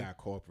got bigger, they got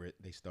corporate.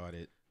 They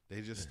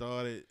just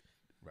started.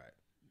 Right.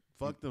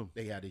 Fuck them.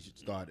 They had to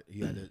start.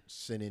 You had to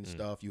send in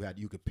stuff.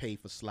 You could pay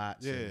for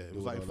slots. Yeah, it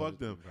was like fuck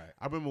them. Right.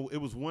 I remember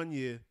it was one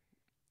year.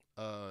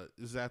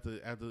 This is after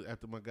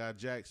my guy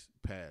Jax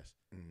passed.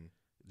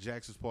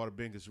 Jax was part of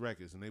Binkus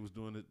Records, and they was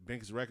doing it.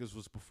 Binkus Records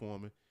was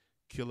performing,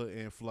 Killer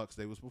and Flux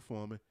they was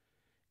performing,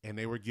 and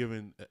they were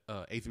giving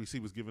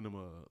A3C was giving them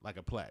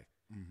a plaque,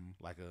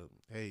 like a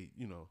hey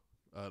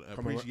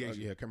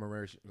appreciation,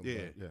 commemoration,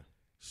 yeah.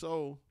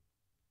 So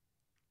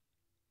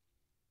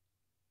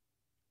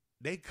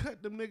they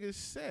cut them niggas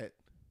set,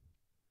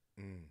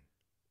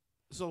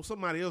 so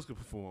somebody else could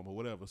perform or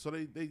whatever. So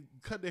they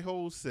cut their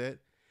whole set,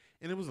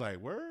 and it was like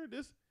word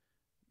this.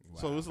 Wow.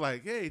 So it's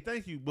like, hey,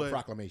 thank you, but a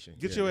proclamation.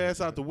 Get your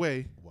ass out the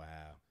way. Wow.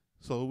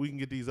 So we can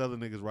get these other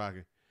niggas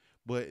rocking.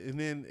 But and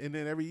then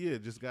every year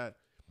just got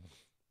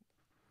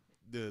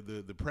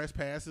the press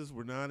passes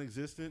were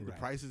non-existent. Right. The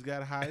prices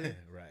got higher.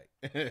 Right.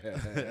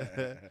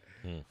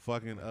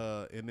 Fucking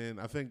and then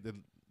I think the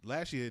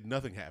last year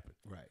nothing happened.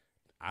 Right.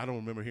 I don't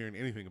remember hearing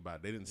anything about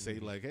it. They didn't say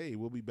like, hey,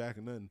 we'll be back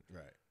or nothing.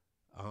 Right.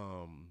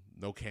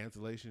 No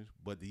cancellations.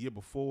 But the year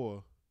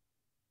before,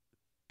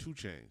 2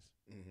 Chainz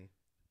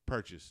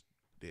purchased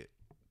it.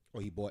 Oh,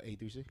 he bought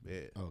A3C?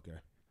 Yeah. Oh, okay.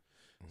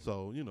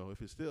 So,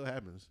 if it still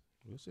happens,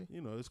 we'll see.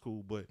 It's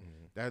cool. But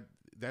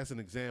that's an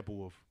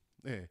example of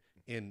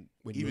and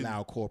when you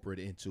allow corporate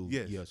into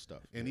your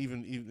stuff. And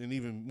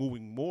even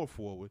moving more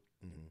forward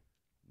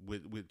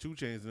with 2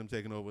 Chainz and them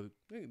taking over,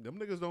 them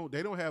niggas don't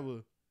have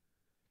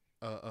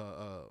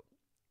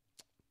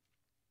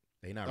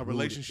they not a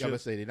relationship. I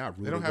would say they're not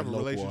rooted. They don't have a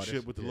relationship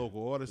artists. with the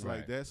local artists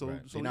like that. So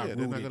they're not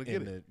they're not gonna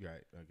get it.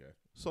 Right. Okay.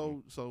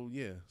 So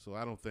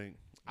I don't think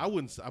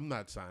I'm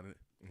not signing it.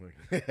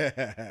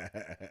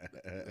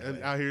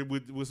 Out here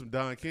with some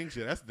Don King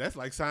shit. That's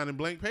like signing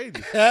blank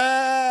pages. You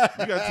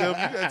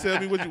gotta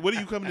tell me what are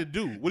you coming to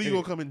do? What are you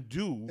gonna come and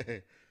do?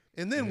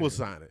 And then we'll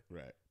sign it.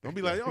 Right. Don't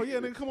be like, oh yeah,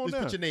 nigga, come on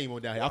down. Put your name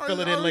on down here. I'll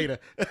fill it in later.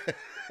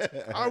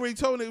 I already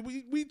told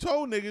niggas. We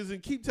told niggas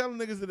and keep telling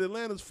niggas that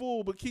Atlanta's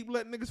full, but keep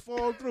letting niggas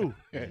fall through.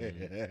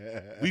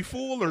 We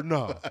full or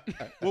no?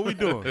 What we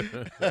doing?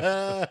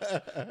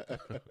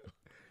 But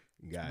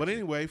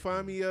anyway,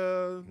 find me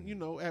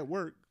at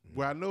work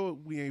where I know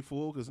we ain't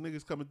full because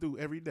niggas coming through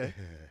every day.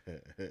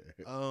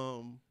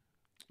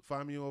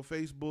 Find me on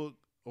Facebook,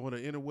 on the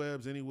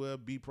interwebs, anywhere,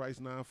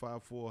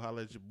 bprice954,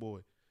 holla at your boy.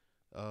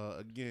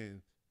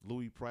 Again,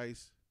 Louis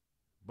Price,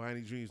 By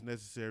Any Dreams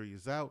Necessary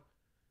is out.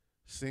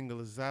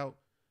 Single is out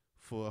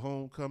for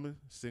Homecoming.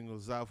 Single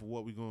is out for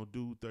What We Gonna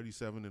Do,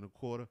 37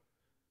 1/4.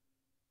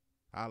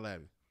 Holla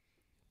at me.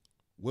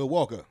 Will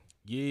Walker.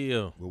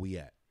 Yeah. Where we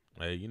at?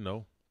 Hey,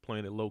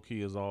 playing it low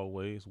key as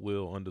always.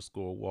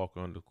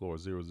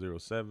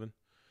 Will_Walker_007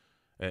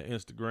 at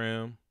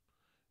Instagram.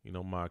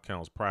 My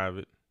account's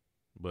private,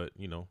 but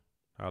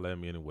Holler at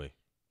me anyway.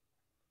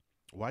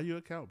 Why your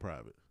account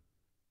private?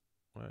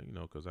 Well,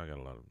 because I got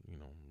a lot of,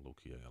 low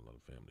key, I got a lot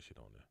of family shit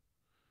on there.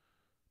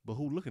 But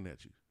who looking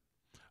at you?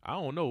 I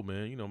don't know,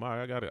 man.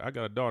 I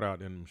got a daughter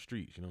out in the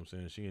streets. You know what I'm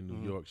saying? She in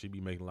New York. She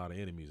be making a lot of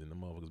enemies, and the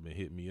motherfuckers been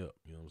hitting me up.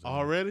 You know what I'm saying?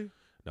 Already?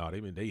 No,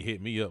 they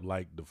hit me up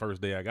like the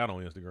first day I got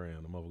on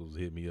Instagram. The motherfuckers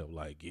hit me up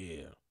like,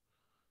 yeah.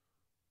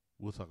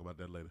 We'll talk about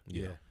that later.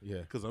 Yeah.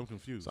 Because I'm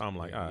confused. So I'm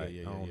like, all right,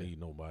 yeah, I don't yeah. need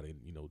nobody,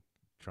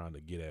 trying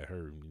to get at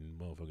her and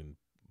motherfucking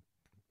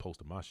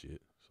posting my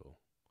shit. So.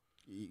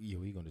 Yeah,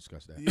 we gonna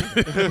discuss that. Yeah.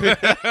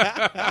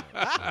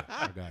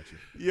 I got you.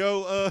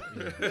 Yo,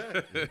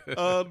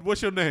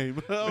 what's your name?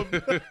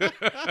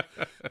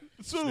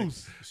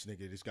 Zeus. This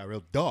nigga just got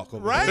real dark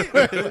over Right?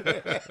 there.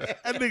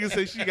 That nigga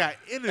say she got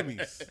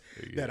enemies.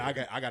 That I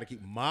got to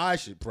keep my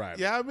shit private.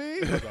 Yeah, I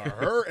mean, Those are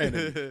her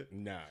enemies.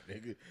 Nah,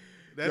 nigga.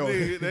 that Yo.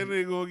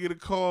 nigga gonna get a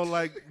call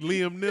like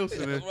Liam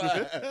Neeson.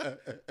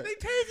 They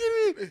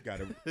taking it.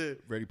 Got a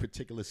very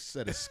particular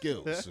set of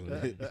skills.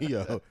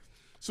 Yo,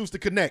 Zeus to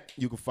Connect.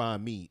 You can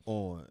find me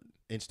on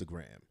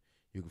Instagram.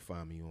 You can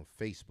find me on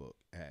Facebook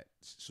at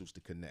Zeus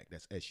to Connect.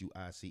 That's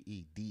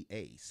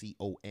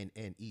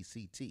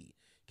SUICEDACONNECT.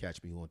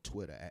 Catch me on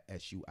Twitter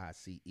at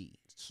SUICE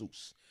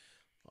Zeus.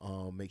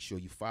 Make sure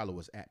you follow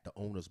us at the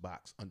Owner's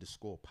Box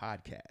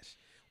 _podcast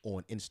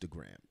on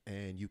Instagram,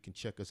 and you can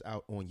check us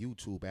out on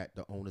YouTube at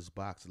the Owner's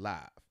Box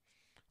Live.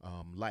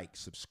 Like,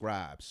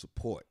 subscribe,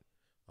 support,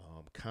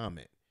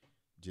 comment.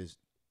 Just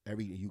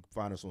you can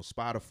find us on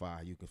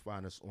Spotify. You can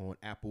find us on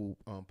Apple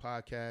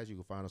Podcasts. You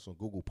can find us on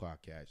Google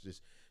Podcasts.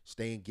 Just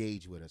stay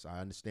engaged with us. I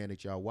understand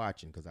that y'all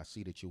watching because I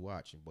see that you're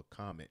watching, but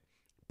comment,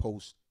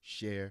 post,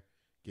 share,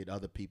 get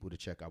other people to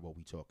check out what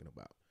we talking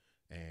about.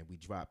 And we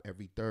drop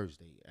every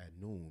Thursday at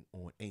noon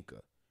on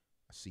Anchor.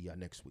 I'll see y'all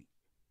next week.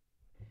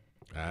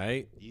 All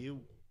right.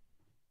 You.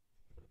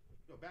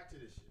 Yo, back to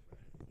this shit,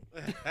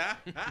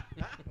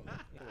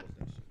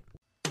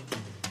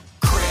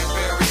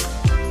 Cranberry,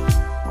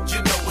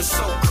 you know it's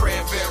so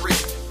cranberry.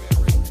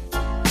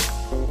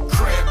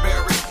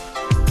 Cranberry,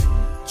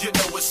 you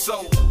know it's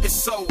so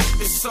cranberry.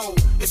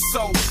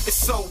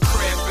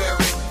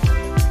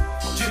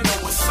 You know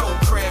it's so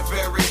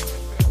cranberry.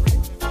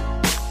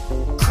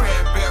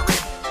 Cranberry,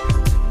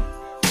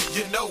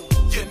 you know.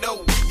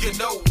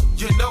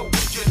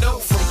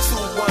 From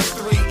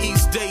 213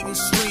 East Dayton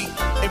Street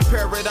in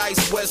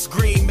Paradise, West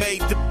Green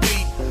made the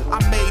beat. I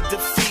made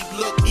defeat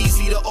look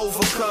easy to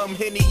overcome.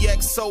 Henny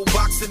XO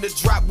box in the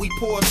drop, we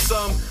poured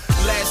some.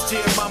 Last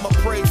year, mama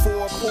prayed for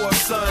a poor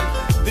son.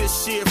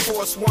 This year,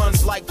 force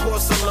ones like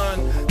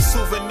porcelain.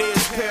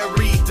 Souvenirs,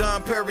 Perry,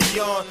 Dom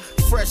Perignon.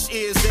 Fresh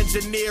ears,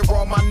 engineer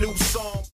all my new songs.